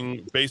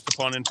accepting based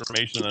upon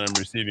information that I'm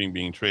receiving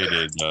being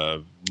traded,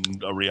 a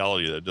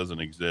reality that doesn't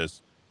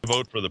exist, to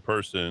vote for the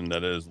person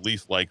that is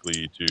least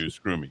likely to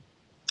screw me.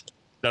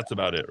 That's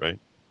about it, right?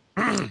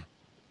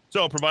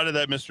 So, provided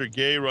that Mr.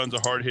 Gay runs a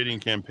hard-hitting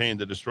campaign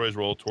that destroys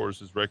Raul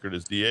Torres' record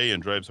as DA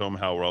and drives home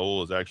how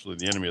Raul is actually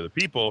the enemy of the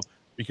people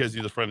because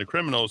he's a friend of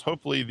criminals,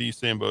 hopefully these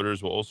same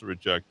voters will also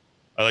reject.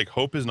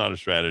 Hope is not a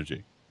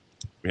strategy.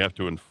 We have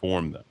to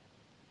inform them.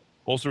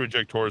 Also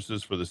reject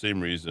Torres for the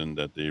same reason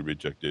that they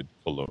rejected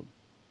Colon.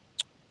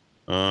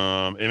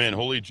 Amen.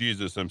 Holy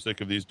Jesus, I'm sick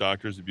of these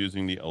doctors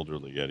abusing the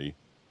elderly, Eddie.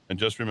 And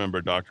just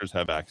remember, doctors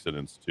have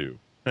accidents too.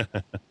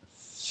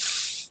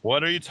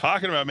 What are you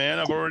talking about, man?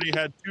 I've already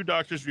had 2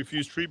 doctors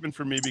refuse treatment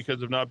for me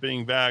because of not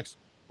being vaxxed,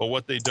 but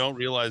what they don't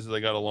realize is I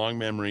got a long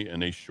memory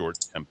and a short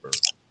temper.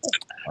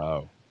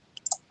 Wow.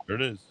 There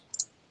it is.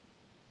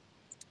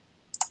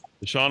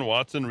 Deshaun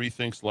Watson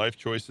rethinks life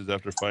choices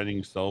after finding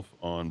himself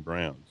on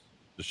Browns.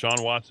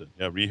 Deshaun Watson,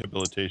 yeah,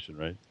 rehabilitation,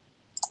 right?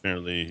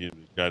 Apparently,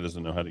 the guy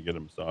doesn't know how to get a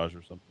massage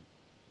or something.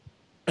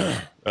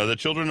 The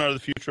children are the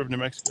future of New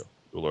Mexico,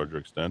 to a larger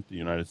extent, the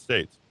United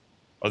States.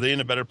 Are they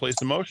in a better place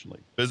emotionally,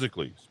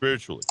 physically,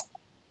 spiritually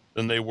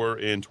than they were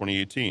in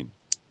 2018?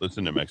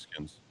 Listen, New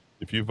Mexicans,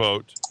 if you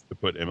vote to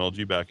put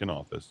MLG back in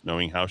office,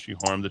 knowing how she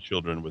harmed the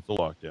children with the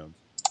lockdowns,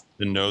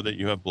 then know that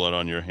you have blood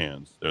on your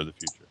hands. They're the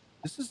future.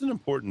 This is an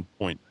important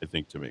point, I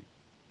think, to me.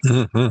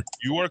 Mm-hmm.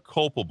 You are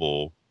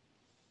culpable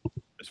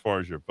as far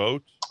as your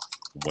vote,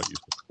 what you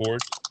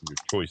support, and your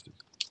choices.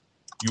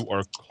 You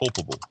are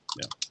culpable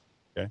now,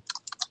 okay?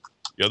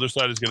 The other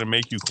side is going to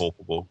make you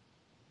culpable.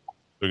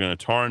 They're going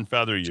to tar and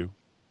feather you.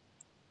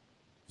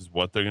 This is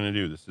what they're going to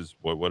do. This is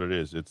what it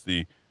is. It's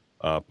the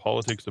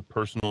politics of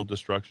personal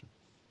destruction.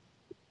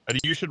 Eddie,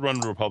 you should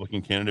run a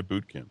Republican candidate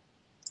boot camp.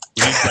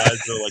 We need guys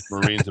that are like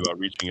Marines about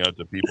reaching out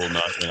to people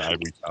not in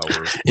ivory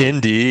tower.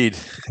 Indeed.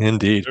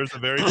 There's a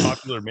very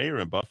popular mayor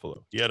in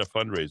Buffalo. He had a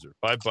fundraiser,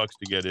 $5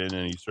 to get in,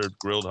 and he served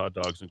grilled hot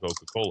dogs and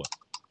Coca-Cola.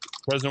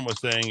 The president was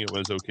saying it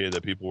was okay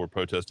that people were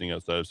protesting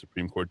outside of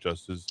Supreme Court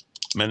justice.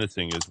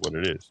 Menacing is what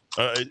it is.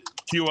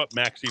 Cue up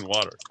Maxine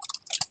Waters.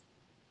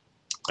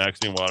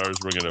 Maxine Waters,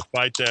 we're going to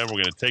fight them.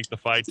 We're going to take the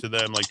fight to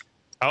them. Like,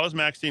 how is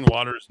Maxine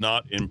Waters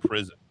not in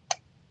prison?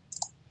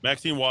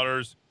 Maxine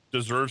Waters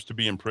deserves to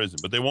be in prison,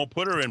 but they won't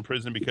put her in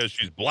prison because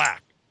she's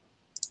black.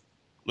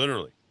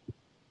 Literally.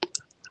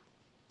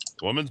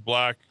 The woman's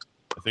black.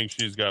 I think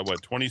she's got,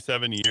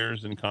 27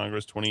 years in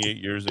Congress, 28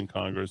 years in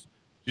Congress.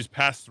 She's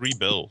passed 3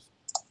 bills.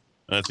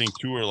 And I think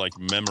 2 are like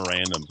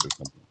memorandums or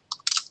something.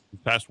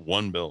 She's passed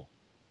 1 bill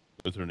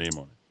with her name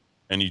on it.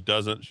 And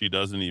she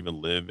doesn't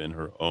even live in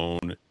her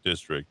own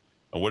district.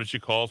 And what did she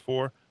call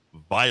for?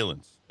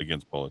 Violence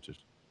against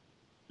politicians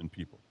and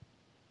people.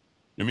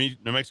 New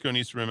Mexico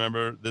needs to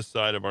remember this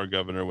side of our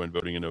governor when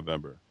voting in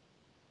November.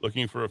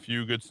 Looking for a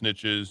few good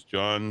snitches,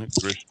 join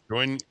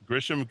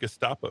Grisham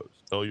Gestapos.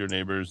 Tell your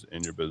neighbors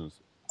and your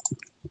businesses.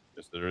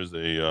 Yes, there is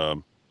a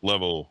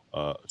level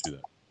to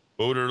that.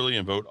 Vote early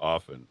and vote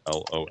often.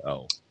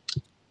 LOL.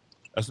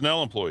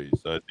 SNL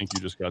employees. I think you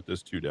just got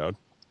this too, Dowd.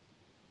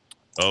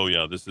 Oh,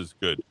 yeah, this is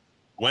good.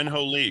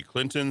 Wen-Ho Lee,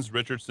 Clinton's,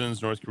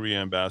 Richardson's, North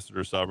Korea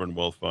ambassador, sovereign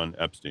wealth fund,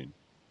 Epstein.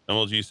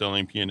 MLG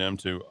selling PNM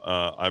to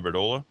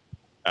Iberdrola.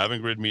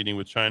 Avangrid meeting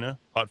with China.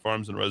 Hot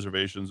farms and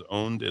reservations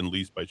owned and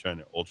leased by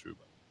China. All true.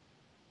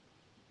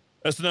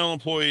 SNL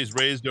employees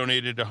raised,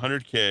 donated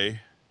 $100K.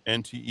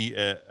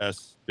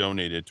 NTES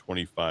donated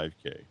 $25K.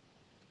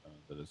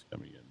 That is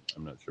coming in.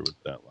 I'm not sure what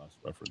that last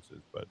reference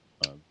is, but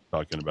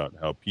talking about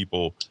how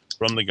people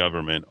from the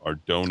government are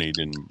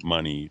donating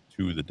money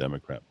to the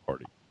Democrat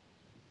Party.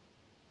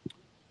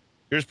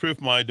 Here's proof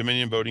my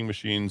Dominion voting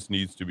machines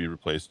needs to be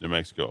replaced in New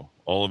Mexico.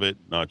 All of it,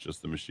 not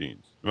just the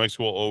machines. New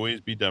Mexico will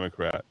always be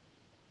Democrat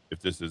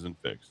if this isn't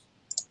fixed.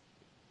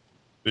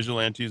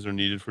 Vigilantes are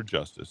needed for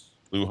justice.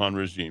 Lujan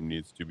regime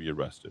needs to be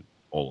arrested.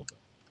 All of them.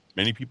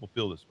 Many people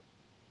feel this way.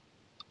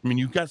 I mean,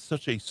 you've got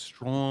such a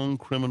strong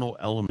criminal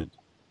element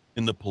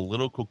in the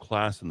political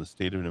class in the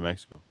state of New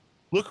Mexico.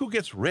 Look who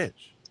gets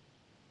rich.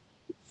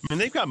 I mean,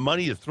 they've got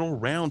money to throw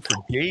around for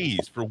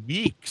days, for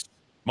weeks,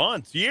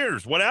 months,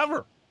 years,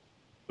 whatever.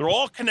 They're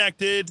all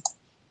connected.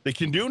 They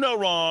can do no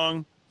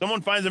wrong.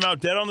 Someone finds them out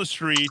dead on the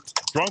street,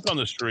 drunk on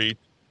the street.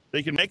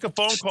 They can make a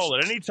phone call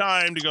at any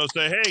time to go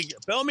say, hey,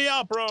 bail me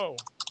out, bro.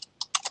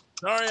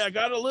 Sorry, I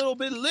got a little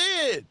bit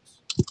lit.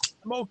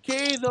 I'm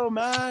okay, though,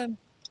 man.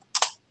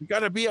 We got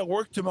to be at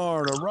work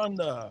tomorrow to run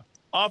the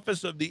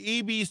office of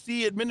the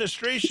EBC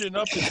administration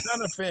up in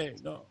Santa Fe.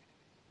 No.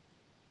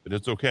 But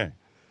it's okay.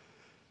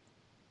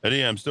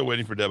 Eddie, I'm still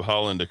waiting for Deb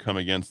Haaland to come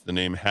against the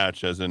name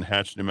Hatch, as in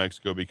Hatch, New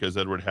Mexico, because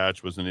Edward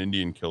Hatch was an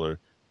Indian killer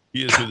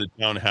He is who the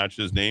town hatch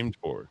is named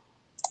for.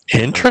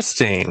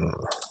 Interesting.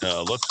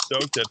 Let's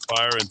stoke that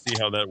fire and see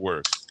how that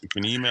works. We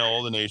can email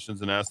all the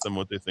nations and ask them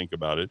what they think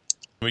about it.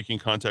 We can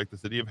contact the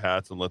city of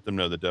Hats and let them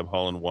know that Deb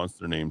Haaland wants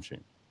their name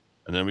changed.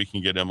 And then we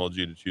can get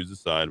MLG to choose a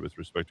side with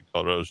respect to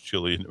Colorado's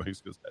chili and New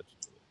Mexico's hatch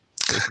chili.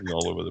 This is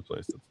all over the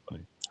place. That's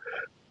funny.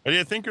 Eddie,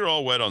 I think you're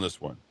all wet on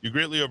this one. You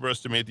greatly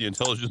overestimate the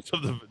intelligence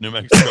of the New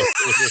Mexico.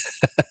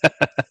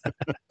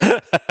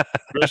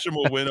 Gresham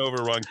will win over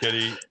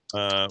Ronchetti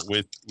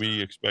with,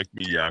 we expect,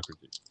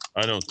 mediocrity.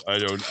 I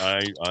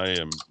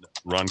am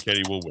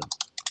Ronchetti will win.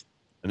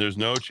 And there's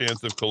no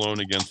chance of Cologne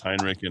against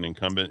Heinrich, an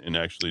incumbent, in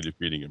actually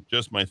defeating him.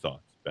 Just my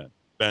thoughts, Ben.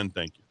 Ben,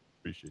 thank you.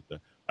 Appreciate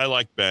that. I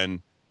like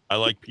Ben. I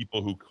like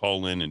people who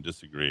call in and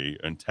disagree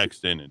and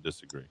text in and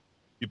disagree.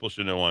 People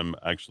should know I'm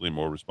actually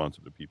more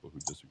responsive to people who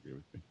disagree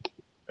with me.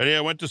 Eddie,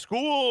 I went to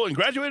school and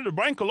graduated with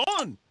Brian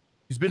Colon.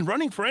 He's been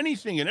running for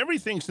anything and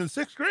everything since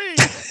 6th grade.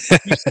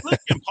 He's slick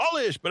and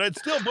polished, but I'd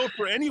still vote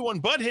for anyone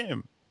but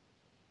him.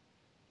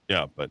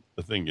 Yeah, but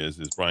the thing is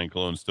Brian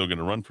Colon's still going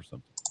to run for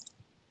something.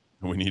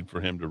 And we need for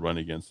him to run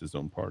against his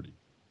own party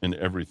and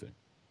everything.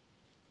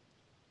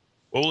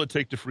 What will it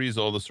take to freeze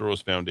all the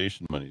Soros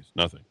Foundation monies?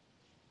 Nothing.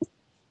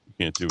 You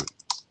can't do it.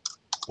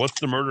 What's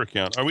the murder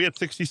count? Are we at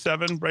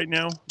 67 right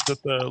now? Is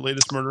that the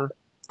latest murder?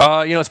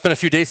 It's been a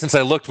few days since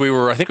I looked.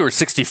 I think we were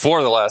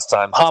 64 the last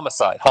time.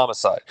 Homicide.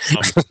 Homicide.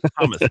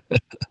 I'm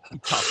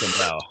talking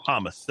about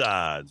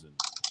homicides and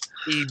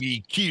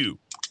ABQ.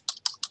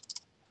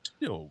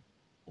 Oh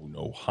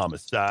no,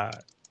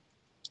 homicide.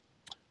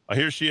 I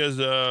hear she has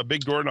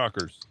big door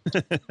knockers.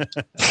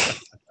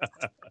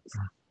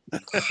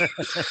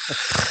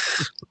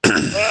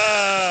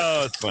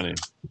 Oh, it's funny.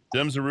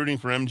 Dems are rooting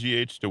for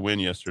MGH to win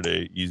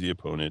yesterday. Easy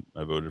opponent.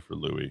 I voted for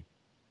Louis.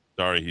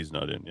 Sorry, he's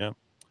not in. Yeah.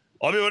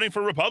 I'll be voting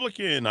for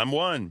Republican. I'm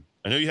one.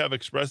 I know you have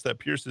expressed that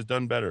Pierce has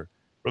done better.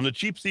 From the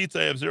cheap seats,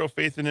 I have zero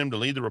faith in him to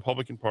lead the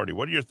Republican Party.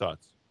 What are your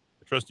thoughts?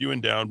 I trust you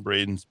and Down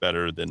Braden's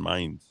better than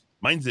mine's.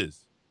 Mine's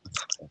is.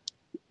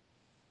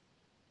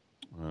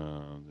 There we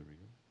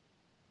go.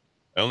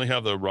 I only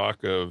have the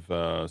rock of,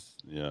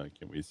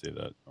 can't we say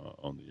that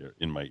on the air,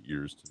 in my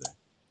ears today.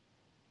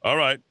 All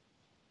right.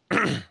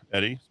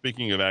 Eddie,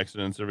 speaking of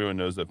accidents, everyone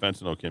knows that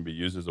fentanyl can be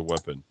used as a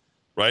weapon.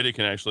 Right, it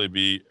can actually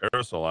be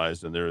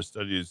aerosolized, and there are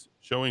studies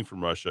showing from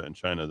Russia and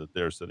China that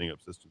they're setting up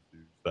systems to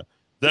use that.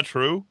 Is that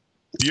true?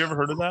 Have you ever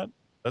heard of that?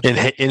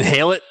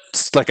 Inhale it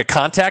like a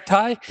contact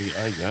high?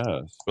 I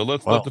guess. But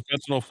let's let the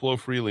fentanyl flow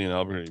freely in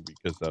Albuquerque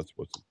because that's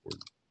what's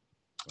important.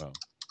 Wow.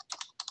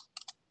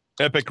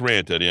 Epic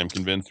rant, Eddie. I'm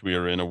convinced we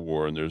are in a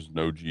war and there's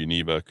no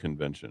Geneva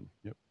Convention.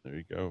 Yep, there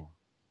you go.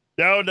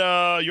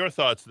 Dowd, your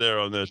thoughts there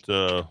on that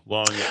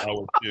long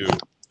hour two.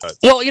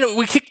 Well,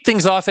 we kicked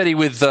things off, Eddie,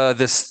 with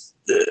this.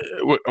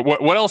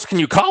 What else can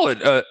you call it?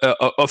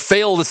 A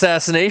failed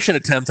assassination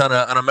attempt on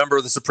a member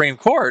of the Supreme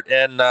Court.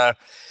 And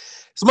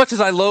as much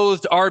as I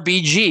loathed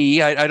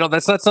RBG, I don't.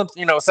 That's not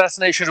something.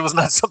 Assassination was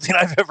not something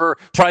I've ever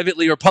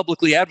privately or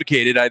publicly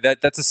advocated.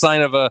 That's a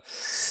sign of a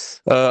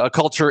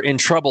culture in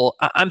trouble.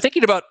 I'm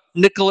thinking about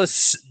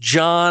Nicholas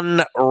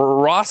John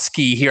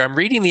Roski here. I'm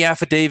reading the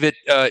affidavit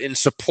in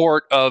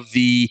support of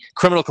the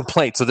criminal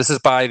complaint. So this is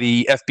by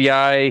the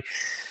FBI.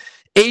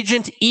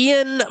 Agent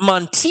Ian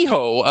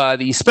Montijo,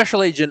 the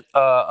special agent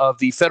of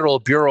the Federal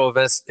Bureau of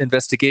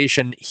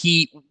Investigation,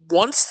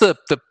 once the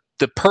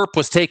perp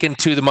was taken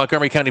to the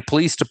Montgomery County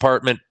Police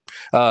Department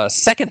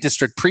 2nd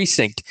District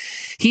Precinct,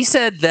 he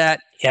said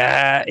that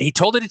he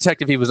told the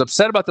detective he was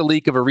upset about the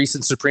leak of a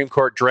recent Supreme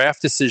Court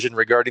draft decision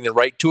regarding the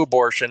right to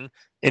abortion.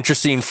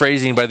 Interesting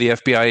phrasing by the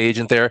FBI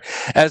agent there,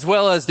 as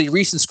well as the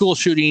recent school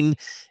shooting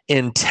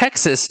in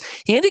Texas.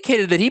 He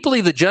indicated that he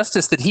believed the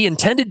justice that he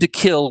intended to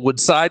kill would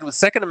side with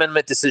Second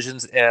Amendment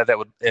decisions that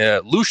would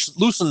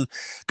loosen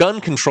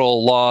gun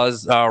control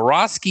laws.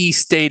 Roski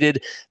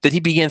stated that he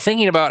began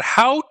thinking about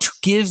how to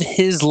give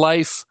his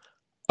life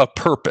a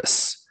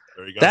purpose.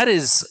 That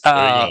is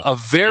a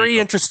very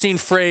interesting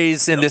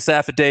phrase in this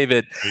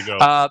affidavit. There you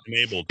go.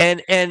 Enabled.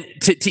 And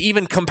to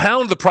even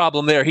compound the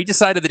problem there, he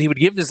decided that he would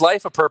give his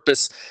life a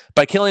purpose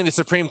by killing the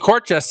Supreme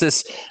Court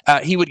justice.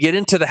 He would get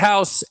into the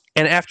House,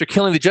 and after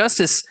killing the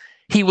justice,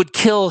 he would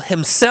kill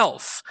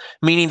himself,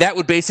 meaning that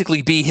would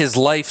basically be his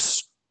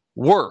life's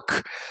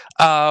work.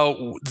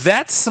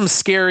 That's some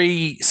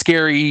scary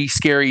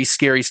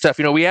stuff.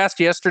 We asked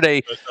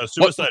yesterday.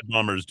 Suicide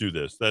bombers do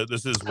this.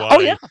 This is why. Oh,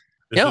 yeah.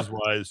 This is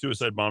why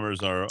suicide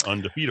bombers are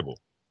undefeatable.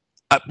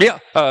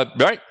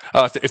 Right.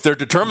 If they're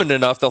determined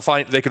enough,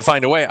 they can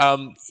find a way.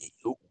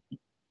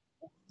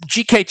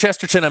 G.K.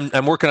 Chesterton,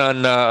 I'm working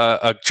on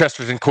a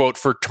Chesterton quote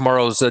for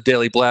tomorrow's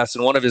Daily Blast,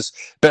 and one of his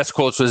best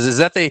quotes was,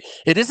 it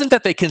isn't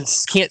that they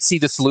can't see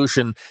the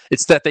solution,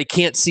 it's that they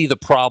can't see the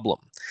problem.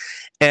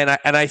 And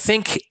I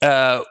think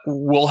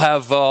we'll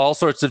have all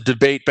sorts of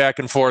debate back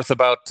and forth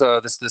about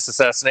this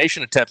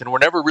assassination attempt, and we're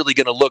never really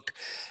going to look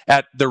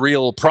at the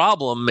real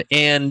problem.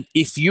 And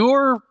if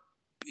you're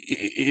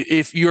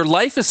if your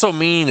life is so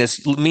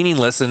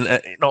meaningless, and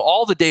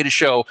all the data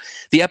show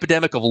the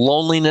epidemic of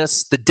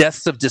loneliness, the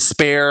deaths of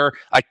despair.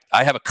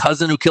 I have a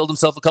cousin who killed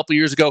himself a couple of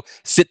years ago.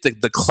 Fit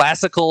the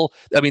classic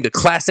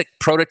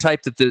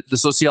prototype that the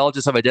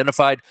sociologists have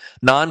identified: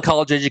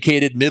 non-college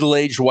educated,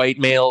 middle-aged white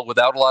male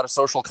without a lot of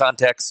social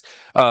contacts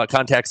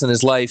in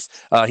his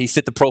life. He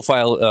fit the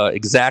profile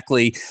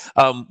exactly.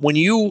 When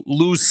you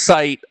lose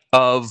sight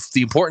of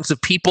the importance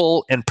of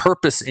people and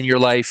purpose in your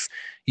life,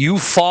 you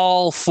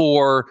fall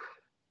for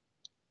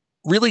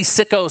really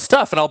sicko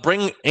stuff. And I'll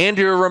bring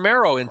Andrea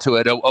Romero into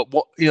it.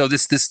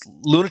 This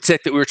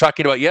lunatic that we were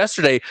talking about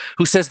yesterday,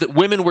 who says that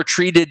women were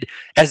treated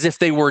as if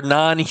they were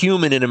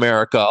non-human in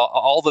America.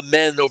 All the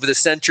men over the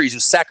centuries who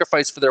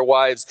sacrificed for their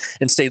wives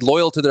and stayed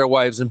loyal to their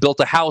wives and built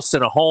a house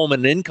and a home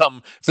and an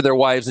income for their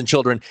wives and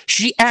children.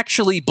 She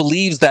actually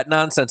believes that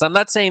nonsense. I'm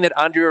not saying that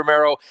Andrea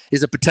Romero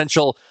is a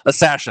potential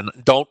assassin.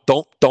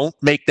 Don't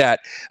make that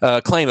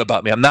claim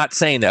about me. I'm not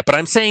saying that, but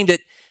I'm saying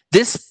that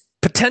this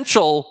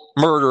potential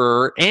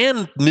murderer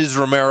and Ms.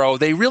 Romero,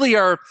 they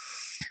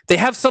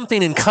have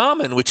something in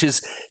common, which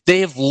is they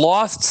have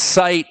lost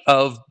sight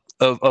of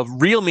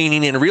real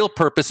meaning and real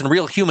purpose and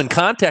real human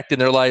contact in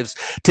their lives,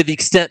 to the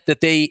extent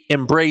that they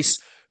embrace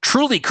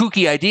truly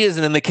kooky ideas,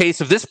 and in the case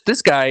of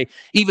this guy,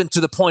 even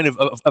to the point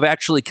of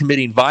actually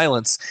committing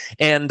violence.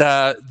 And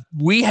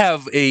we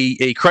have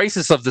a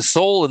crisis of the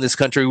soul in this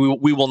country.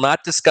 We will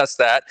not discuss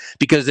that,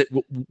 because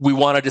we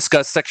want to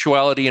discuss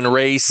sexuality and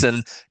race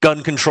and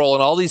gun control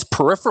and all these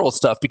peripheral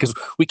stuff, because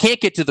we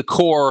can't get to the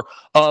core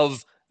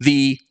of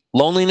the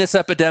loneliness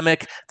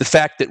epidemic. The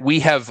fact that we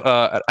have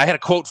I had a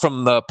quote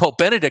from Pope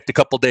Benedict a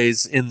couple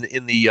days in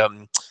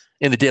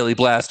the Daily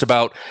Blast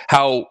about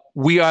how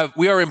we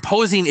are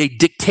imposing a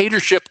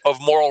dictatorship of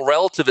moral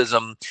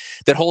relativism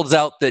that holds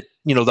out that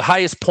the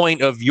highest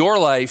point of your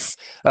life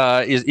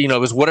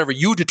is whatever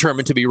you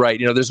determine to be right.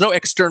 There's no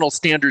external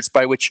standards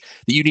by which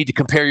that you need to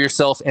compare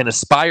yourself and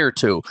aspire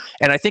to.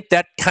 And I think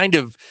that kind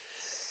of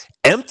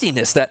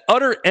emptiness, that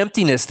utter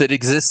emptiness that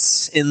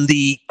exists in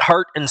the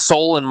heart and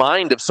soul and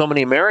mind of so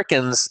many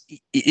Americans,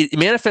 it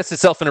manifests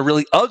itself in a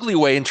really ugly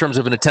way in terms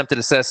of an attempted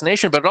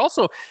assassination, but it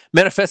also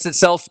manifests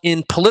itself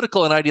in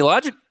political and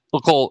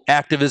ideological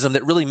activism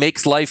that really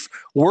makes life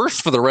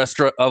worse for the rest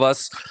of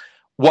us,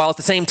 while at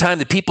the same time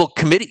the people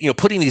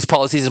putting these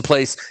policies in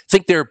place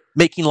think they're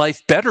making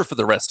life better for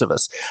the rest of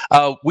us.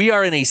 We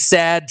are in a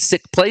sad,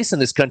 sick place in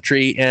this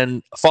country,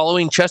 and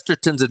following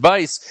Chesterton's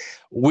advice,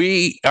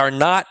 we are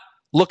not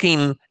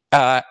looking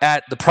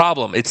at the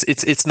problem.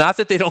 It's not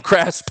that they don't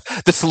grasp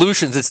the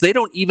solutions. It's they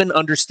don't even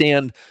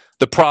understand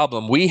the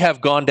problem. We have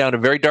gone down a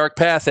very dark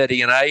path,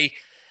 Eddie, and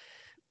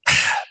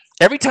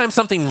every time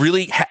something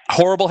really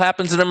horrible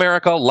happens in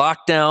America,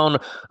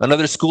 lockdown,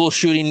 another school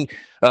shooting,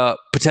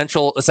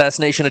 potential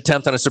assassination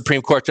attempt on a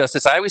Supreme Court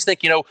justice, I always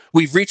think,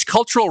 we've reached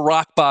cultural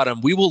rock bottom.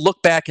 We will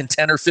look back in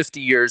 10 or 50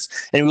 years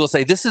and we will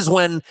say, this is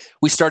when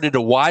we started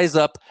to wise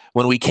up,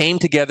 when we came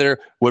together,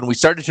 when we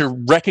started to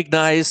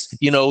recognize,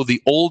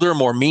 the older,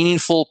 more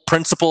meaningful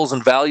principles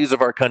and values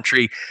of our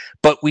country.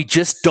 But we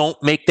just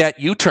don't make that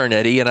U-turn,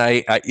 Eddie. And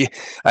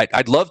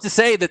I'd love to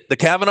say that the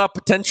Kavanaugh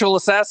potential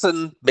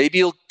assassin, maybe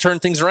he'll turn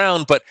things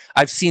around, but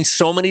I've seen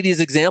so many of these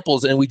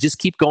examples, and we just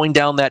keep going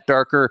down that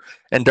darker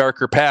and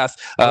darker path.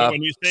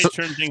 When you say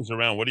turn things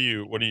around, what do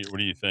you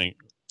think?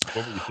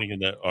 What were you thinking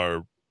that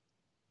our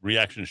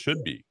reaction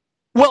should be?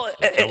 Well,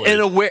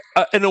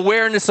 an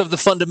awareness of the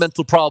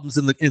fundamental problems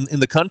in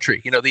the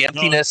country. The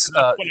emptiness.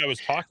 That's what I was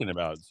talking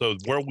about. So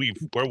where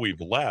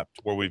we've leapt,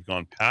 where we've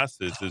gone past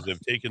this, is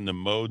they've taken the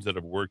modes that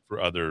have worked for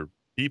other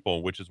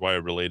people, which is why I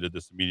related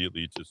this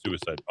immediately to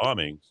suicide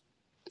bombings.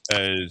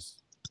 As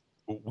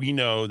we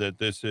know that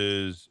this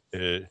is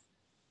a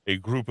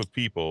group of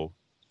people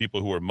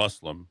who are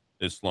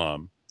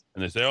Islam,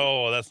 and they say,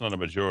 oh, well, that's not a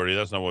majority.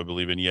 That's not what we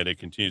believe in. Yet it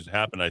continues to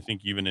happen. I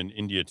think even in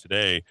India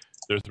today,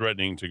 they're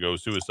threatening to go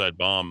suicide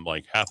bomb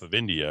like half of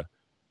India,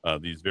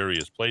 these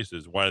various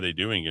places. Why are they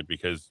doing it?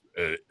 Because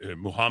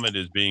Muhammad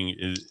is being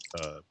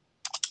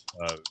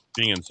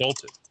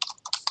insulted.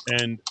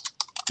 And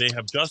they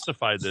have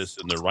justified this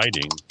in their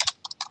writing.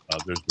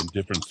 There's been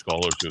different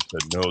scholars who have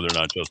said, no, they're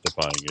not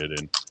justifying it.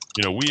 And,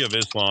 we have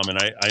Islam, and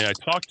I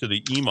talked to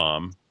the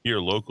imam here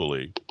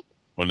locally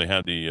when they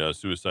had the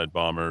suicide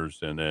bombers,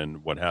 and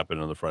then what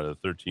happened on the Friday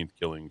the 13th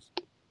killings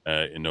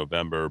in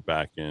November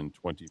back in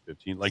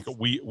 2015. Like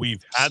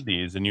we've had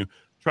these, and you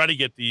try to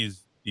get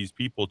these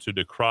people to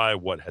decry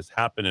what has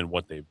happened and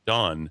what they've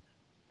done,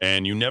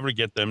 and you never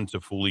get them to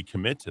fully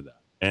commit to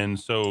that. And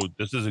so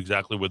this is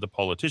exactly with the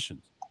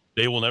politicians.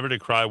 They will never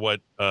decry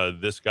what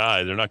this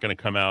guy. They're not going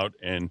to come out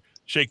and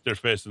shake their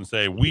fist and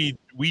say, we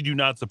do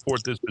not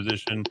support this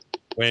position.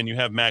 When you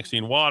have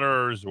Maxine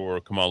Waters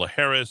or Kamala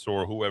Harris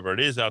or whoever it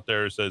is out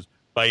there says,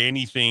 by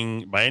any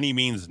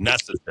means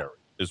necessary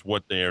is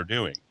what they are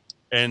doing.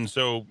 And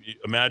so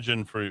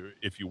imagine,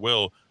 if you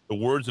will, the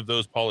words of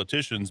those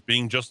politicians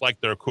being just like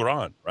their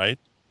Quran, right?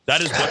 That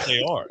is what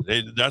they are.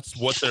 That's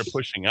what they're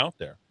pushing out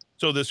there.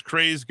 So this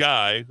crazed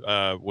guy,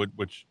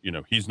 which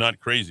he's not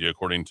crazy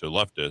according to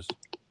leftists,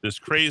 this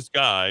crazed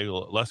guy,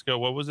 Lesko,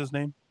 what was his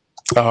name?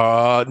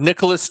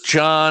 Nicholas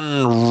John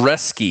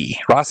Roski,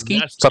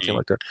 something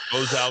like that.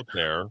 Goes out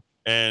there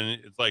and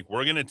it's like,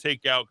 we're going to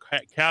take out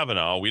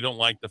Kavanaugh. We don't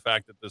like the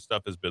fact that this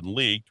stuff has been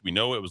leaked. We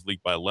know it was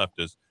leaked by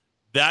leftists.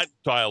 That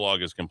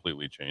dialogue has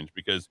completely changed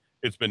because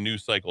it's been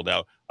news cycled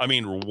out. I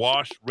mean,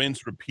 wash,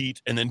 rinse,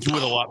 repeat, and then do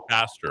it a lot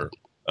faster.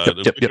 The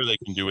quicker they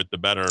can do it, the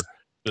better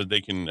that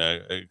they can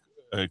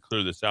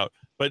clear this out.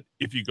 But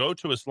if you go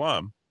to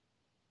Islam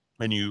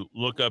and you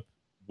look up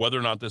whether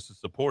or not this is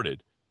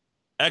supported,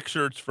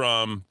 excerpts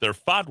from their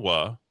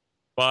fatwa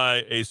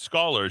by a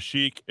scholar,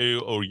 Sheikh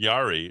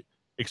Oyari,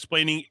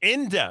 explaining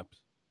in depth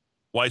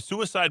why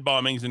suicide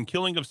bombings and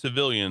killing of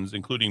civilians,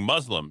 including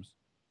Muslims,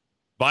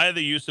 via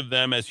the use of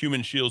them as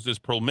human shields is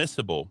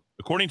permissible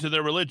according to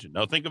their religion.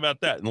 Now think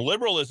about that. And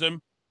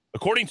liberalism,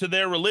 according to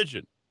their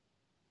religion,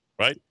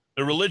 right?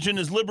 Their religion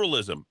is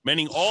liberalism,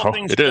 meaning all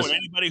things to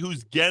anybody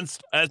who's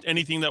against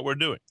anything that we're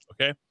doing,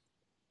 okay?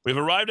 We've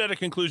arrived at a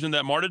conclusion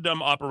that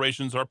martyrdom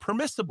operations are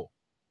permissible.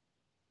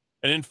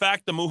 And in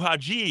fact, the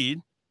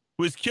mujahid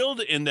who is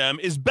killed in them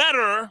is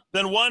better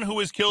than one who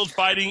is killed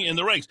fighting in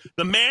the ranks.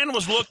 The man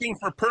was looking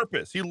for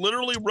purpose. He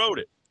literally wrote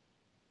it.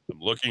 I'm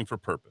looking for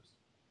purpose.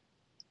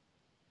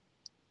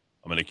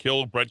 I'm going to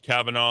kill Brett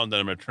Kavanaugh, and then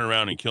I'm going to turn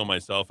around and kill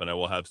myself, and I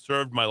will have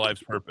served my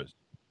life's purpose.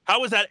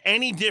 How is that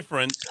any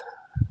different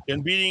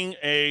than beating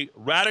a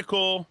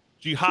radical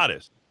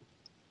jihadist?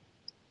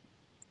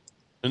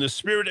 In the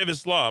spirit of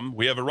Islam,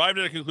 we have arrived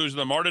at a conclusion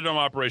that martyrdom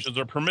operations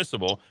are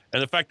permissible,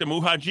 and the fact that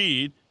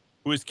mujahid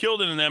who is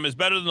killed in them is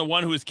better than the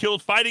one who is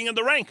killed fighting in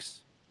the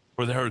ranks.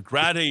 For there are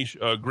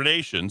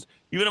gradations,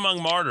 even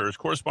among martyrs,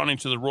 corresponding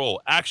to the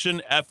role,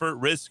 action, effort,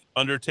 risk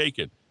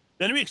undertaken.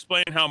 Then we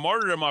explain how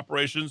martyrdom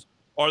operations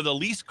are the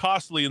least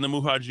costly in the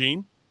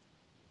mujahideen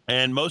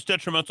and most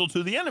detrimental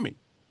to the enemy.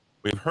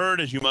 We've heard,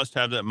 as you must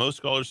have, that most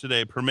scholars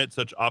today permit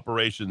such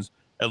operations.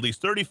 At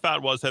least 30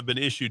 fatwas have been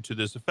issued to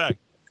this effect.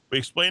 We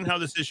explain how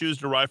this issue is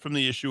derived from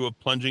the issue of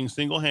plunging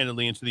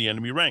single-handedly into the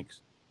enemy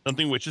ranks,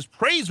 something which is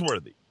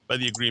praiseworthy by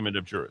the agreement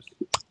of jurists.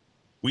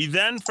 We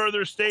then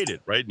further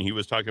stated, right, and he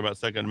was talking about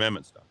Second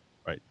Amendment stuff,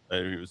 right?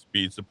 He was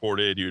being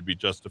supported, he would be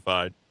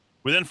justified.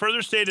 We then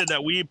further stated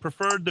that we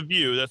preferred the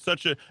view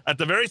that at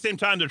the very same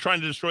time they're trying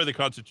to destroy the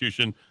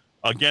Constitution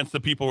against the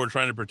people who are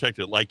trying to protect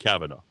it, like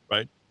Kavanaugh,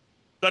 right?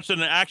 Such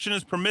an action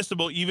is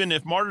permissible even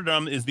if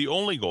martyrdom is the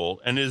only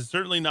goal and is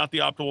certainly not the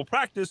optimal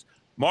practice.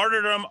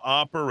 Martyrdom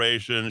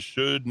operations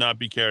should not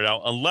be carried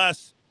out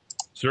unless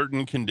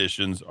certain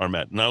conditions are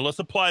met. Now let's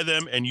apply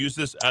them and use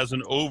this as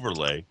an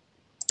overlay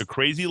to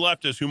crazy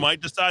leftists who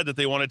might decide that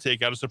they want to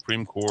take out a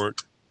Supreme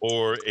Court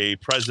or a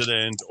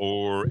president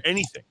or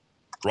anything,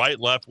 right,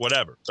 left,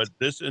 whatever. But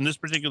in this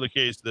particular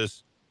case,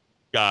 this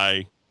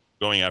guy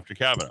going after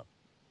Kavanaugh,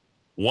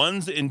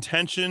 one's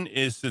intention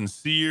is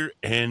sincere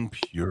and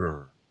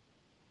pure.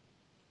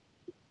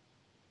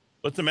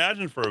 Let's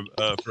imagine for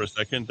a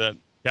second that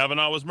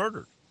Kavanaugh was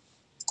murdered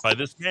by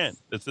this man,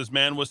 that this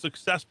man was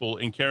successful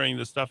in carrying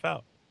this stuff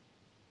out.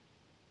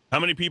 How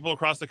many people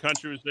across the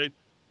country would say,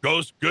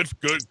 goes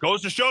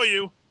to show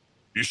you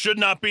should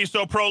not be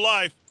so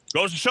pro-life.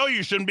 Goes to show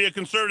you shouldn't be a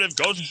conservative.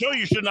 Goes to show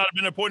you should not have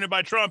been appointed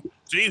by Trump.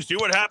 See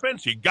what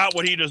happens? He got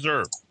what he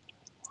deserved.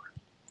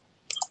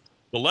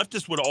 The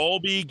leftists would all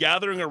be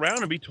gathering around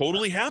and be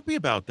totally happy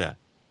about that.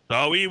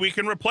 So we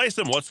can replace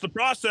him. What's the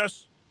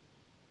process?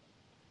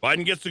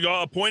 Biden gets to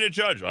go appoint a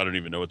judge. I don't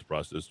even know what the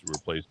process is to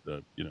replace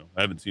I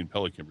haven't seen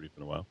Pelican Brief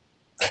in a while.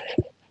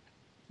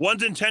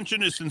 One's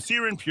intention is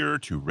sincere and pure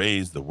to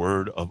raise the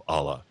word of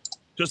Allah,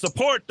 to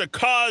support the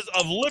cause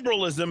of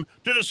liberalism,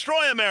 to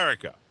destroy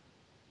America.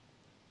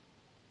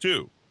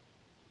 2,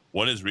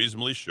 one is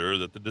reasonably sure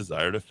that the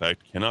desired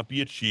effect cannot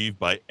be achieved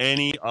by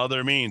any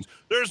other means.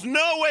 There's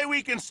no way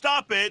we can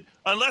stop it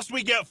unless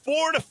we get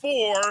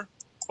 4-4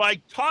 by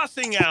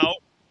tossing out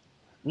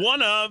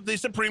one of the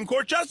Supreme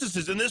Court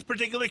justices, in this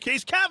particular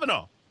case,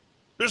 Kavanaugh.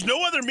 There's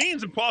no other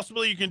means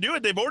impossible you can do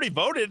it. They've already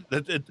voted.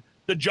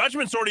 The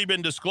judgment's already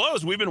been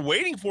disclosed. We've been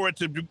waiting for it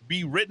to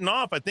be written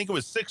off. I think it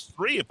was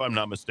 6-3, if I'm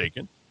not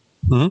mistaken.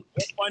 Mm-hmm.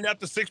 Let's find out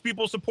the 6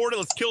 people support it.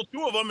 Let's kill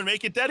 2 of them and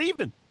make it dead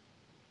even.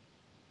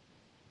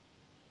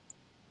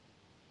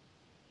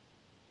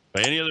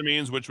 By any other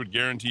means which would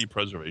guarantee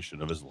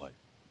preservation of his life.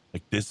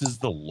 Like, this is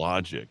the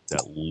logic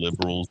that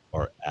liberals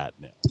are at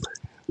now.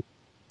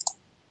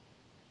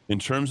 In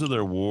terms of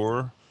their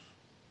war,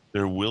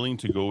 they're willing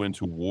to go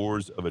into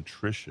wars of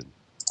attrition.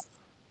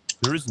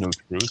 There is no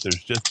truth.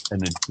 There's just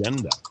an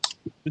agenda.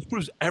 This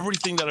proves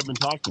everything that I've been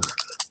talking about.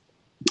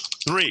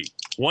 3,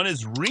 one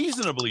is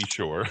reasonably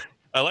sure.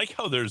 I like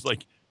how there's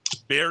like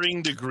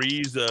varying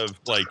degrees of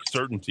like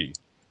certainty.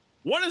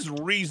 One is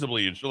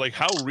reasonably sure. Like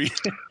how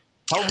reasonably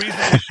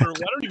sure? Well,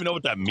 I don't even know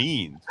what that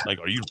means.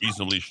 Like, are you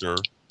reasonably sure?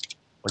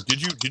 Like,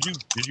 did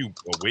you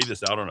weigh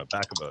this out on the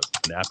back of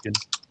a napkin?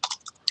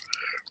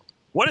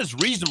 One is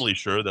reasonably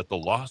sure that the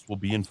loss will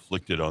be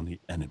inflicted on the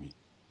enemy,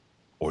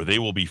 or they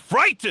will be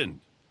frightened,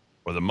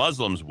 or the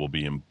Muslims will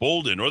be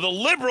emboldened, or the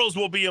liberals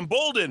will be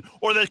emboldened,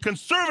 or the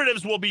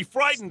conservatives will be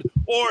frightened,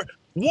 or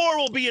War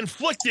will be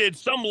inflicted.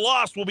 Some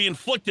loss will be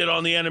inflicted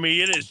on the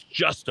enemy. It is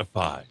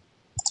justified.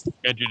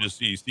 Can't you just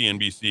see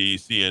CNBC,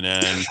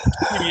 CNN,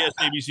 CBS,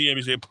 ABC,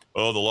 NBC?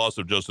 Oh, the loss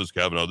of Justice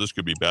Kavanaugh. This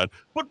could be bad.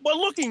 But by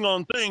looking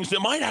on things that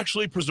might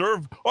actually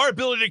preserve our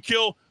ability to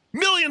kill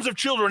millions of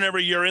children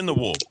every year in the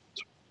womb.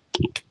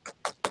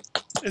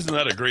 Isn't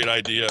that a great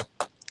idea?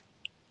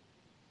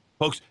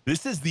 Folks,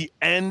 this is the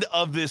end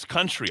of this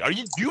country.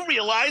 Do you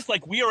realize,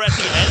 like, we are at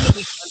the end of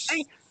this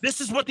country?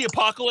 This is what the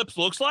apocalypse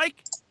looks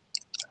like?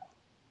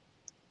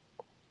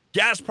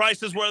 Gas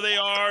prices where they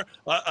are,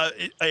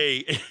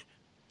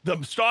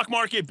 the stock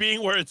market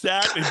being where it's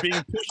at and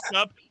being pushed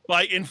up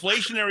by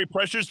inflationary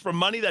pressures for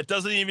money that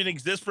doesn't even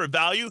exist for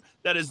value,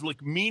 that is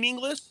like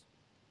meaningless.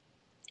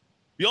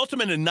 The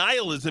ultimate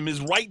nihilism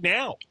is right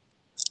now.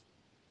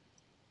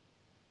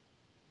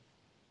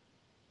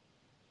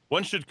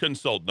 One should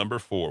consult, number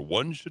 4,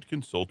 one should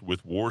consult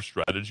with war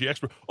strategy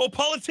experts. Oh,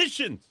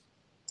 politicians,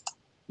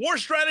 war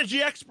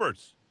strategy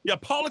experts. Yeah,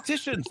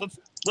 politicians.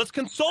 Let's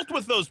consult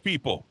with those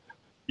people.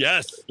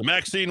 Yes, the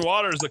Maxine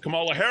Waters, the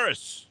Kamala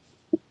Harris,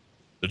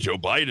 the Joe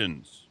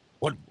Bidens.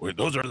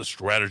 Those are the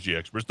strategy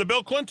experts. The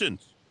Bill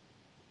Clintons.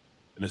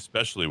 And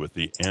especially with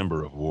the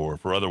amber of war.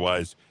 For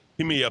otherwise,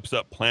 he may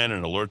upset plan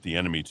and alert the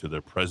enemy to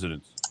their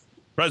presence.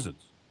 And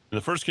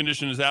the first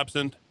condition is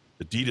absent,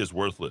 the deed is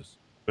worthless.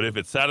 But if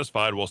it's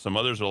satisfied while some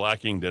others are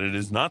lacking, then it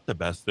is not the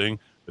best thing.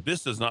 But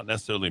this does not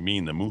necessarily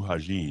mean the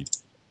mujahid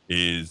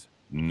is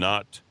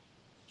not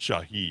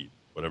shaheed,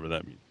 whatever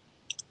that means.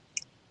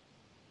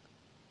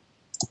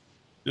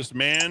 This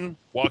man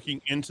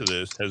walking into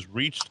this has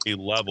reached a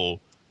level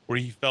where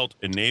he felt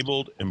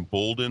enabled,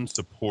 emboldened,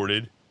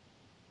 supported,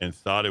 and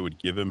thought it would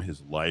give him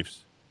his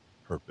life's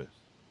purpose.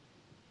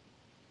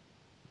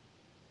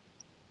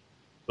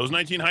 Those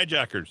 19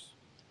 hijackers,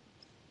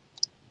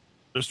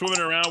 they're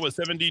swimming around with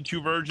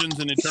 72 virgins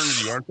in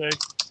eternity, aren't they?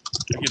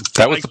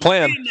 That was the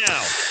plan.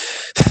 Now,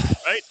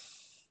 right?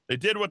 They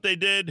did what they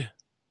did.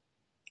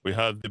 We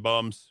have the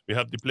bombs. We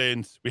have the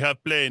planes. We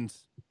have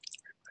planes.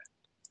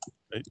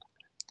 Right?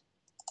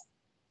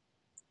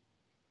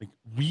 Like,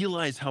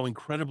 realize how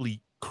incredibly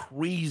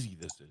crazy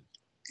this is.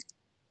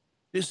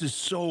 This is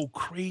so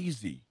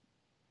crazy.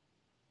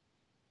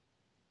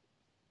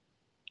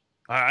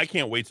 I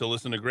can't wait to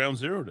listen to Ground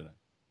Zero tonight.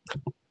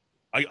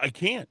 I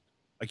can't.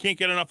 I can't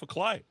get enough of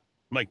Clyde.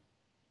 I'm like,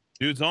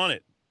 dude's on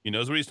it. He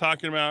knows what he's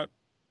talking about.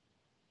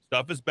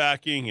 Stuff is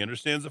backing. He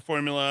understands the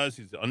formulas.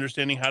 He's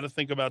understanding how to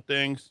think about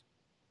things.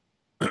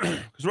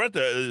 Because we're at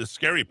the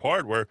scary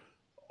part where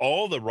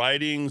all the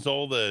writings,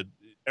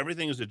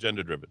 everything is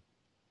agenda driven.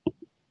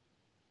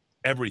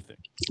 Everything.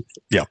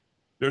 Yeah.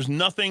 There's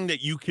nothing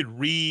that you could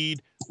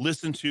read,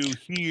 listen to,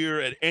 hear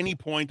at any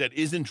point that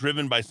isn't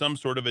driven by some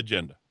sort of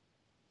agenda.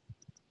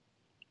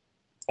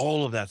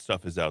 All of that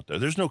stuff is out there.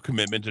 There's no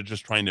commitment to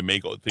just trying to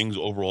make things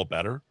overall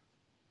better.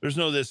 There's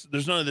none of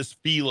this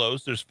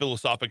philos. There's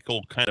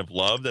philosophical kind of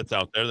love that's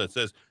out there that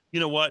says, you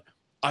know what?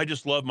 I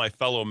just love my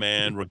fellow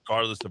man,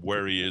 regardless of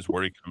where he is,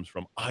 where he comes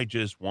from. I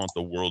just want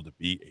the world to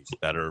be a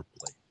better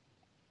place.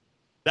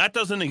 That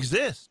doesn't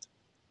exist.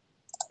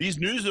 These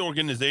news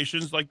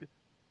organizations, like,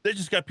 they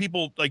just got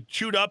people like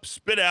chewed up,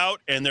 spit out,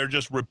 and they're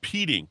just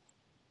repeating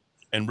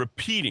and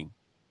repeating.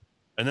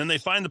 And then they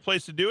find the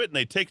place to do it, and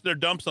they take their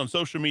dumps on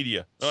social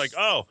media. They're like,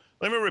 oh,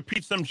 let me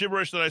repeat some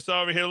gibberish that I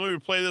saw over here. Let me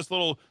play this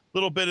little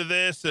bit of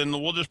this, and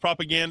we'll just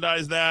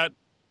propagandize that.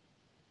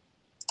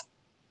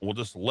 We'll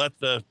just let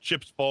the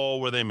chips fall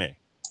where they may.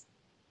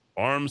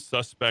 Armed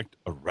suspect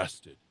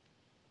arrested.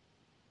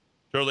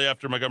 Shortly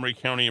after, Montgomery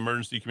County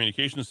Emergency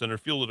Communications Center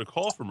fielded a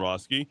call from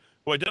Roski,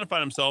 who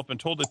identified himself and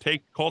told the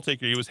call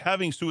taker he was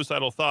having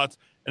suicidal thoughts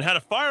and had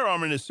a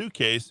firearm in his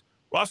suitcase.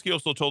 Roski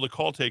also told the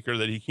call taker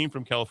that he came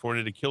from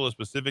California to kill a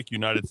specific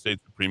United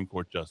States Supreme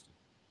Court justice.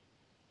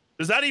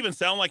 Does that even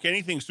sound like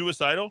anything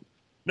suicidal?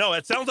 No,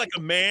 it sounds like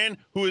a man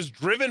who is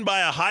driven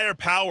by a higher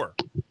power.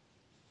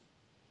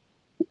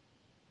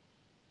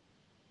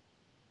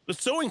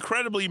 It's so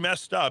incredibly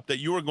messed up that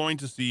you are going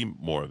to see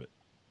more of it.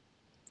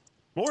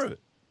 More of it.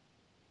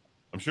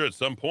 I'm sure at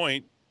some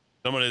point,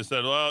 someone has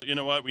said, well, you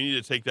know what? We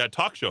need to take that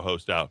talk show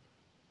host out.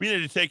 We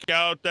need to take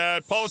out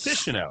that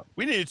politician out.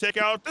 We need to take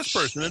out this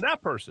person and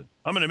that person.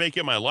 I'm going to make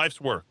it my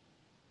life's work.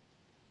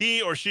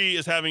 He or she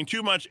is having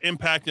too much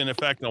impact and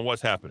effect on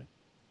what's happening.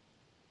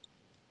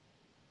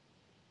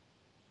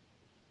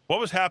 What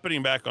was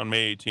happening back on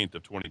May 18th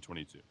of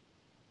 2022?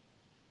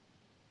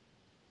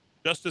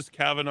 Justice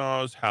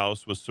Kavanaugh's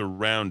house was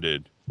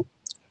surrounded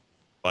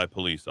by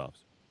police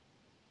officers.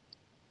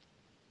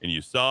 And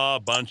you saw a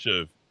bunch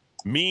of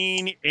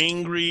mean,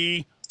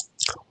 angry,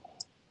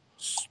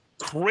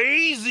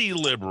 crazy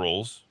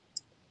liberals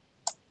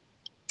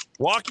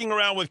walking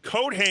around with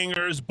coat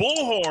hangers,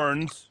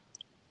 bullhorns,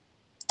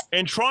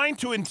 and trying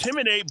to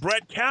intimidate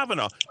Brett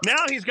Kavanaugh.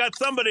 Now he's got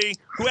somebody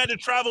who had to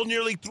travel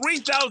nearly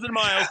 3,000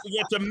 miles to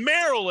get to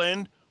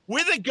Maryland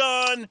with a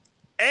gun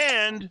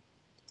and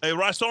a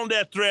raison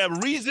d'etre, a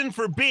reason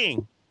for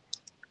being.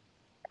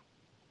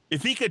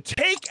 If he could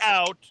take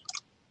out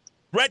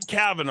Brett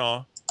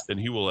Kavanaugh, then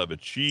he will have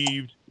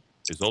achieved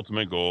his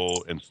ultimate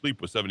goal, and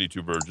sleep with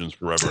 72 virgins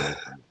forever.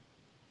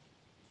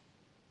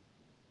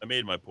 I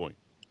made my point.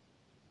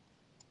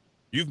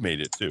 You've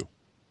made it too.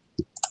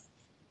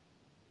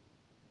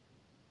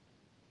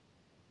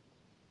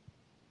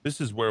 This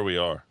is where we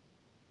are.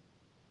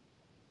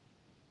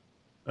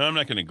 I'm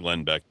not going to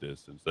Glenn Beck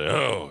this and say,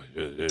 oh,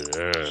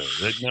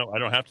 no, I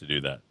don't have to do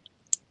that.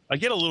 I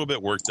get a little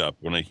bit worked up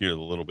when I hear a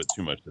little bit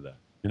too much of that.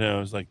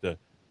 It's like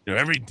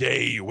every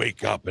day you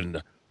wake up and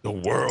the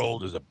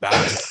world is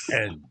about to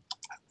end.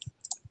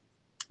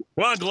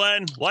 Come on,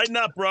 Glenn, lighten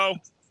up, bro.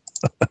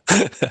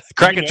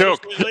 Crack a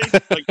joke.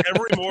 Like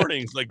every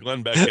morning, it's like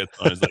Glenn Beck gets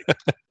on. It's like,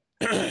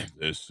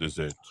 this is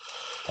it.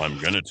 I'm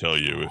going to tell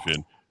you if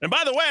in. And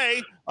by the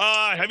way,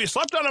 have you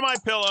slept under my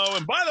pillow?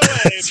 And by the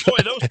way, boy,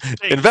 those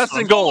steaks, invest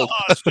in gold.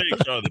 Omaha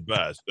steaks are the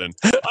best. And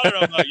I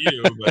don't know about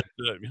you, but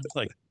it's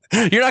like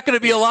you're not going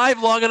to be alive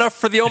long enough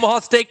for the Omaha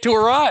steak to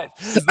arrive.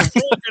 Is the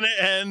world going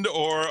to end,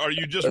 or are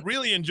you just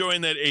really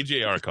enjoying that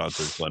AJR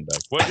concert, Glenn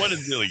Beck? What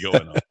is really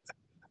going on?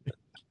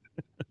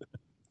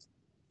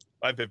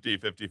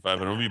 5:50,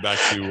 55, and we'll be back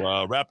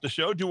to wrap the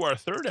show. Do our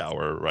third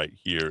hour right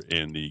here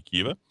in the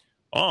Kiva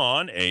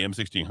on AM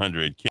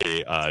 1600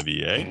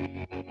 KIVA,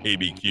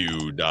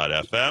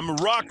 ABQ.FM,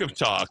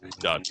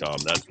 rockoftalk.com.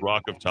 That's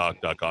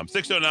rockoftalk.com.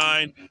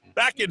 6:09,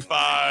 back in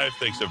 5.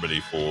 Thanks, everybody,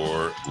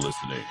 for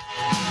listening.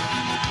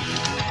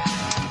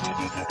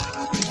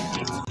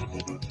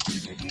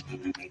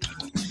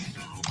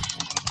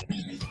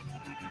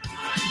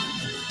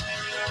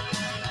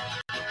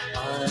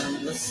 I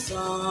am the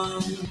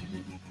sun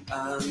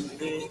and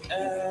the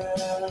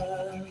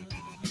air.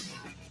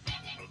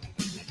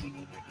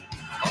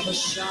 All the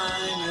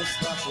shyness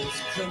that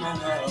is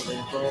criminally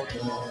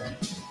vulgar.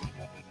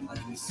 I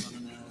am sun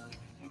and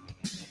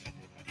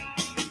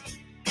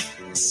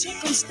air.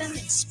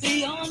 Circumstance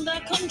beyond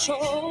our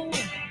control.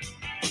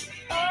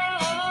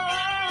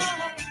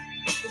 Oh,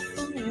 the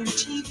phone,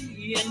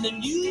 TV, and the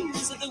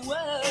news of the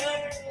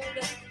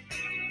world.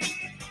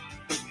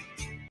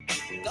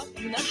 Got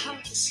in the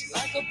house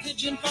like a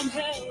pigeon from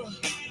hell.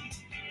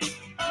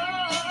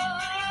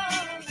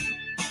 Oh,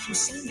 from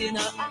sending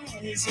our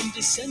eyes and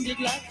descended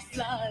like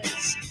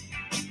flies.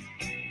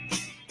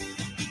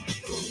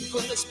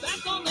 Put us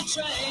back on the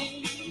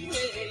train.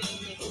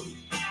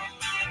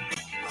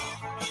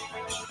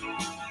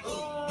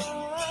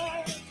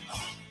 Oh,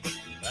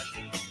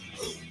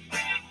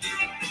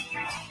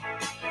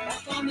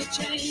 back on the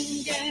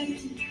chain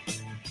gang.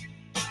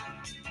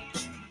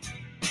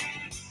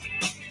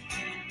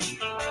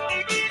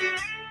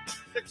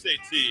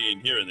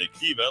 6:18 here in the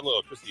Kiva.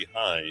 Hello, Christy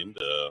Hind.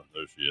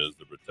 There she is,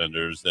 the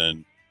Pretenders.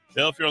 And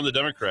if you're on the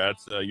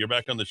Democrats, you're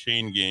back on the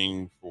chain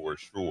gang for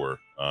sure.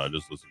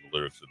 Just listen to the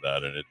lyrics of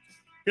that. And it's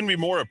going to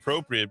be more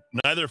appropriate,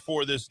 neither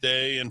for this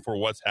day and for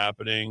what's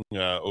happening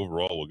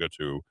overall. We'll get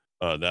to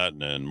that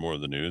and then more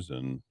of the news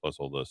and plus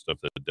all the stuff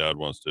that Dad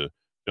wants to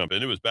jump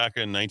in. It was back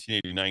in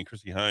 1989,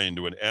 Christy Hind,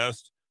 when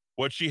asked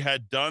what she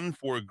had done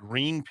for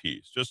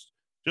Greenpeace.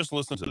 Just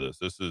listen to this.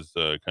 This is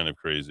kind of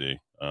crazy.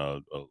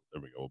 There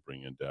we go. We'll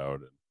bring in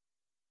Dowd and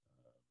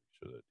make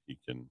sure that he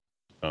can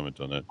comment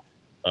on that.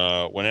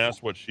 When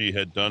asked what she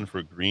had done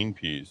for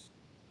Greenpeace,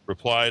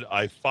 replied,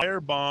 "I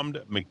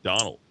firebombed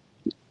McDonald's."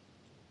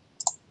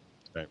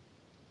 Okay.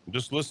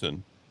 Just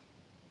listen.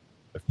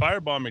 I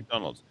firebombed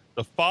McDonald's.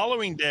 The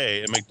following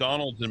day, a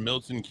McDonald's in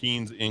Milton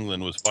Keynes,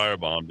 England, was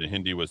firebombed, and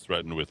Hindi was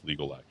threatened with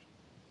legal action.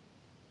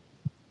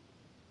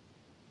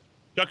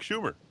 Chuck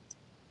Schumer.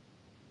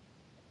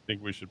 I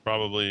think we should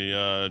probably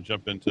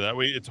jump into that.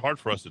 It's hard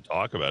for us to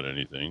talk about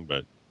anything,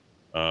 but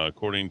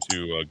according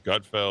to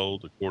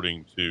Gutfeld,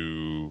 according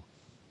to,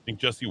 I think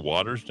Jesse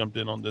Waters jumped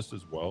in on this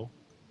as well.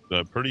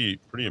 Pretty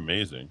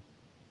amazing.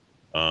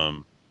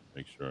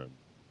 Make sure I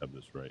have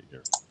this right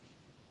here.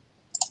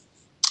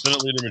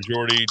 Senate Leader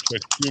Majority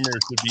Chuck Schumer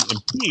should be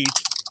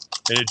impeached,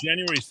 and a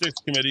January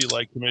 6th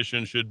committee-like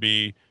commission should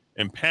be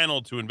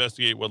impaneled to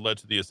investigate what led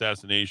to the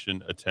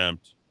assassination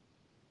attempt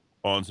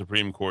on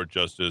Supreme Court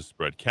Justice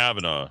Brett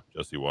Kavanaugh,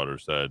 Jesse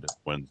Waters said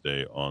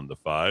Wednesday on The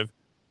 5.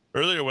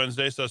 Earlier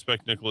Wednesday,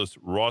 suspect Nicholas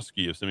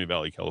Roski of Simi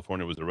Valley,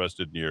 California, was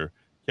arrested near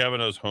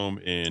Kavanaugh's home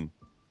in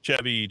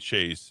Chevy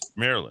Chase,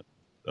 Maryland.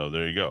 So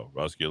there you go.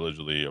 Roski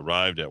allegedly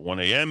arrived at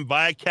 1 a.m.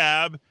 by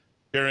cab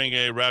carrying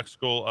a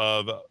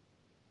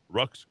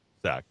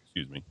rucksack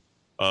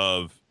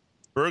of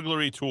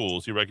burglary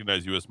tools. He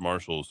recognized U.S.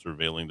 Marshals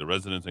surveilling the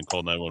residence and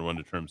called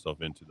 911 to turn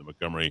himself into the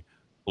Montgomery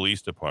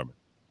Police Department.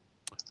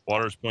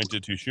 Waters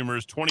pointed to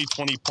Schumer's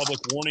 2020 public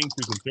warning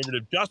to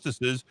conservative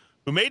justices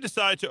who may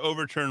decide to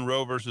overturn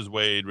Roe versus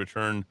Wade,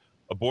 return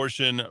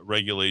abortion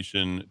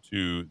regulation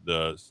to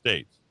the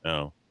states.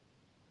 Now,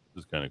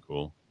 this is kind of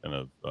cool. Kind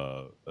of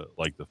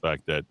like the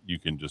fact that you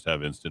can just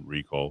have instant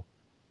recall.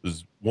 This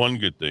is one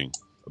good thing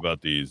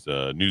about these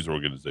news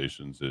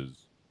organizations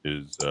is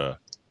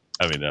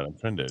having that. I'm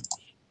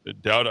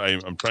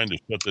trying to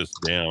shut this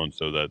down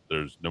so that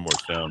there's no more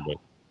sound, but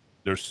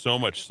there's so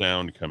much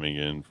sound coming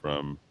in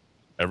from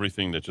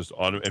everything that just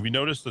have you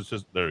noticed? It's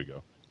just, there you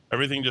go.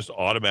 Everything just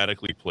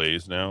automatically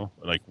plays now.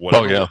 Like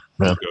whatever go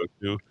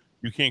to,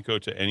 You can't go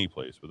to any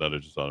place without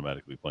it just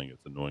automatically playing.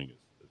 It's annoying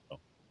as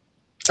hell.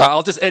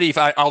 I'll just, Eddie,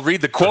 I'll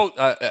read the quote.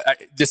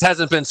 This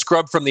hasn't been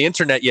scrubbed from the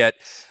internet yet.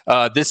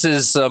 This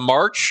is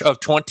March of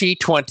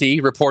 2020,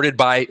 reported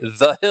by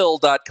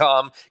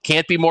thehill.com.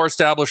 Can't be more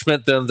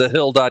establishment than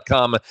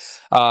thehill.com.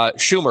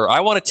 Schumer, I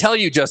want to tell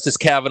you, Justice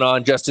Kavanaugh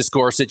and Justice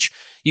Gorsuch,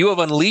 you have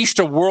unleashed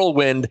a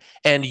whirlwind,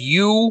 and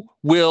you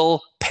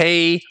will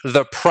pay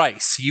the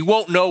price. You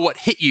won't know what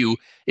hit you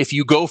if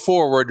you go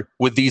forward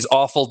with these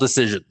awful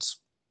decisions.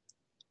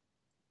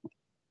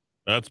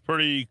 That's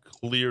pretty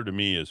clear to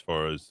me as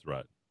far as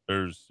threat.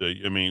 There's,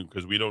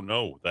 because we don't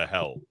know the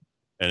hell.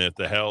 And if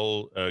the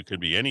hell could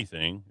be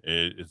anything,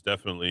 it's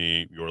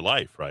definitely your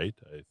life, right?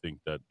 I think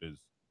that is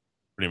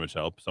pretty much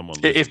help someone.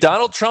 If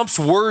Donald Trump's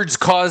words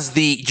caused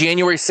the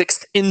January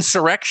 6th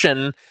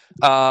insurrection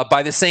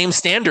by the same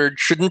standard,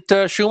 shouldn't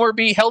Schumer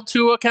be held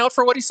to account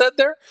for what he said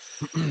there?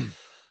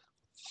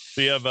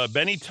 We have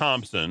Benny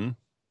Thompson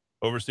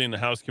overseeing the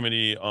House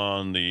Committee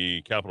on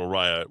the Capitol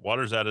riot.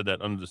 Waters added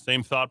that under the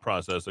same thought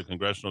process, a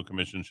congressional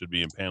commission should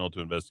be impaneled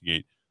to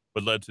investigate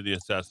what led to the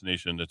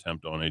assassination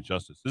attempt on a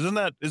justice. Isn't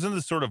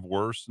this sort of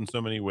worse in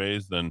so many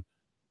ways than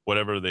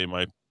whatever they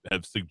might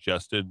have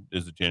suggested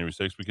is the January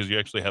 6th? Because you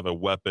actually have a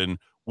weapon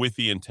with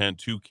the intent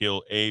to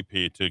kill a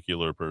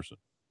particular person,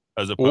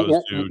 as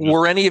opposed to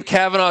were any of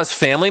Kavanaugh's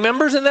family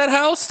members in that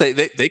house? They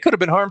could have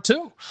been harmed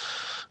too.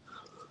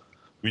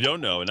 We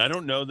don't know, and I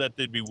don't know that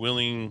they'd be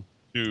willing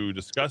to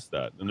discuss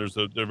that. And there's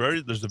a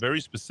very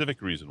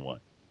specific reason why.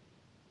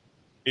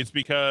 It's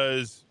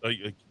because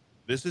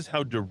this is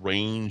how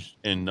deranged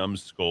and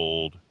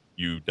numbskulled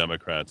you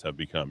Democrats have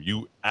become.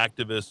 You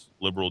activist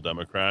liberal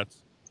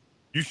Democrats,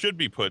 you should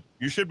be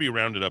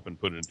rounded up and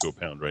put into a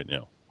pound right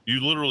now. You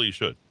literally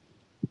should.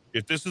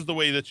 If this is the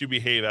way that you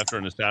behave after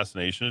an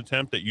assassination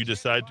attempt, that you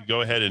decide to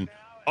go ahead and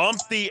ump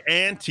the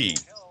ante,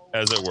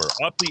 as it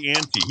were, up the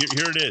ante.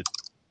 Here it is.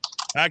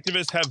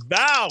 Activists have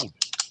vowed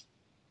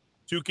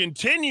to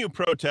continue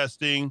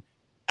protesting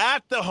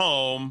at the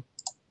home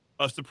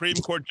of Supreme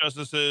Court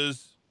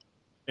justices,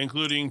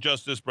 including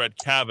Justice Brett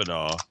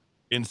Kavanaugh,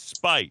 in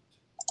spite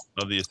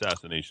of the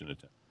assassination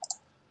attempt.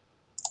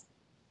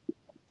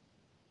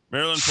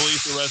 Maryland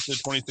police arrested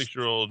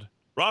 26-year-old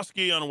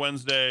Brodsky on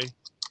Wednesday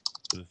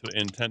with the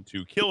intent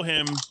to kill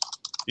him.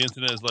 The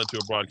incident has led to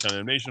a broad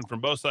condemnation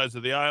from both sides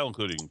of the aisle,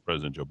 including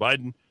President Joe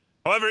Biden.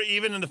 However,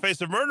 even in the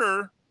face of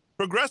murder,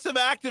 progressive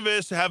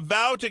activists have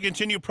vowed to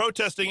continue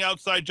protesting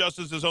outside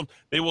justices' homes.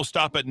 They will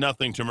stop at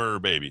nothing to murder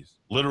babies.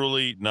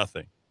 Literally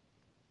nothing.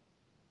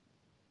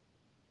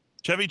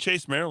 Chevy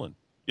Chase, Maryland.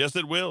 Yes,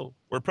 it will.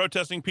 We're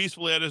protesting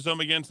peacefully at his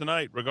home again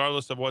tonight,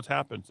 regardless of what's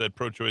happened, said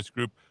pro-choice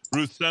group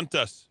Ruth Sent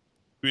Us,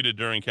 tweeted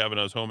during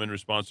Kavanaugh's home in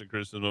response to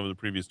criticism of the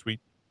previous tweet.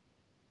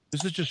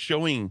 This is just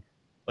showing,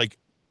 like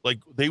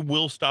they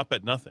will stop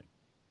at nothing.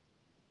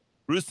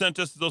 Ruth Sent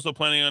Us is also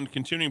planning on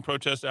continuing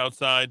protests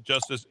outside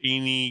Justice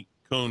Amy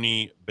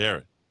Coney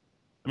Barrett.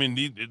 I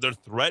mean, they're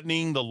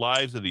threatening the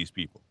lives of these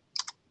people.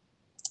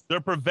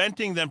 They're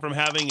preventing them from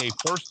having a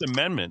First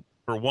Amendment,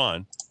 for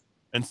one.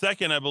 And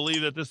second, I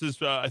believe that this is,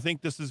 I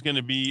think this is going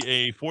to be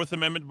a Fourth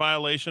Amendment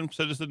violation,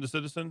 citizen to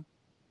citizen,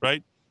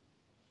 right?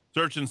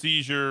 Search and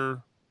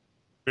seizure,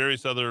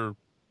 various other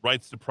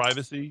rights to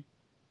privacy.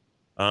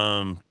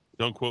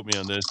 Don't quote me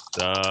on this.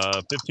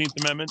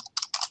 15th Amendment,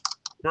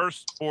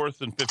 1st,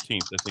 4th, and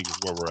 15th, I think is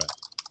where we're at.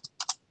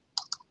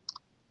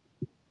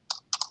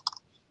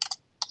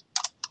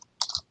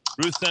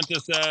 Ruth Sent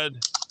Us said,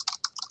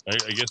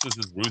 I guess this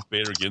is Ruth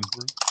Bader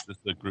Ginsburg. This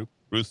is the group.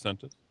 Ruth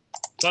Sent Us.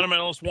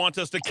 Fundamentalists want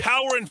us to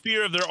cower in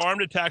fear of their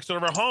armed attacks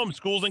on our homes,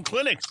 schools, and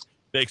clinics.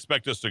 They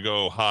expect us to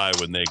go high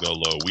when they go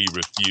low. We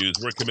refuse.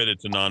 We're committed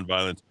to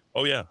nonviolence.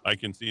 Oh, yeah, I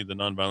can see the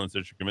nonviolence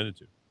that you're committed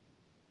to.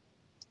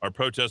 Our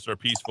protests are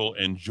peaceful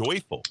and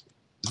joyful.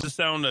 Does this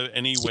sound in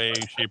any way,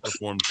 shape, or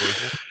form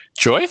joyful?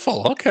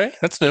 Joyful. Okay,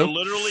 that's new. They're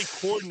literally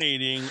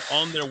coordinating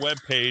on their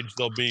webpage.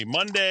 They'll be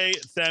Monday,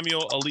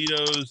 Samuel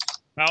Alito's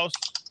house,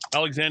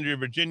 Alexandria,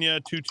 Virginia,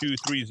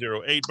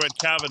 22308. Brett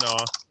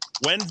Kavanaugh.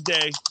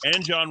 Wednesday,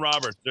 and John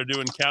Roberts. They're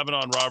doing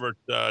Kavanaugh and Roberts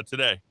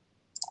today.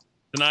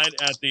 Tonight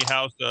at the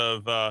house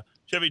of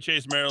Chevy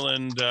Chase,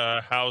 Maryland,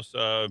 house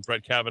of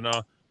Brett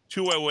Kavanaugh,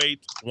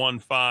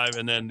 20815.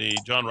 And then the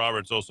John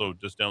Roberts also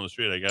just down the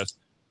street, I guess,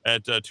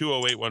 at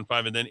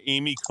 20815. And then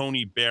Amy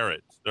Coney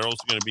Barrett. They're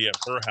also going to be at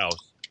her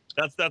house.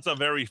 That's a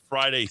very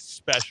Friday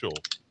special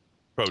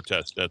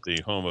protest at the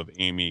home of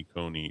Amy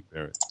Coney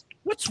Barrett.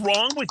 What's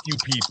wrong with you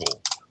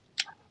people?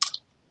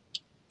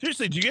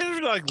 Seriously, do you guys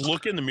ever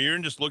look in the mirror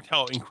and just look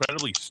how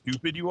incredibly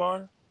stupid you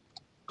are?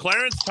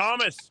 Clarence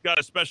Thomas got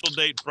a special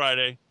date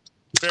Friday.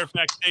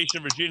 Fairfax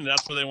Station, Virginia.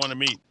 That's where they want to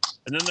meet.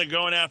 And then they're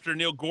going after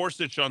Neil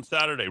Gorsuch on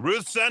Saturday.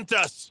 Ruth Sent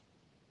Us.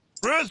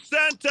 Ruth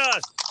Sent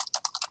Us.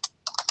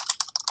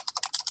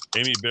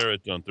 Amy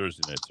Barrett on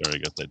Thursday night. Sorry, I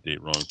got that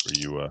date wrong for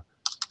you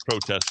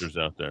protesters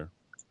out there.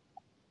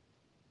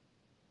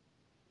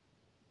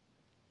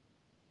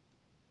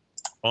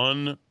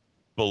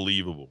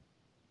 Unbelievable.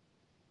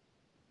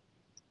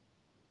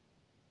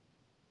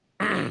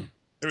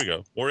 Here we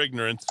go. More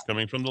ignorance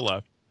coming from the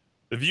left.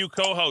 The View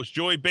co-host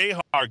Joy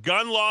Behar.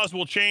 Gun laws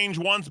will change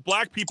once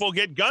black people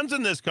get guns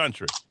in this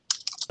country.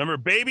 Remember,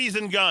 babies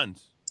and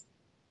guns.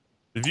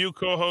 The View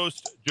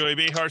co-host Joy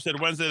Behar said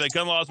Wednesday that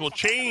gun laws will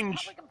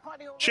change. Oh,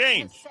 here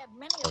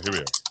we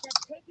are.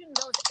 Taking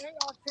those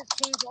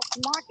AR-15s off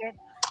the market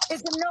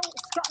is no.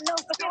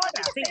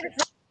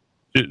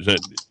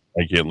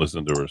 I can't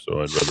listen to her,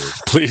 so I'd rather.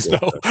 Please no.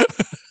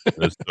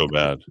 That's so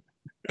bad.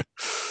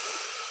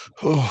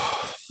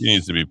 He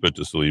needs to be put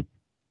to sleep.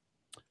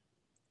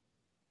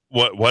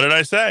 What did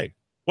I say?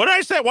 What did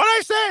I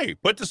say?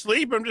 Put to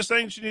sleep? I'm just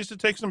saying she needs to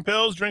take some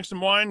pills, drink some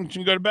wine, and she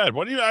can go to bed.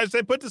 What do I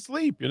say? Put to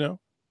sleep, you know?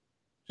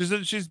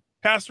 She's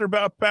past her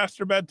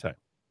bedtime.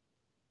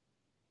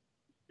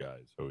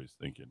 Guys, always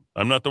thinking.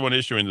 I'm not the one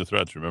issuing the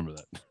threats, remember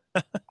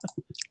that.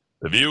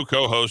 The View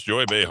co-host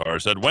Joy Behar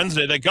said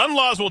Wednesday that gun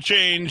laws will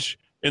change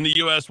in the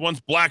U.S.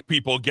 once black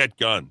people get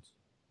guns.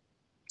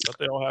 But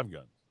they all have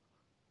guns.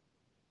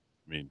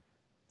 I mean,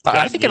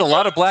 I think in a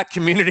lot of black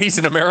communities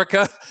in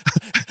America,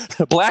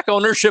 black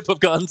ownership of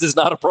guns is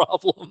not a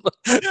problem.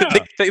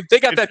 Yeah. they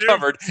got that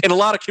covered in a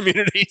lot of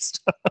communities.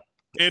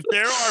 If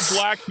there are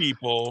black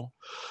people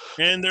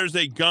and there's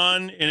a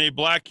gun in a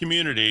black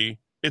community,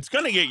 it's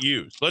going to get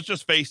used. Let's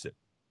just face it.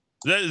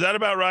 Is that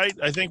about right?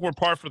 I think we're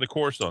par for the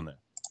course on that.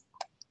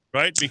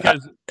 Right?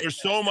 Because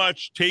there's so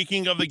much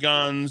taking of the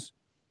guns,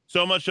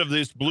 so much of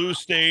this blue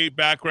state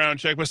background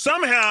check, but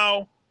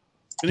somehow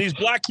in these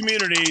black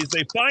communities,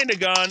 they find a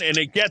gun and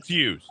it gets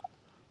used.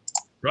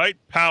 Right?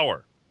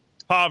 Power,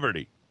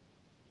 poverty.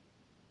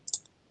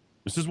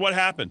 This is what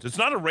happens. It's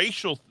not a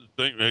racial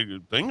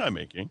thing I'm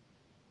making.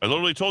 I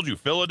literally told you,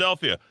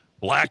 Philadelphia,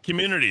 black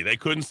community. They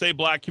couldn't say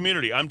black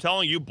community. I'm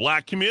telling you,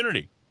 black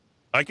community.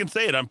 I can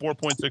say it. I'm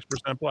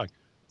 4.6% black.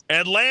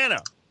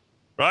 Atlanta,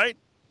 right?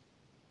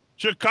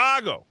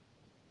 Chicago,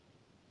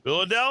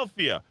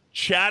 Philadelphia,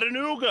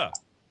 Chattanooga,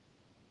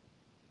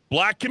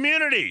 black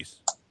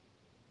communities.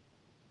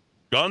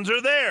 Guns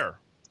are there.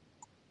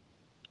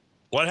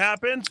 What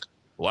happens?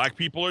 Black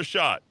people are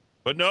shot.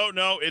 But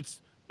no,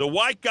 it's the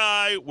white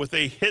guy with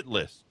a hit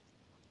list.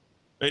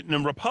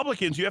 And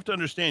Republicans, you have to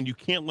understand, you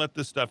can't let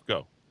this stuff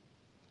go.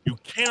 You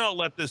cannot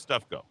let this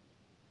stuff go.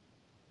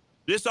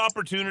 This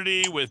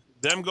opportunity with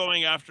them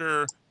going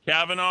after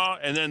Kavanaugh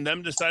and then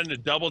them deciding to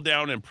double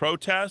down and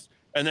protest,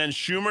 and then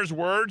Schumer's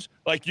words,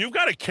 like, you've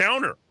got to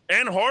counter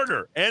and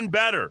harder and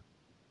better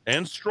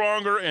and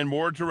stronger and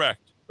more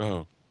direct.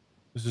 Oh,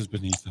 this is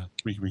beneath us.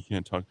 We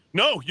can't talk.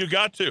 No, you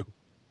got to.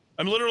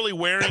 I'm literally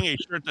wearing a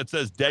shirt that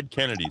says Dead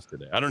Kennedys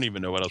today. I don't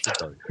even know what else to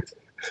tell you.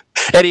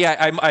 Eddie,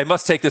 I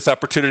must take this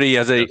opportunity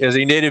as a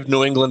native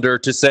New Englander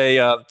to say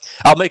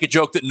I'll make a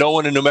joke that no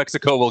one in New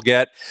Mexico will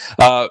get.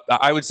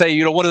 I would say,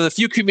 one of the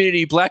few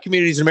black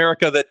communities in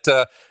America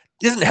that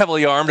isn't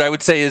heavily armed, I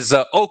would say, is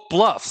Oak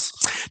Bluffs.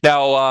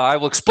 Now, I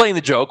will explain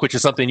the joke, which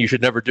is something you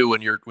should never do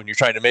when you're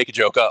trying to make a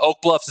joke.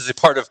 Oak Bluffs is a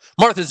part of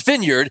Martha's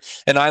Vineyard,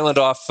 an island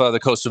off the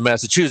coast of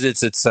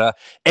Massachusetts. It's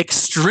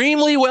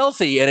extremely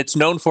wealthy, and it's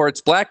known for its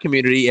black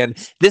community. And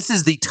this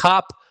is the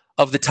top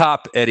of the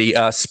top, Eddie.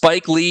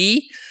 Spike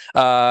Lee,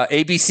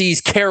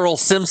 ABC's Carol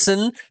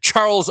Simpson,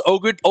 Charles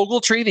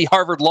Ogletree, the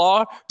Harvard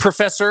Law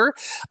professor.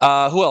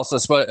 Who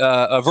else?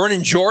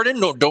 Vernon Jordan.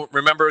 Don't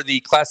remember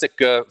the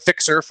classic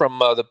fixer from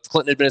the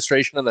Clinton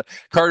administration and the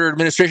Carter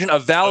administration.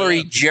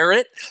 Valerie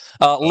Jarrett.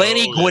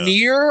 Lanny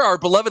Guinier, our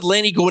beloved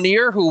Lanny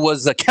Guinier, who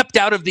was kept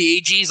out of the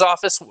AG's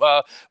office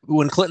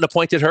when Clinton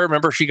appointed her.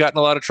 Remember, she got in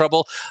a lot of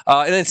trouble.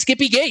 And then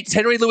Skippy Gates,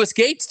 Henry Louis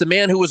Gates, the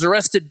man who was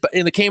arrested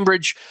in the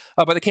Cambridge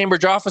by the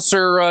Cambridge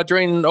officer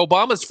during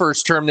Obama's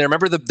first term there.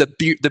 Remember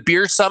the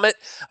beer summit?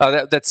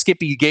 That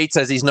Skippy Gates,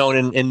 as he's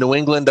known in New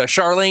England.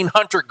 Charlene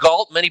Hunter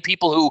Galt, many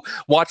people who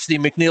watch the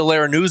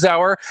McNeil-Lehrer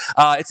NewsHour.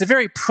 It's a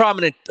very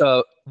prominent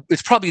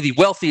it's probably the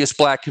wealthiest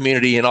black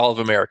community in all of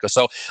America.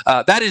 So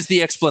that is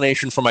the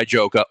explanation for my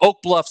joke.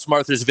 Oak Bluffs,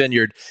 Martha's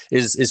Vineyard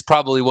is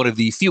probably one of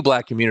the few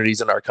black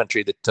communities in our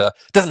country that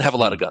doesn't have a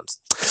lot of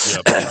guns.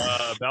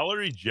 Yeah,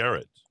 Valerie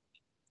Jarrett,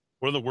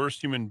 one of the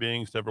worst human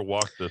beings to ever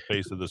walk the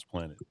face of this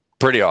planet.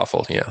 Pretty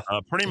awful, yeah.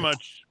 Pretty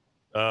much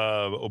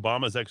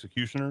Obama's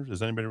executioner.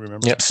 Does anybody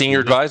remember? Yep, senior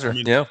advisor.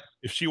 Yeah.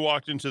 If she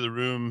walked into the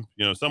room,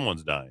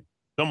 someone's dying.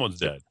 Someone's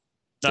dead.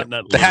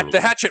 Not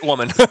the hatchet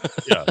woman.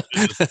 Yeah.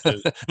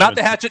 Not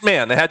the hatchet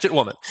man, the hatchet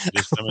woman.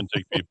 Just come and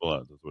take people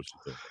out. That's what she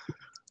said.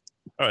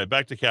 All right,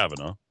 back to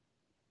Kavanaugh.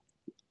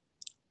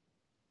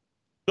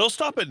 They'll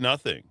stop at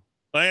nothing.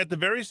 At the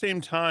very same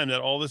time that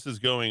all this is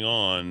going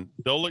on,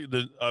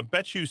 I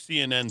bet you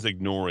CNN's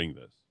ignoring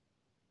this.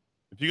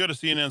 If you go to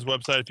CNN's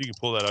website, if you can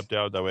pull that up,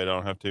 Dowd, that way I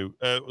don't have to.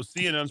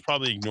 CNN's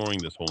probably ignoring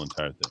this whole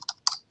entire thing.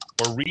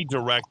 Or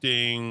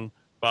redirecting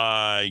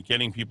by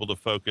getting people to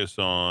focus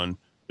on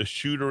the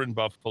shooter in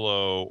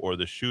Buffalo or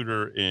the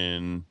shooter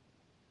in,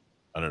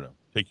 I don't know,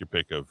 take your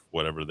pick of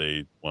whatever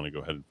they want to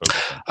go ahead and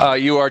focus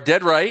on. You are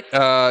dead right.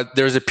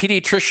 There's a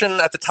pediatrician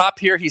at the top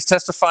here. He's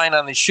testifying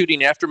on the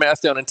shooting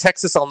aftermath down in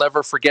Texas. I'll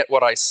never forget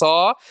what I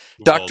saw.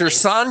 Dr.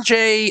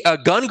 Sanjay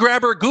Gun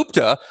Grabber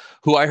Gupta,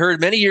 who I heard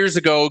many years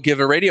ago give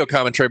a radio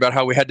commentary about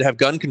how we had to have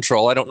gun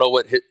control. I don't know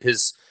what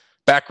his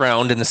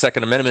background in the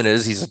Second Amendment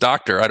is. He's a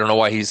doctor. I don't know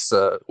why he's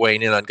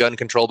weighing in on gun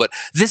control, but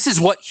this is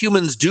what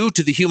humans do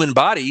to the human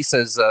body,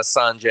 says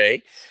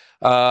Sanjay.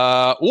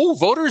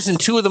 Voters in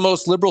 2 of the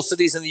most liberal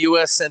cities in the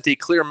U.S. sent a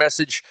clear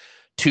message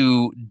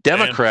to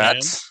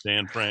Democrats.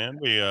 San Fran.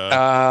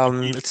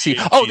 Let's see.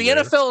 Oh, the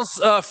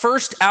NFL's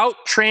first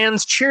out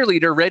trans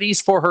cheerleader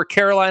readies for her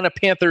Carolina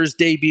Panthers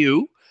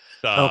debut.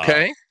 Stop.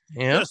 Okay.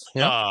 Yeah.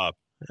 Stop.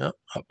 Yeah.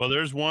 Well,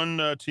 there's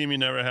one team you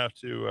never have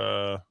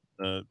to.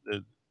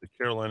 The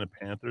Carolina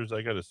Panthers.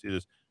 I got to see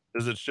this.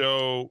 Does it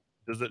show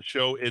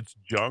its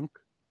junk?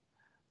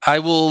 I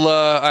will.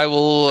 I'm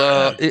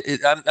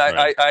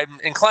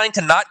inclined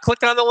to not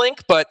click on the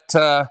link, but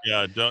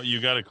yeah, don't.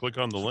 You got to click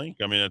on the link.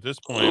 I mean, at this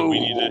point, we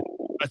need to.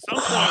 At some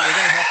point, we're going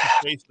to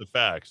have to face the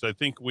facts. I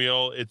think we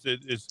all. It's.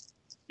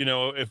 You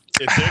know, if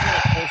they're going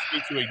to force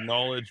me to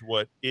acknowledge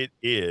what it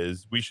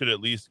is, we should at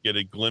least get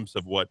a glimpse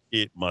of what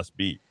it must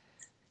be.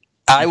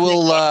 I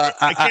will.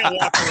 I can't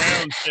walk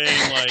around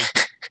saying like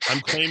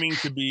I'm claiming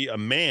to be a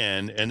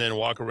man and then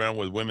walk around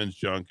with women's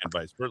junk and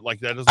vice versa.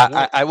 Like that doesn't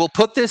work. I will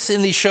put this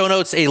in the show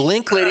notes. A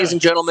link, ladies and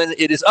gentlemen.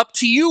 It is up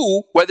to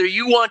you whether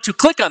you want to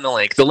click on the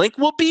link. The link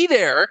will be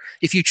there.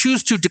 If you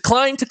choose to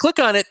decline to click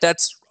on it,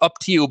 that's up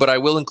to you. But I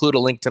will include a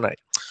link tonight.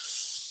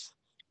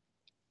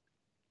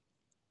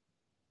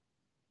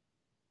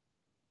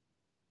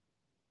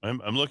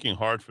 I'm looking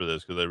hard for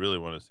this because I really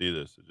want to see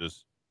this.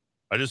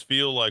 I just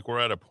feel like we're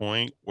at a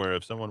point where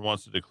if someone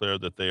wants to declare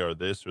that they are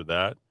this or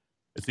that,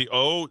 it's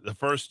the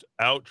first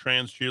out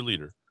trans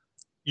cheerleader.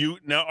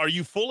 Are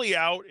you fully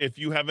out if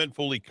you haven't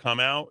fully come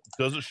out?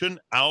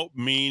 Shouldn't out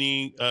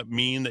mean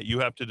that you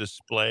have to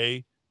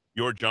display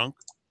your junk?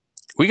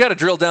 We got to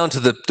drill down to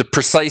the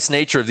precise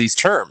nature of these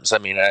terms. I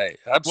mean,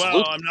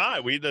 absolutely. Well, I'm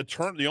not.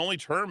 The only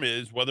term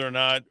is whether or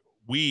not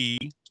we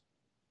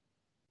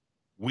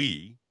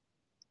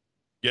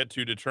get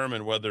to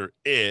determine whether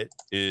it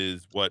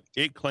is what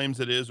it claims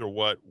it is or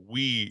what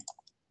we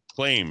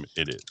claim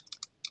it is.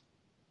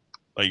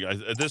 Like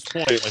at this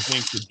point, I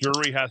think the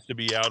jury has to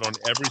be out on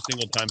every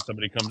single time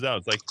somebody comes out.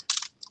 It's like,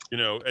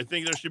 I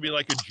think there should be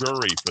like a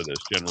jury for this,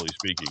 generally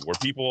speaking, where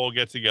people all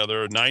get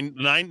together,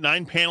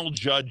 nine panel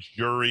judge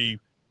jury,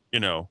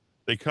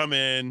 they come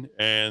in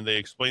and they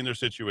explain their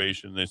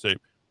situation. They say,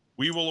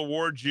 we will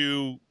award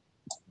you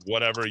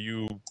whatever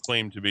you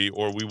claim to be,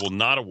 or we will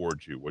not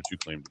award you what you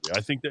claim to be.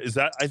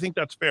 I think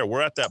that's fair.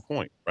 We're at that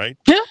point, right?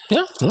 Yeah.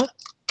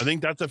 I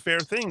think that's a fair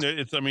thing.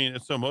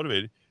 It's so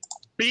motivated.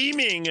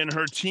 Beaming in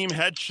her team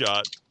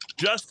headshot,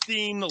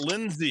 Justine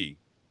Lindsay.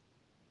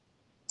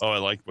 Oh, I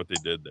liked what they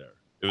did there.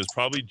 It was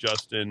probably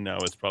Justin. Now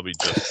it's probably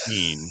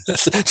Justine.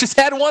 Just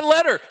add one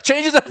letter.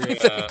 Changes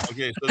everything. Yeah.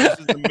 Okay, so this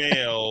is a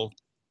male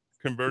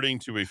converting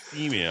to a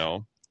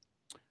female.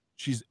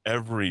 She's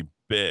every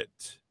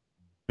bit.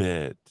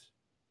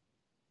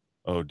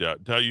 Oh,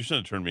 Dow, you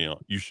shouldn't have turned me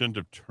on. You shouldn't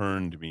have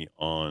turned me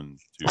on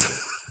to.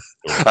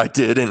 I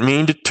didn't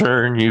mean to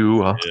turn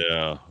you on.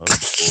 Yeah. Oh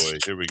boy.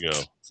 Here we go.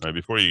 All right,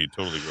 before you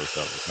totally gross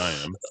out like I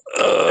am.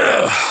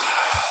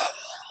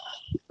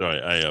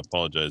 Sorry, I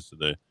apologize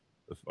to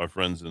our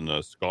friends in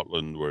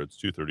Scotland where it's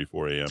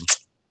 2:34 a.m.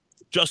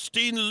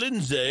 Justine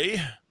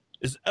Lindsay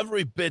is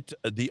every bit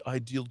the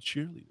ideal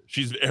cheerleader.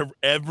 She's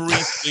every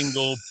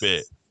single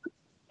bit.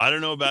 I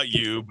don't know about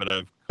you, but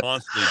I've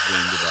constantly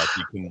dreamed about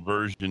the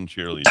conversion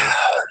cheerleader.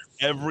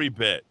 Every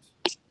bit.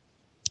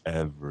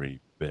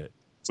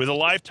 With a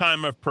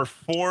lifetime of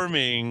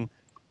performing.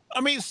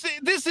 I mean, see,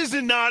 this is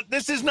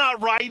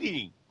not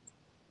writing.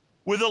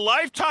 With a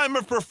lifetime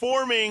of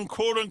performing,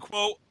 quote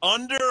unquote,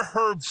 under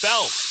her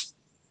belt.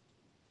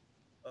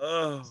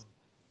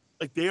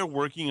 Like they are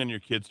working on your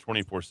kids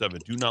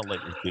 24/7. Do not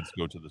let your kids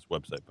go to this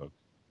website, folks.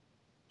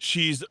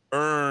 She's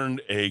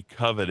earned a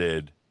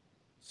coveted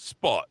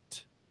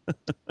spot. Oh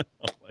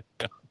my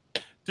God.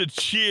 To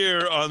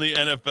cheer on the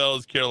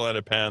NFL's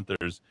Carolina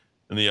Panthers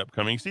in the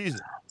upcoming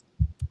season.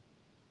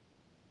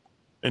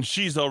 And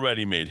she's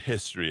already made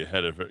history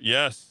ahead of her.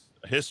 Yes,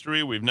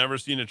 history. We've never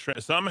seen a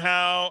trend.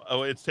 Somehow,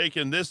 it's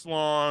taken this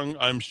long.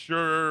 I'm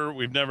sure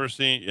we've never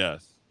seen.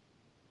 Yes.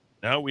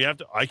 Now we have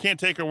to. I can't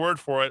take her word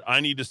for it.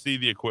 I need to see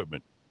the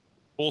equipment.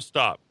 Full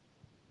stop.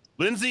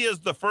 Lindsay is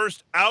the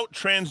first out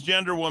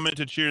transgender woman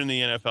to cheer in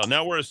the NFL.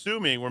 Now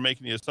we're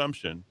making the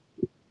assumption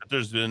that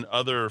there's been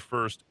other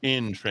first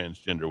in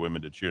transgender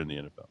women to cheer in the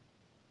NFL.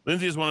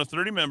 Lindsay is one of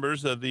 30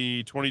 members of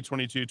the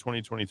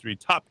 2022-2023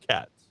 Top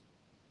Cats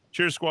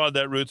cheer squad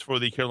that roots for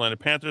the Carolina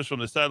Panthers from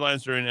the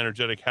sidelines during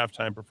energetic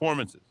halftime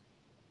performances.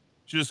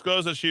 She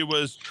disclosed that she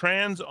was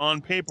trans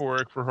on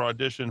paperwork for her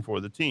audition for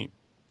the team.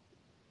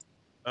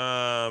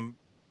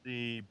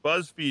 The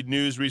BuzzFeed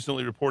News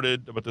recently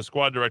reported, but the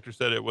squad director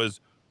said it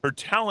was her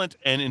talent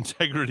and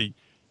integrity.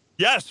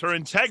 Yes, her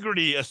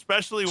integrity,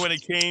 especially when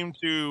it came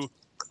to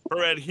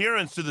her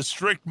adherence to the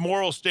strict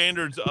moral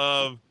standards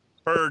of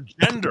her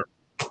gender.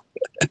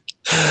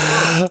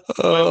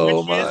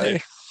 Oh, my.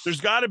 There's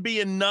got to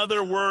be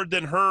another word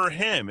than her or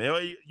him.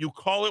 You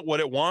call it what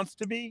it wants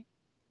to be.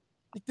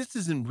 Like, this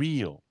isn't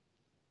real.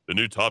 The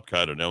new Top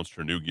Cat announced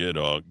her new gig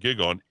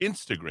on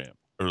Instagram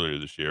earlier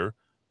this year.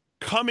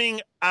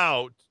 coming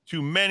out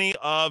to many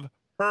of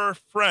her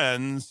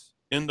friends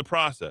in the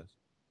process.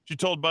 She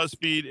told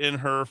BuzzFeed in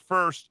her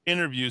first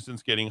interview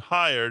since getting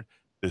hired,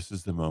 "This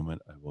is the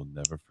moment I will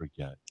never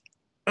forget."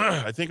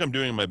 I think I'm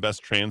doing my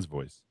best trans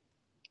voice.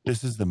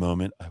 This is the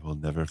moment I will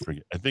never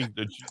forget. I think,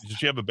 did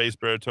she have a bass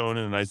baritone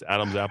and a nice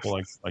Adam's apple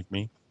like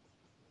me?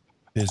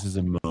 This is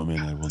a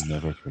moment I will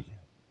never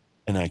forget.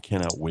 And I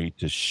cannot wait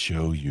to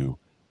show you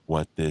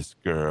what this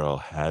girl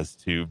has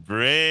to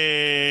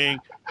bring.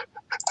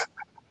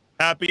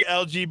 Happy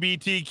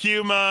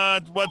LGBTQ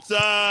month. What's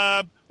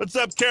up? What's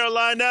up,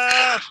 Carolina?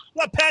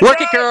 What,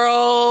 Work it,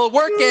 girl.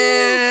 Work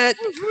it.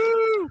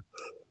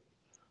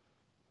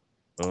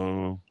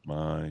 Oh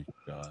my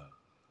God.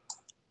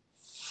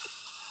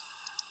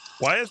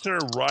 Why is her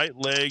right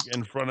leg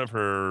in front of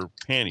her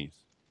panties?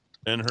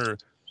 And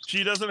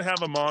she doesn't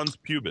have a mons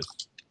pubis.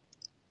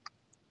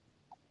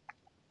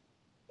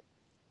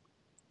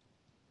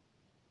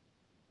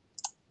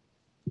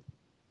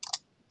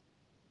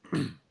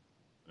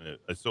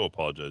 I so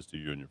apologize to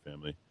you and your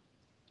family.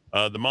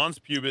 The mons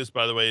pubis,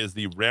 by the way, is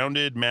the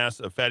rounded mass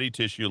of fatty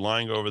tissue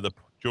lying over the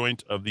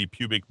joint of the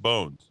pubic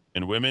bones.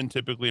 In women,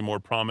 typically more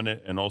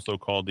prominent and also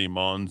called the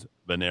mons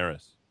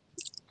veneris.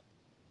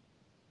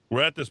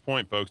 We're at this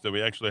point, folks, that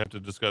we actually have to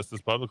discuss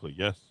this publicly.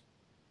 Yes.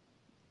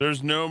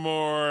 There's no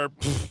more.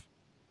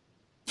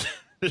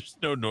 There's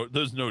no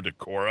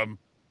decorum.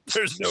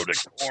 There's no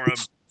decorum.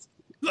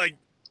 Like,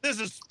 this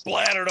is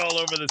splattered all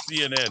over the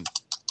CNN.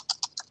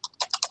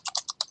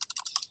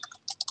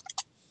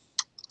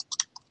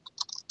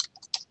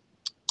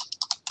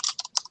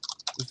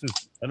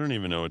 I don't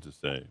even know what to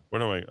say.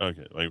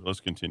 Let's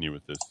continue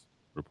with this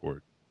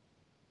report.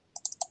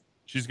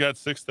 She's got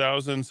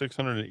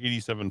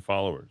 6,687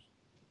 followers.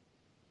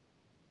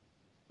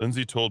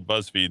 Lindsay told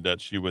BuzzFeed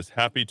that she was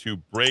happy to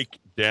break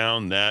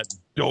down that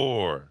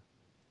door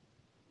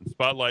and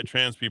spotlight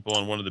trans people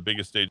on one of the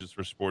biggest stages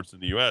for sports in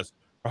the U.S.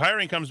 Her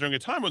hiring comes during a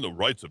time when the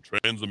rights of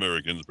trans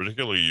Americans,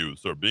 particularly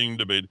youths, are being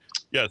debated.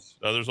 Yes,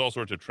 there's all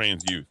sorts of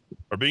trans youth,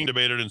 are being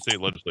debated in state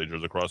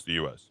legislatures across the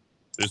U.S.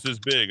 This is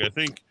big. I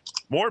think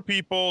more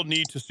people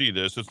need to see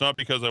this. It's not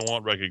because I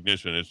want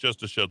recognition. It's just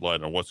to shed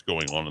light on what's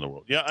going on in the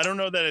world. Yeah, I don't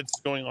know that it's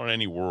going on in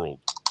any world.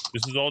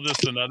 This is all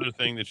just another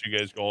thing that you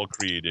guys all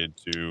created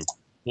to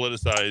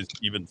politicize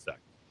even sex.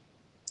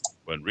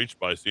 When reached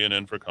by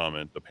CNN for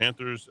comment, the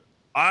Panthers,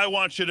 "I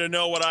want you to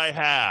know what I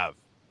have."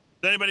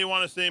 Does anybody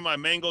want to see my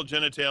mangled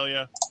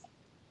genitalia?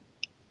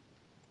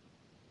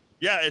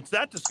 Yeah, it's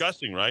that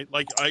disgusting, right?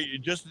 Like, I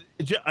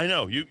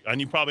know you, and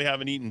you probably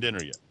haven't eaten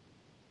dinner yet.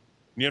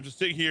 And you have to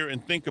sit here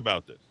and think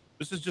about this.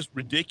 This is just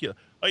ridiculous.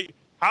 Like,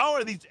 how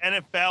are these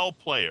NFL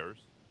players?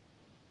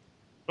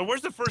 But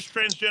where's the first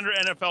transgender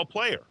NFL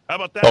player? How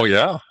about that? Oh,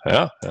 yeah.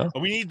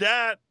 We need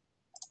that.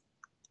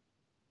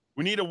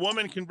 We need a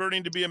woman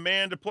converting to be a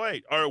man to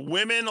play. Are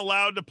women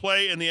allowed to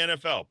play in the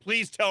NFL?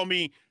 Please tell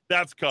me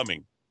that's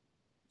coming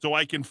so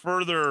I can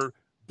further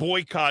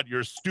boycott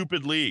your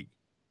stupid league.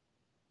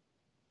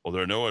 Well,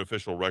 there are no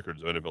official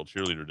records of NFL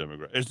cheerleader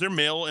demographics. Is there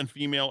male and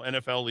female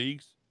NFL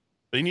leagues?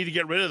 They need to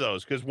get rid of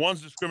those because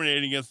one's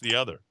discriminating against the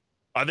other.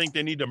 I think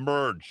they need to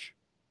merge.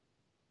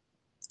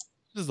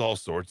 This is all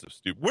sorts of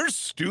stupid. We're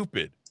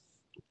stupid.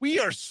 We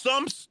are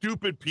some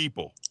stupid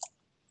people.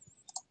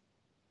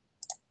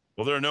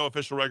 Well, there are no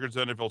official records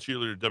of NFL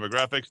cheerleader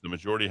demographics. The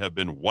majority have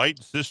been white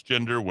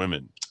cisgender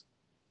women.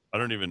 I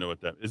don't even know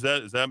what that is.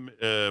 Is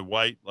that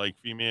white, like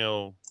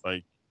female,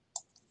 like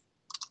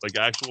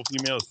actual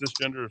female,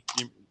 cisgender,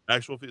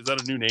 actual? Is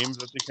that a new name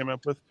that they came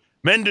up with?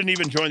 Men didn't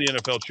even join the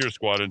NFL cheer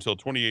squad until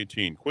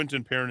 2018.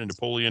 Quentin Perrin and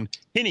Napoleon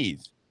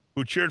Hinnies,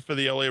 who cheered for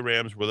the LA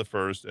Rams, were the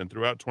first. And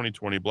throughout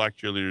 2020, black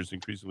cheerleaders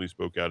increasingly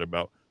spoke out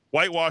about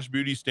whitewashed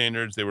beauty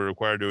standards they were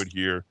required to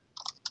adhere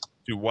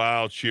to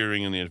while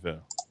cheering in the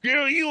NFL.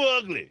 Girl, you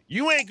ugly.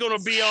 You ain't going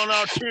to be on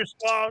our cheer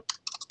squad.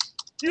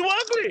 You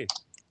ugly.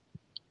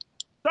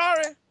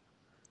 Sorry.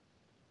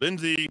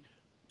 Lindsay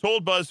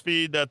told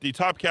BuzzFeed that the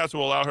top cast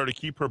will allow her to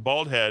keep her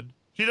bald head.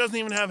 She doesn't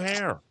even have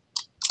hair.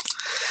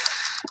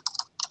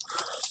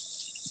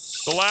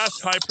 The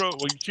last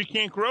she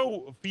can't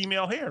grow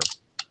female hair.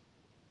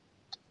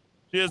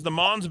 She has the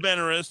mons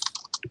veneris.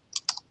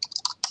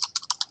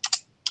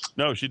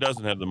 No, she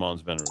doesn't have the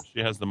mons veneris.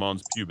 She has the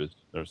mons pubis.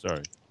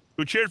 Sorry.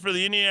 Who cheered for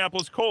the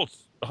Indianapolis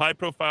Colts, the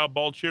high-profile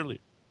bald cheerleader.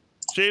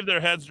 Shaved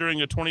their heads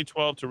during a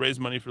 2012 to raise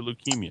money for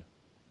leukemia.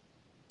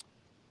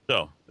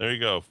 So, there you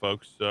go,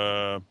 folks.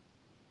 Your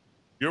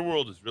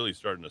world is really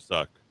starting to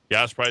suck.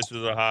 Gas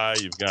prices are high.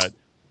 You've got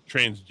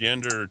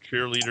transgender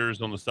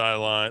cheerleaders on the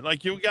sideline.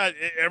 Like, you got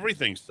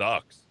everything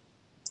sucks.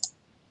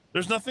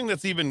 There's nothing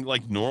that's even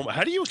like normal.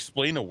 How do you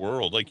explain a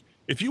world? Like,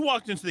 if you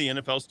walked into the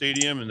NFL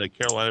stadium and the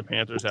Carolina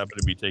Panthers happen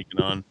to be taken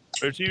on,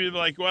 or she'd be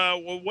like,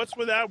 well, what's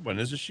with that one?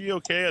 Is she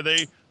okay? Are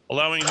they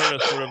allowing her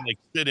to sort of like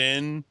sit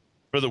in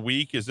for the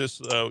week? Is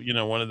this,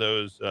 one of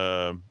those,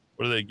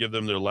 what do they give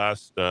them their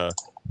last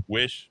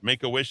wish?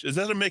 Make-A-Wish? Is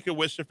that a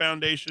Make-A-Wish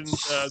Foundation?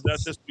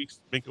 That's this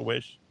week's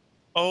Make-A-Wish?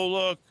 Oh,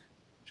 look.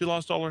 She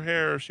lost all her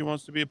hair. She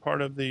wants to be a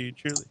part of the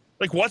cheerleader.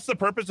 Like, what's the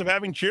purpose of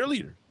having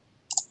cheerleaders?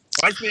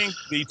 I think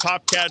the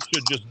Top Cat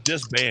should just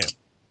disband.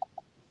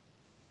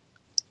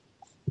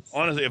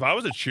 Honestly, if I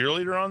was a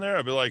cheerleader on there,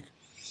 I'd be like,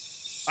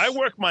 I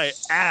work my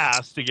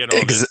ass to get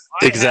on this.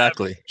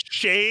 Exactly. I have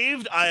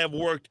shaved. I have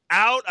worked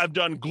out. I've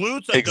done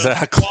glutes. I've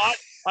Exactly. done squat.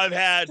 I've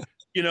had,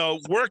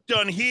 work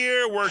done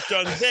here, work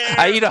done there.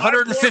 I eat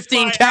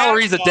 115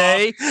 calories a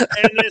day.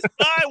 And this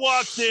guy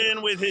walks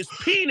in with his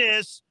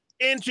penis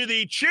into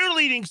the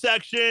cheerleading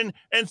section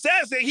and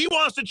says that he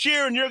wants to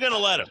cheer and you're going to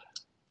let him.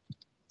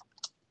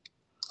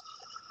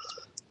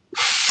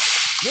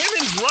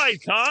 Women's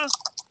rights, huh?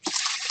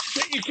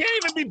 You can't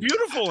even be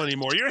beautiful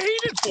anymore. You're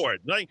hated for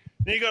it. Like,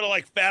 then you go to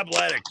like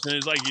Fabletics, and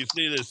it's like you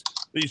see these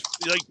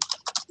like,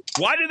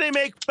 why do they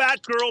make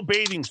fat girl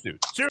bathing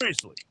suits?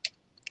 Seriously,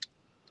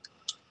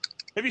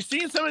 have you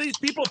seen some of these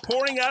people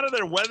pouring out of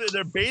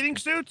their bathing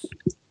suits?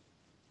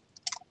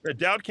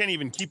 Dowd can't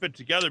even keep it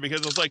together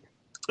because it's like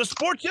the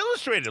Sports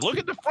Illustrated. Look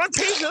at the front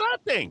page of that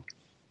thing.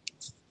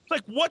 It's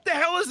like, what the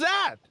hell is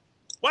that?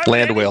 Why would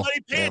anybody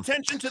pay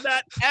attention to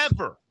that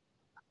ever?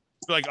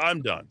 It's like,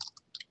 I'm done.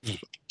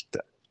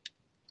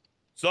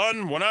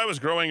 Son, when I was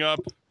growing up,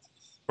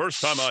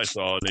 first time I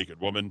saw a naked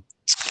woman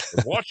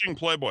was watching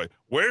Playboy.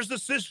 Where's the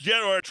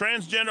cisgender or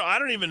transgender? I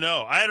don't even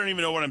know. I don't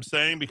even know what I'm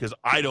saying because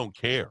I don't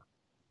care.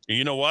 And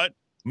you know what?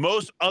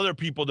 Most other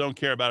people don't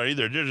care about it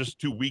either. They're just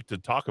too weak to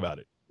talk about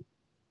it.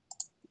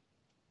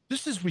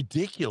 This is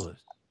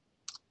ridiculous.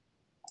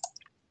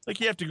 Like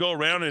you have to go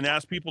around and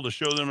ask people to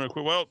show them a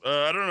quick, well,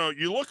 I don't know.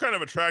 You look kind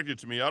of attracted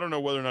to me. I don't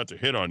know whether or not to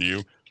hit on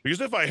you. Because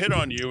if I hit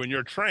on you and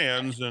you're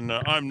trans and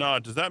I'm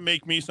not, does that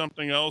make me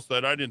something else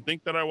that I didn't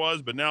think that I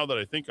was, but now that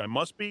I think I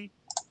must be?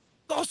 It's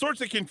all sorts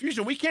of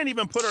confusion. We can't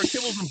even put our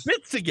kibbles and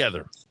bits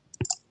together.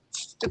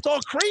 It's all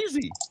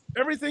crazy.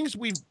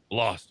 We've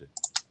lost it.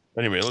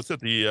 Anyway, let's hit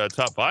the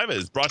top 5.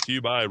 It's brought to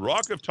you by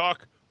Rock of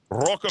Talk,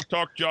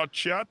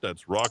 rockoftalk.chat.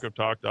 That's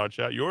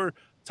rockoftalk.chat. Your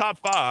top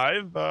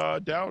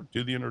 5, Dowd,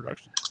 do the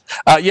introduction.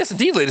 Yes,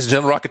 indeed, ladies and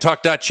gentlemen,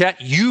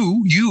 rockoftalk.chat.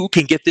 You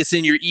can get this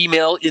in your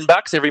email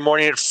inbox every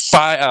morning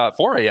at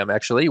 4 a.m.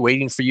 actually,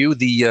 waiting for you.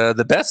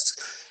 The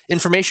best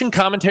information,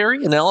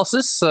 commentary,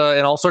 analysis,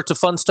 and all sorts of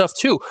fun stuff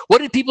too. What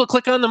did people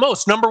click on the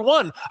most? Number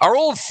 1, our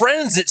old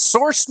friends at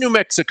Source, New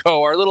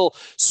Mexico, our little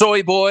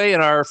soy boy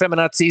and our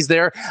feminazis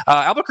there.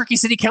 Albuquerque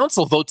City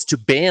Council votes to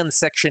ban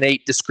Section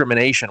 8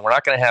 discrimination. We're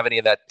not going to have any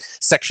of that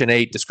Section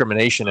 8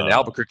 discrimination in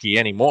Albuquerque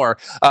anymore.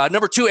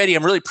 Number 2, Eddie,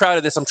 I'm really proud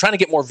of this. I'm trying to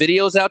get more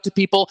videos out to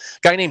people.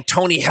 A guy named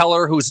Tony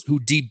Heller who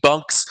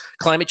debunks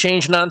climate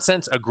change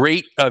nonsense. A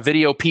great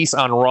video piece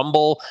on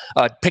Rumble,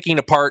 picking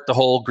apart the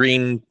whole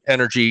green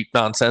energy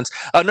nonsense.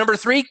 Number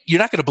 3, you're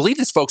not going to believe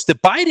this, folks. The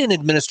Biden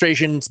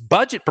administration's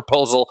budget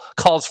proposal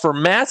calls for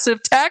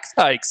massive tax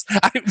hikes.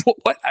 I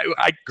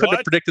couldn't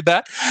have predicted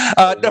that.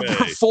 Number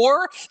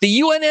 4,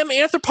 the UNM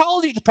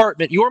Anthropology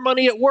Department, your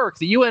money at work.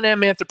 The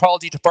UNM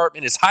Anthropology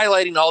Department is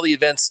highlighting all the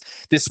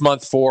events this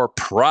month for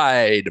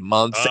Pride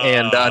Month.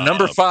 And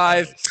number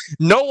 5,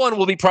 no one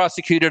will be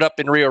prosecuted up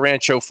in Rio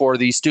Rancho for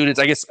the students,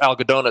 I guess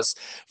Algodones,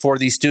 for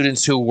the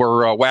students who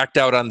were whacked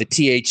out on the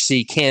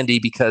THC candy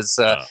because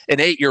an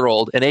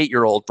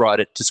 8-year-old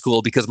brought it to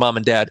school because mom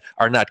and dad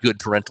are not good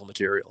parental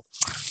material.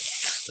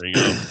 There you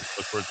go.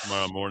 Look for it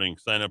tomorrow morning.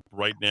 Sign up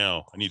right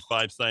now. I need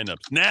 5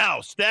 signups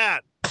now.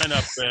 Stat. Sign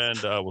up, and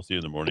we'll see you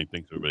in the morning.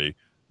 Thanks, everybody,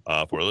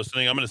 for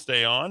listening. I'm going to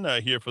stay on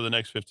here for the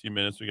next 15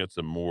 minutes. We got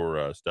some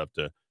more stuff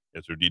to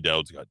get through.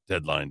 D-Dowd's got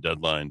deadline,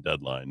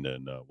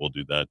 and we'll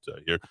do that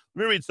here.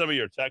 Let me read some of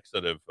your texts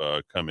that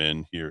have come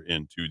in here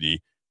into the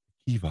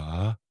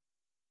Kiva.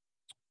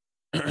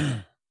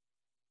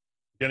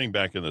 Getting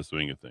back in the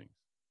swing of things.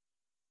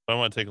 If I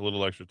want to take a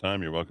little extra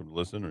time, you're welcome to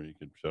listen, or you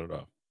can shut it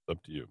off. It's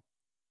up to you.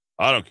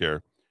 I don't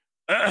care.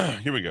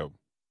 Here we go.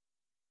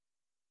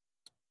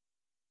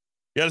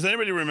 Yeah, does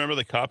anybody remember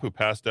the cop who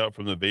passed out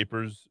from the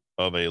vapors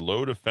of a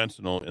load of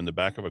fentanyl in the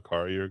back of a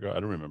car a year ago? I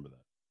don't remember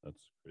that.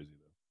 That's crazy,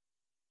 though.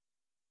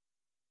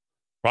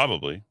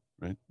 Probably,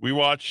 right? We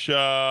watch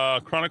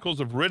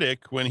Chronicles of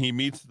Riddick when he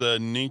meets the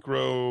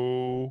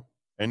Necro,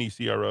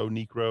 N-E-C-R-O,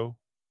 Necro.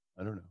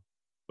 I don't know.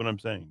 That's what I'm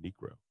saying,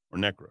 Necro. Or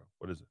Necro.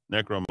 What is it?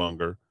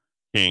 Necromonger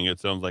King. It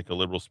sounds like a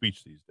liberal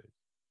speech these days.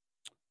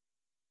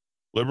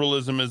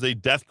 Liberalism is a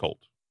death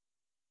cult.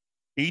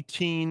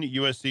 18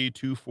 U.S.C.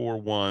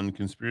 241,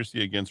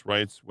 conspiracy against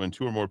rights. When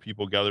 2 or more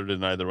people gather to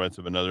deny the rights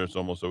of another, it's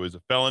almost always a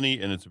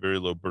felony, and it's a very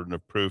low burden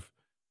of proof.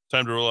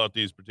 Time to roll out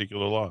these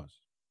particular laws.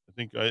 I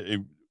think,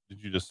 did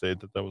you just say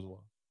that was a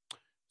law?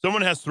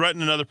 Someone has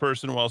threatened another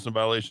person whilst in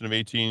violation of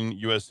 18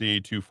 U.S.C.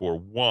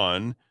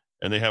 241,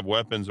 and they have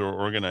weapons or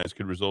organized,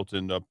 could result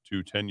in up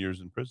to 10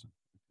 years in prison.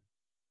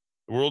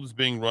 The world is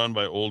being run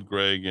by old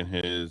Greg and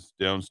his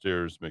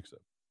downstairs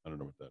mix-up. I don't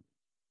know what that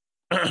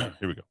means.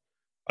 Here we go.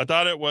 I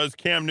thought it was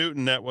Cam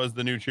Newton that was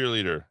the new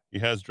cheerleader. He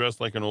has dressed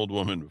like an old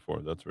woman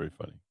before. That's very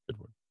funny. Good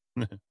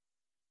one.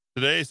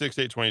 Today,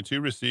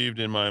 6/8/22, received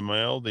in my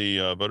mail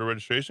the voter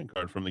registration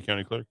card from the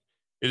county clerk.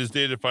 It is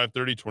dated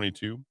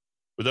 5/30/22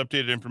 with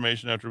updated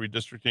information after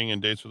redistricting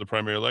and dates for the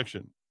primary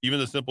election. Even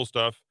the simple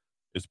stuff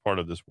is part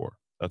of this war.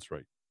 That's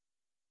right.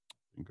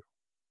 Bingo.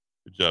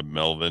 Good job,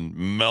 Melvin.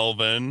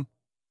 Melvin.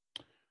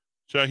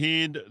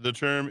 Shaheed, the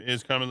term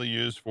is commonly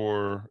used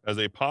as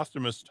a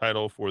posthumous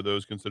title for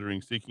those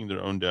considering seeking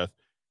their own death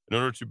in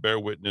order to bear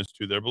witness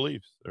to their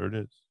beliefs. There it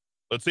is.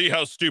 Let's see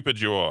how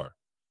stupid you are.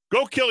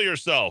 Go kill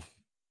yourself.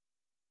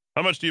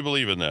 How much do you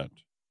believe in that?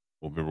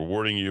 We'll be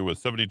rewarding you with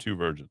 72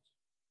 virgins.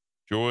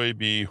 Joy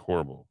be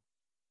horrible.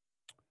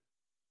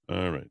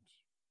 All right.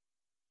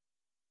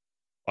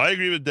 I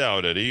agree with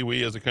Dowd, Eddie.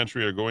 We as a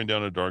country are going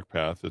down a dark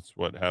path. It's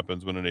what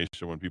happens when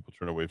people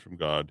turn away from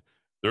God.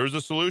 There is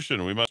a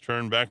solution. We must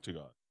turn back to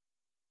God.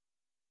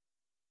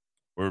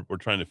 We're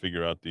trying to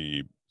figure out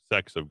the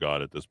sex of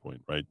God at this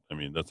point, right? I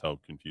mean, that's how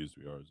confused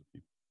we are as a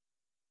people.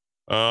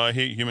 I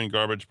hate human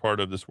garbage part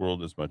of this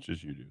world as much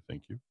as you do.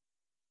 Thank you.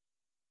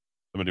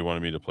 Somebody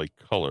wanted me to play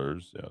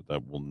Colors. Yeah,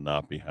 that will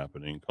not be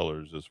happening.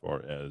 Colors as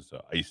far as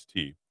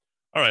Ice-T.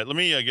 All right, let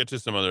me get to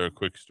some other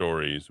quick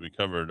stories. We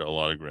covered a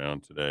lot of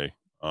ground today.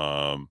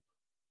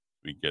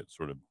 We get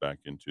sort of back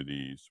into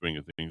the swing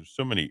of things. There's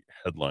so many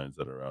headlines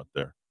that are out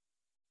there,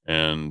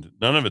 and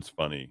none of it's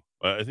funny.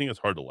 I think it's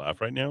hard to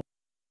laugh right now,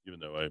 even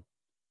though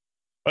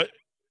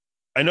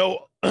I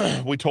know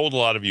we told a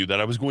lot of you that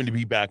I was going to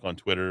be back on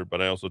Twitter,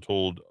 but I also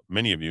told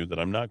many of you that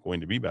I'm not going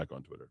to be back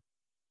on Twitter.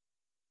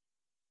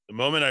 The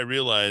moment I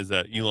realized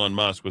that Elon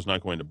Musk was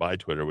not going to buy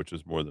Twitter, which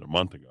was more than a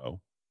month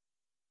ago,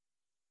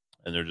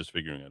 and they're just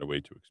figuring out a way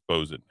to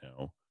expose it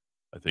now,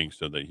 I think,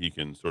 so that he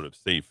can sort of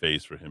save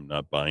face for him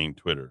not buying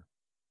Twitter.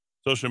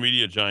 Social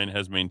media giant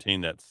has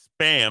maintained that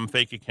spam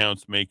fake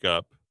accounts make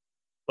up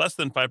less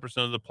than 5%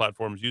 of the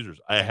platform's users.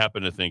 I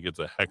happen to think it's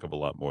a heck of a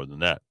lot more than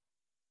that.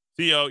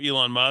 CEO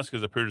Elon Musk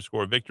has appeared to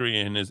score victory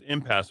in his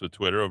impasse with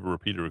Twitter over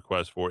repeated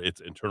requests for its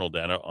internal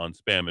data on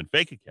spam and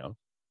fake accounts.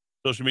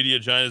 Social media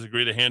giant has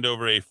agreed to hand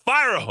over a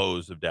fire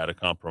hose of data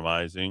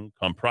comprising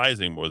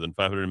more than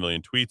 500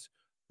 million tweets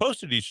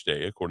posted each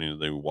day, according to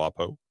the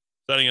WAPO.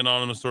 Citing an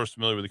anonymous source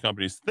familiar with the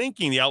company's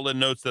thinking, the outlet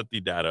notes that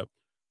the data,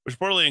 which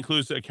reportedly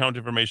includes account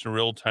information,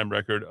 real-time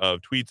record of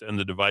tweets, and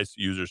the device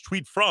users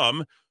tweet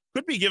from,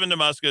 could be given to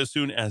Musk as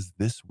soon as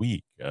this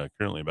week.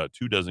 Currently, about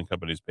 24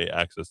 companies pay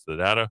access to the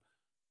data,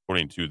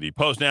 according to the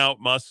Post. Now,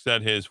 Musk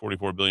said his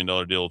 $44 billion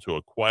deal to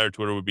acquire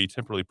Twitter would be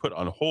temporarily put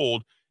on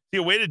hold. He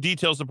awaited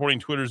details supporting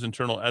Twitter's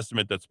internal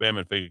estimate that spam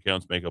and fake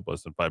accounts make up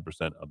less than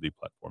 5% of the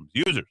platform's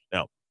users.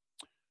 Now,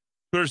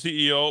 Twitter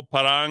CEO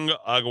Parag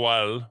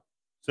Agrawal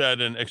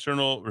said an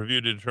external review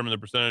to determine the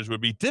percentage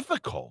would be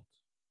difficult.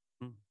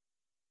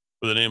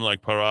 With a name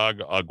like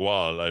Parag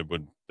Agrawal, I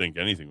would think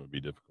anything would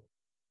be difficult,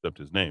 except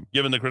his name,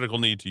 given the critical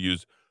need to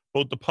use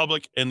both the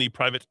public and the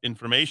private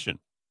information.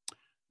 In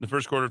the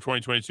first quarter of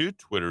 2022,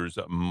 Twitter's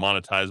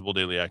monetizable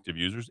daily active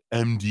users,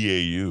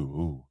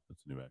 MDAU,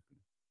 that's a new acronym,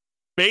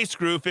 base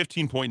grew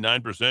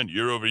 15.9%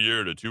 year over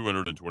year to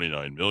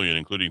 229 million,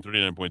 including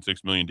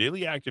 39.6 million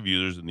daily active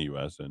users in the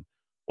U.S. and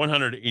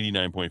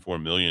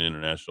 189.4 million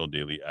international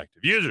daily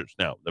active users.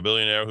 Now, the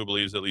billionaire, who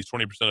believes at least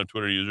 20% of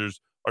Twitter users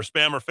are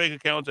spam or fake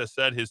accounts, has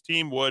said his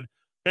team would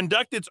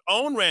conduct its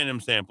own random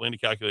sampling to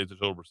calculate the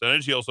total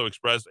percentage. He also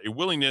expressed a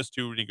willingness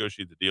to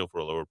negotiate the deal for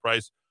a lower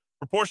price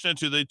proportionate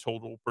to the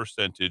total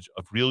percentage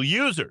of real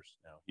users.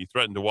 Now, he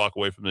threatened to walk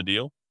away from the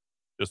deal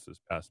just this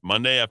past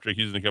Monday after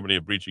accusing the company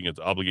of breaching its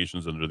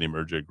obligations under the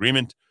merger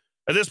agreement.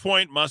 At this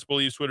point, Musk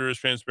believes Twitter is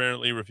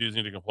transparently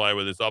refusing to comply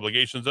with its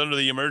obligations under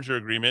the merger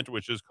agreement,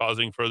 which is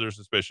causing further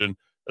suspicion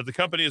that the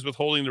company is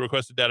withholding the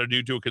requested data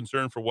due to a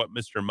concern for what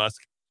Mr.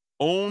 Musk's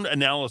own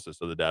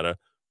analysis of the data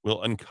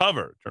will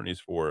uncover.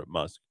 Attorneys for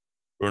Musk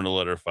wrote in a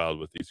letter filed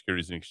with the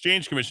Securities and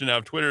Exchange Commission. Now,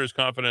 if Twitter is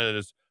confident in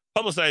its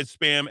publicized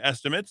spam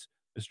estimates,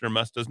 Mr.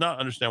 Musk does not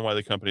understand why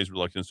the company's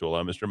reluctance to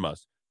allow Mr.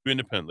 Musk to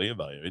independently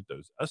evaluate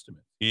those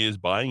estimates. He is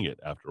buying it,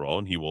 after all,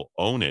 and he will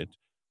own it.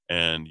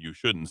 And you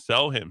shouldn't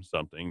sell him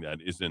something that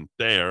isn't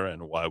there.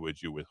 And why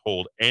would you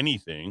withhold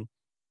anything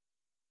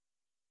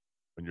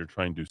when you're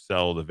trying to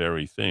sell the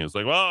very thing? It's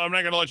like, well, I'm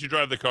not going to let you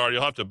drive the car.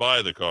 You'll have to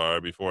buy the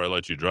car before I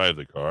let you drive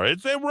the car.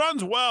 It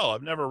runs well.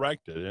 I've never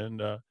wrecked it. And,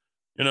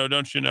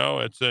 don't you know,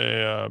 it's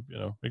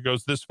it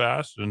goes this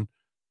fast and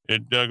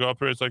it go up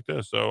periods like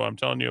this. So I'm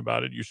telling you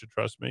about it. You should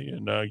trust me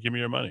and give me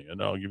your money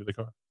and I'll give you the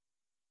car.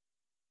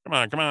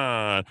 Come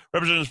on.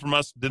 Representatives from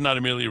Musk did not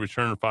immediately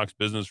return Fox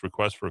Business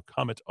request for a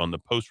comment on the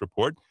Post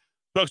report.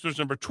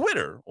 Spokesperson for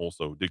Twitter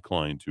also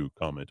declined to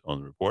comment on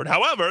the report.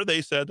 However,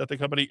 they said that the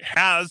company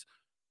has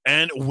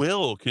and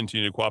will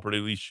continue to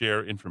cooperatively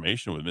share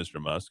information with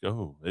Mr. Musk.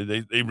 Oh,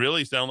 they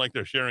really sound like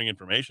they're sharing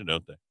information,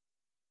 don't they?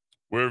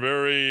 We're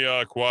very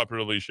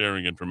cooperatively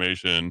sharing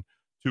information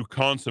to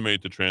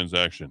consummate the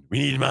transaction. We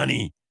need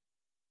money.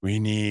 We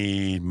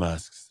need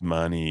Musk's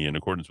money in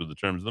accordance with the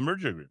terms of the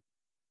merger agreement.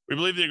 We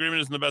believe the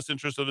agreement is in the best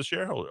interest of the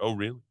shareholder. Oh,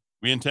 really?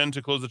 We intend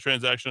to close the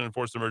transaction and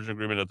enforce the merger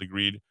agreement at the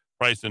agreed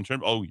price and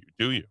term. Oh,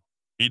 do you?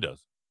 He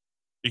does.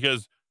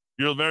 Because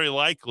you're very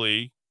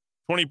likely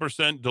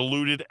 20%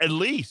 diluted at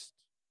least.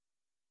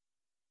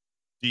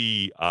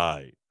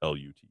 DILUTED.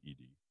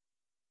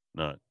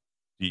 Not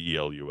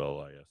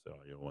DELULISIONAL.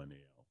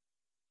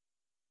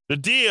 The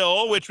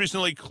deal, which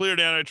recently cleared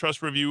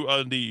antitrust review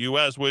of the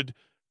U.S., would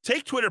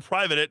Take Twitter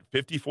private at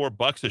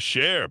 $54 a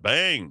share.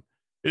 Bang.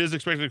 It is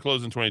expected to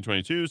close in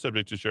 2022,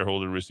 subject to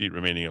shareholder receipt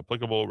remaining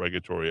applicable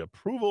regulatory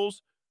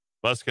approvals.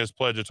 Musk has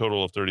pledged a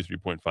total of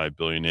 $33.5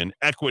 billion in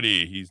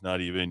equity. He's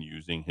not even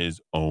using his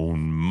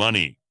own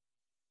money.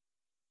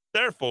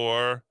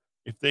 Therefore,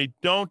 if they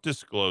don't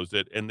disclose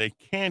it and they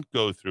can't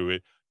go through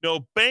it,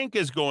 no bank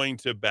is going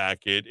to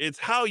back it. It's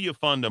how you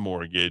fund a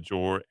mortgage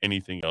or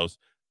anything else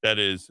that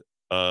is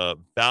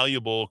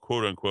valuable,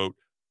 quote unquote,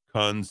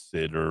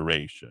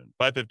 consideration.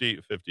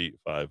 550,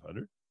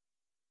 500.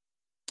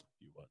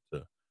 You want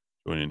to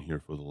join in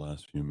here for the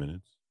last few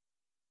minutes?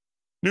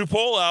 New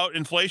poll out,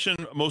 inflation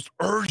most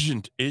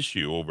urgent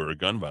issue over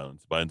gun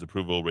violence. Biden's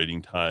approval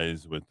rating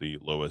ties with the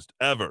lowest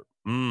ever.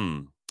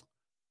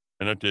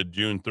 Conducted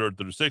June 3rd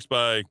through 6th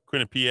by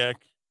Quinnipiac.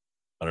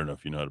 I don't know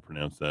if you know how to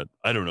pronounce that.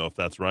 I don't know if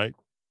that's right.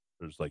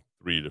 There's like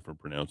 3 different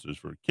pronouncers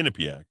for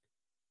Quinnipiac,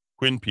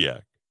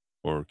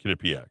 or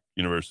Quinnipiac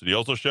University.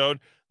 Also showed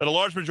that a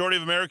large majority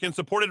of Americans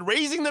supported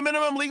raising the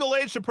minimum legal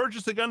age to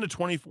purchase a gun to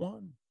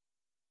 21.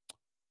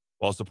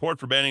 While support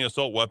for banning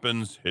assault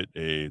weapons hit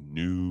a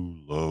new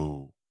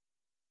low.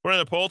 According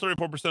to the poll,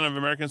 34% of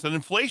Americans said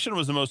inflation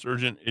was the most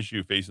urgent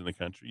issue facing the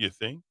country. You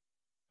think?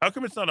 How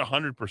come it's not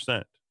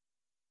 100%?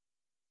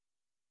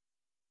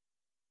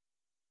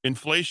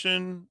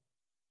 Inflation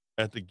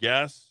at the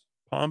gas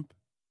pump?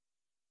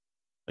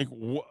 Like,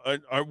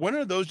 when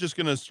are those just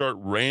going to start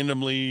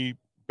randomly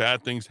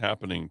bad things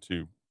happening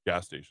to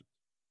gas stations?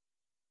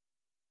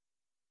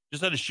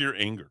 Just out of sheer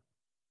anger.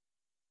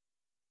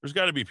 There's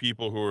got to be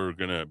people who are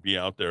going to be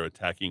out there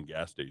attacking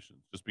gas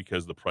stations just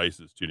because the price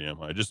is too damn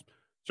high. Just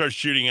start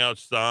shooting out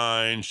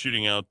signs,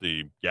 shooting out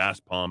the gas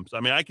pumps.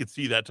 I mean, I could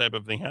see that type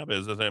of thing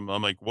happen.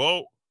 I'm like,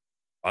 whoa,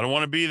 I don't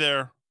want to be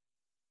there.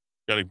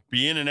 Got to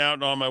be in and out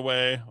and on my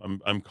way.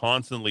 I'm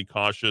constantly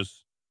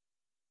cautious.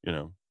 You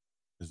know,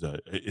 is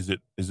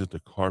it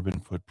the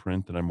carbon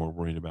footprint that I'm more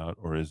worried about,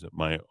 or is it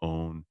my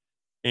own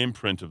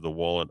imprint of the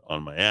wallet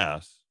on my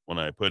ass? When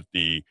I put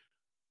the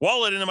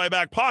wallet into my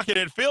back pocket,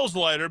 it feels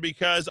lighter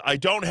because I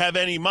don't have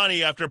any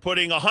money after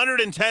putting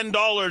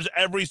 $110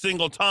 every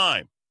single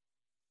time.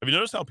 Have you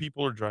noticed how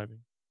people are driving?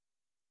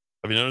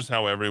 Have you noticed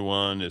how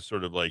everyone is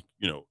sort of like,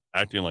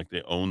 acting like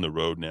they own the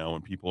road now,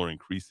 and people are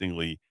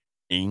increasingly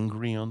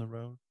angry on the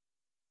road?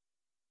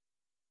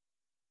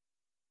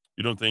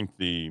 You don't think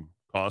the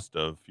cost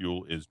of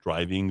fuel is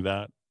driving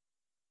that?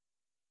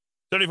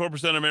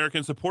 74% of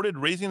Americans supported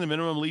raising the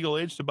minimum legal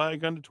age to buy a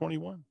gun to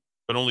 21,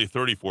 but only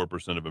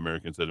 34% of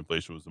Americans said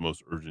inflation was the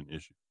most urgent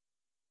issue.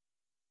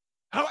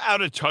 How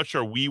out of touch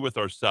are we with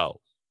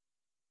ourselves?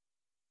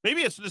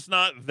 Maybe it's just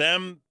not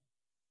them,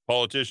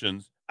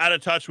 politicians, out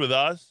of touch with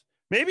us.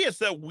 Maybe it's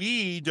that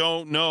we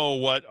don't know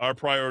what our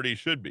priorities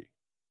should be.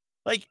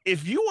 Like,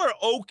 if you are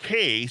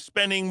okay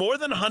spending more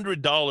than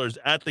 $100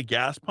 at the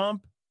gas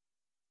pump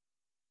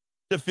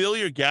to fill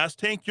your gas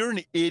tank, you're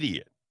an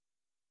idiot.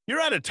 You're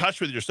out of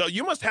touch with yourself.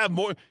 You must have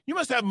more. You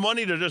must have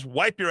money to just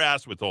wipe your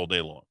ass with all day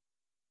long.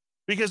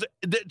 Because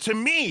to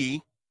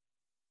me,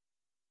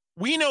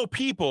 we know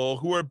people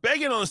who are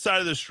begging on the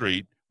side of the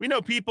street. We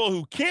know people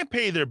who can't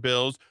pay their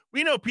bills.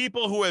 We know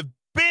people who have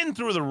been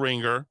through the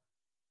ringer,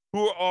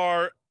 who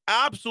are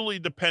absolutely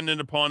dependent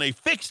upon a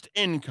fixed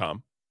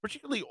income,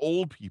 particularly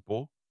old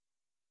people.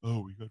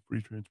 Oh, we got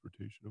free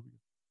transportation.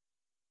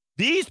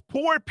 These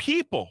poor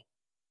people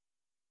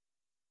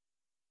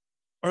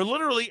are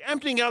literally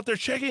emptying out their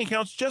checking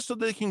accounts just so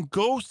they can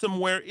go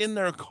somewhere in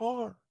their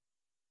car,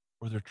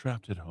 or they're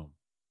trapped at home.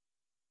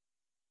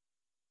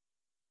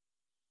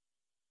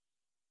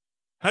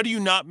 How do you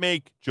not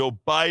make Joe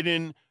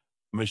Biden,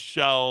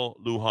 Michelle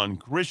Lujan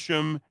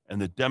Grisham,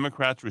 and the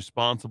Democrats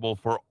responsible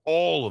for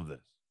all of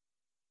this?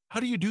 How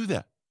do you do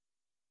that?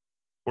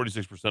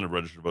 46% of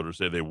registered voters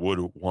say they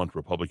would want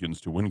Republicans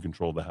to win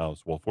control of the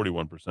House, while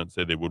 41%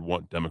 say they would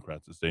want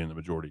Democrats to stay in the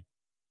majority.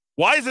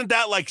 Why isn't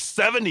that like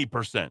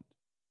 70%?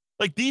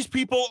 Like, these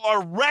people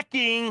are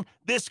wrecking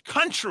this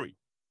country.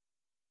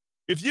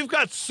 If you've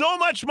got so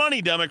much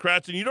money,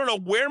 Democrats, and you don't know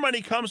where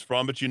money comes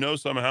from, but you know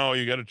somehow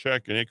you got to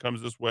check and it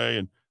comes this way,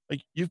 and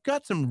like, you've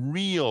got some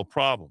real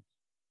problems.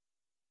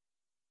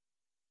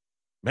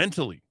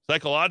 Mentally,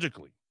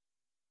 psychologically.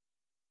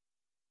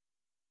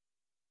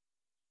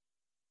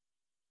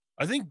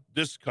 I think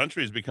this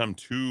country has become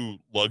too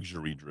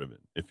luxury driven,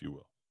 if you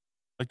will.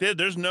 Like,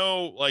 there's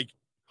no like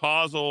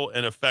causal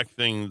and effect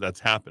thing that's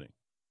happening.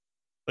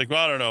 Like,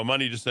 well, I don't know,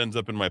 money just ends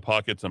up in my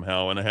pocket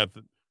somehow, and I have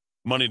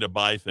money to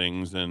buy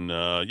things, and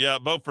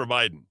vote for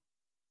Biden.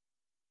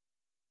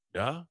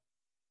 Yeah?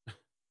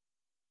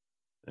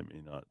 Let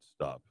me not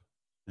stop.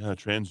 Yeah,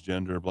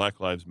 transgender, Black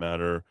Lives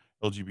Matter,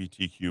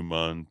 LGBTQ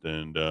month,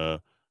 and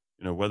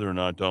whether or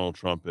not Donald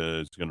Trump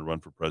is going to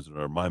run for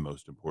president are my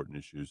most important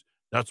issues.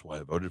 That's why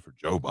I voted for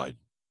Joe Biden.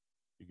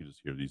 You can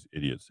just hear these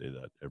idiots say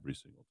that every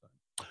single time.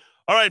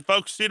 All right,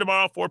 folks, see you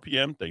tomorrow, 4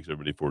 p.m. Thanks,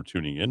 everybody, for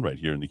tuning in right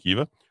here in the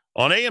Kiva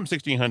on AM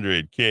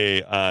 1600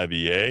 KIVA,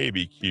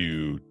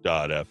 ABQ.FM,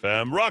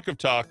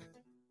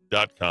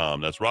 rockoftalk.com.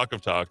 That's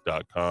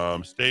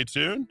rockoftalk.com. Stay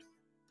tuned.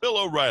 Bill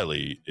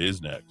O'Reilly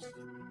is next.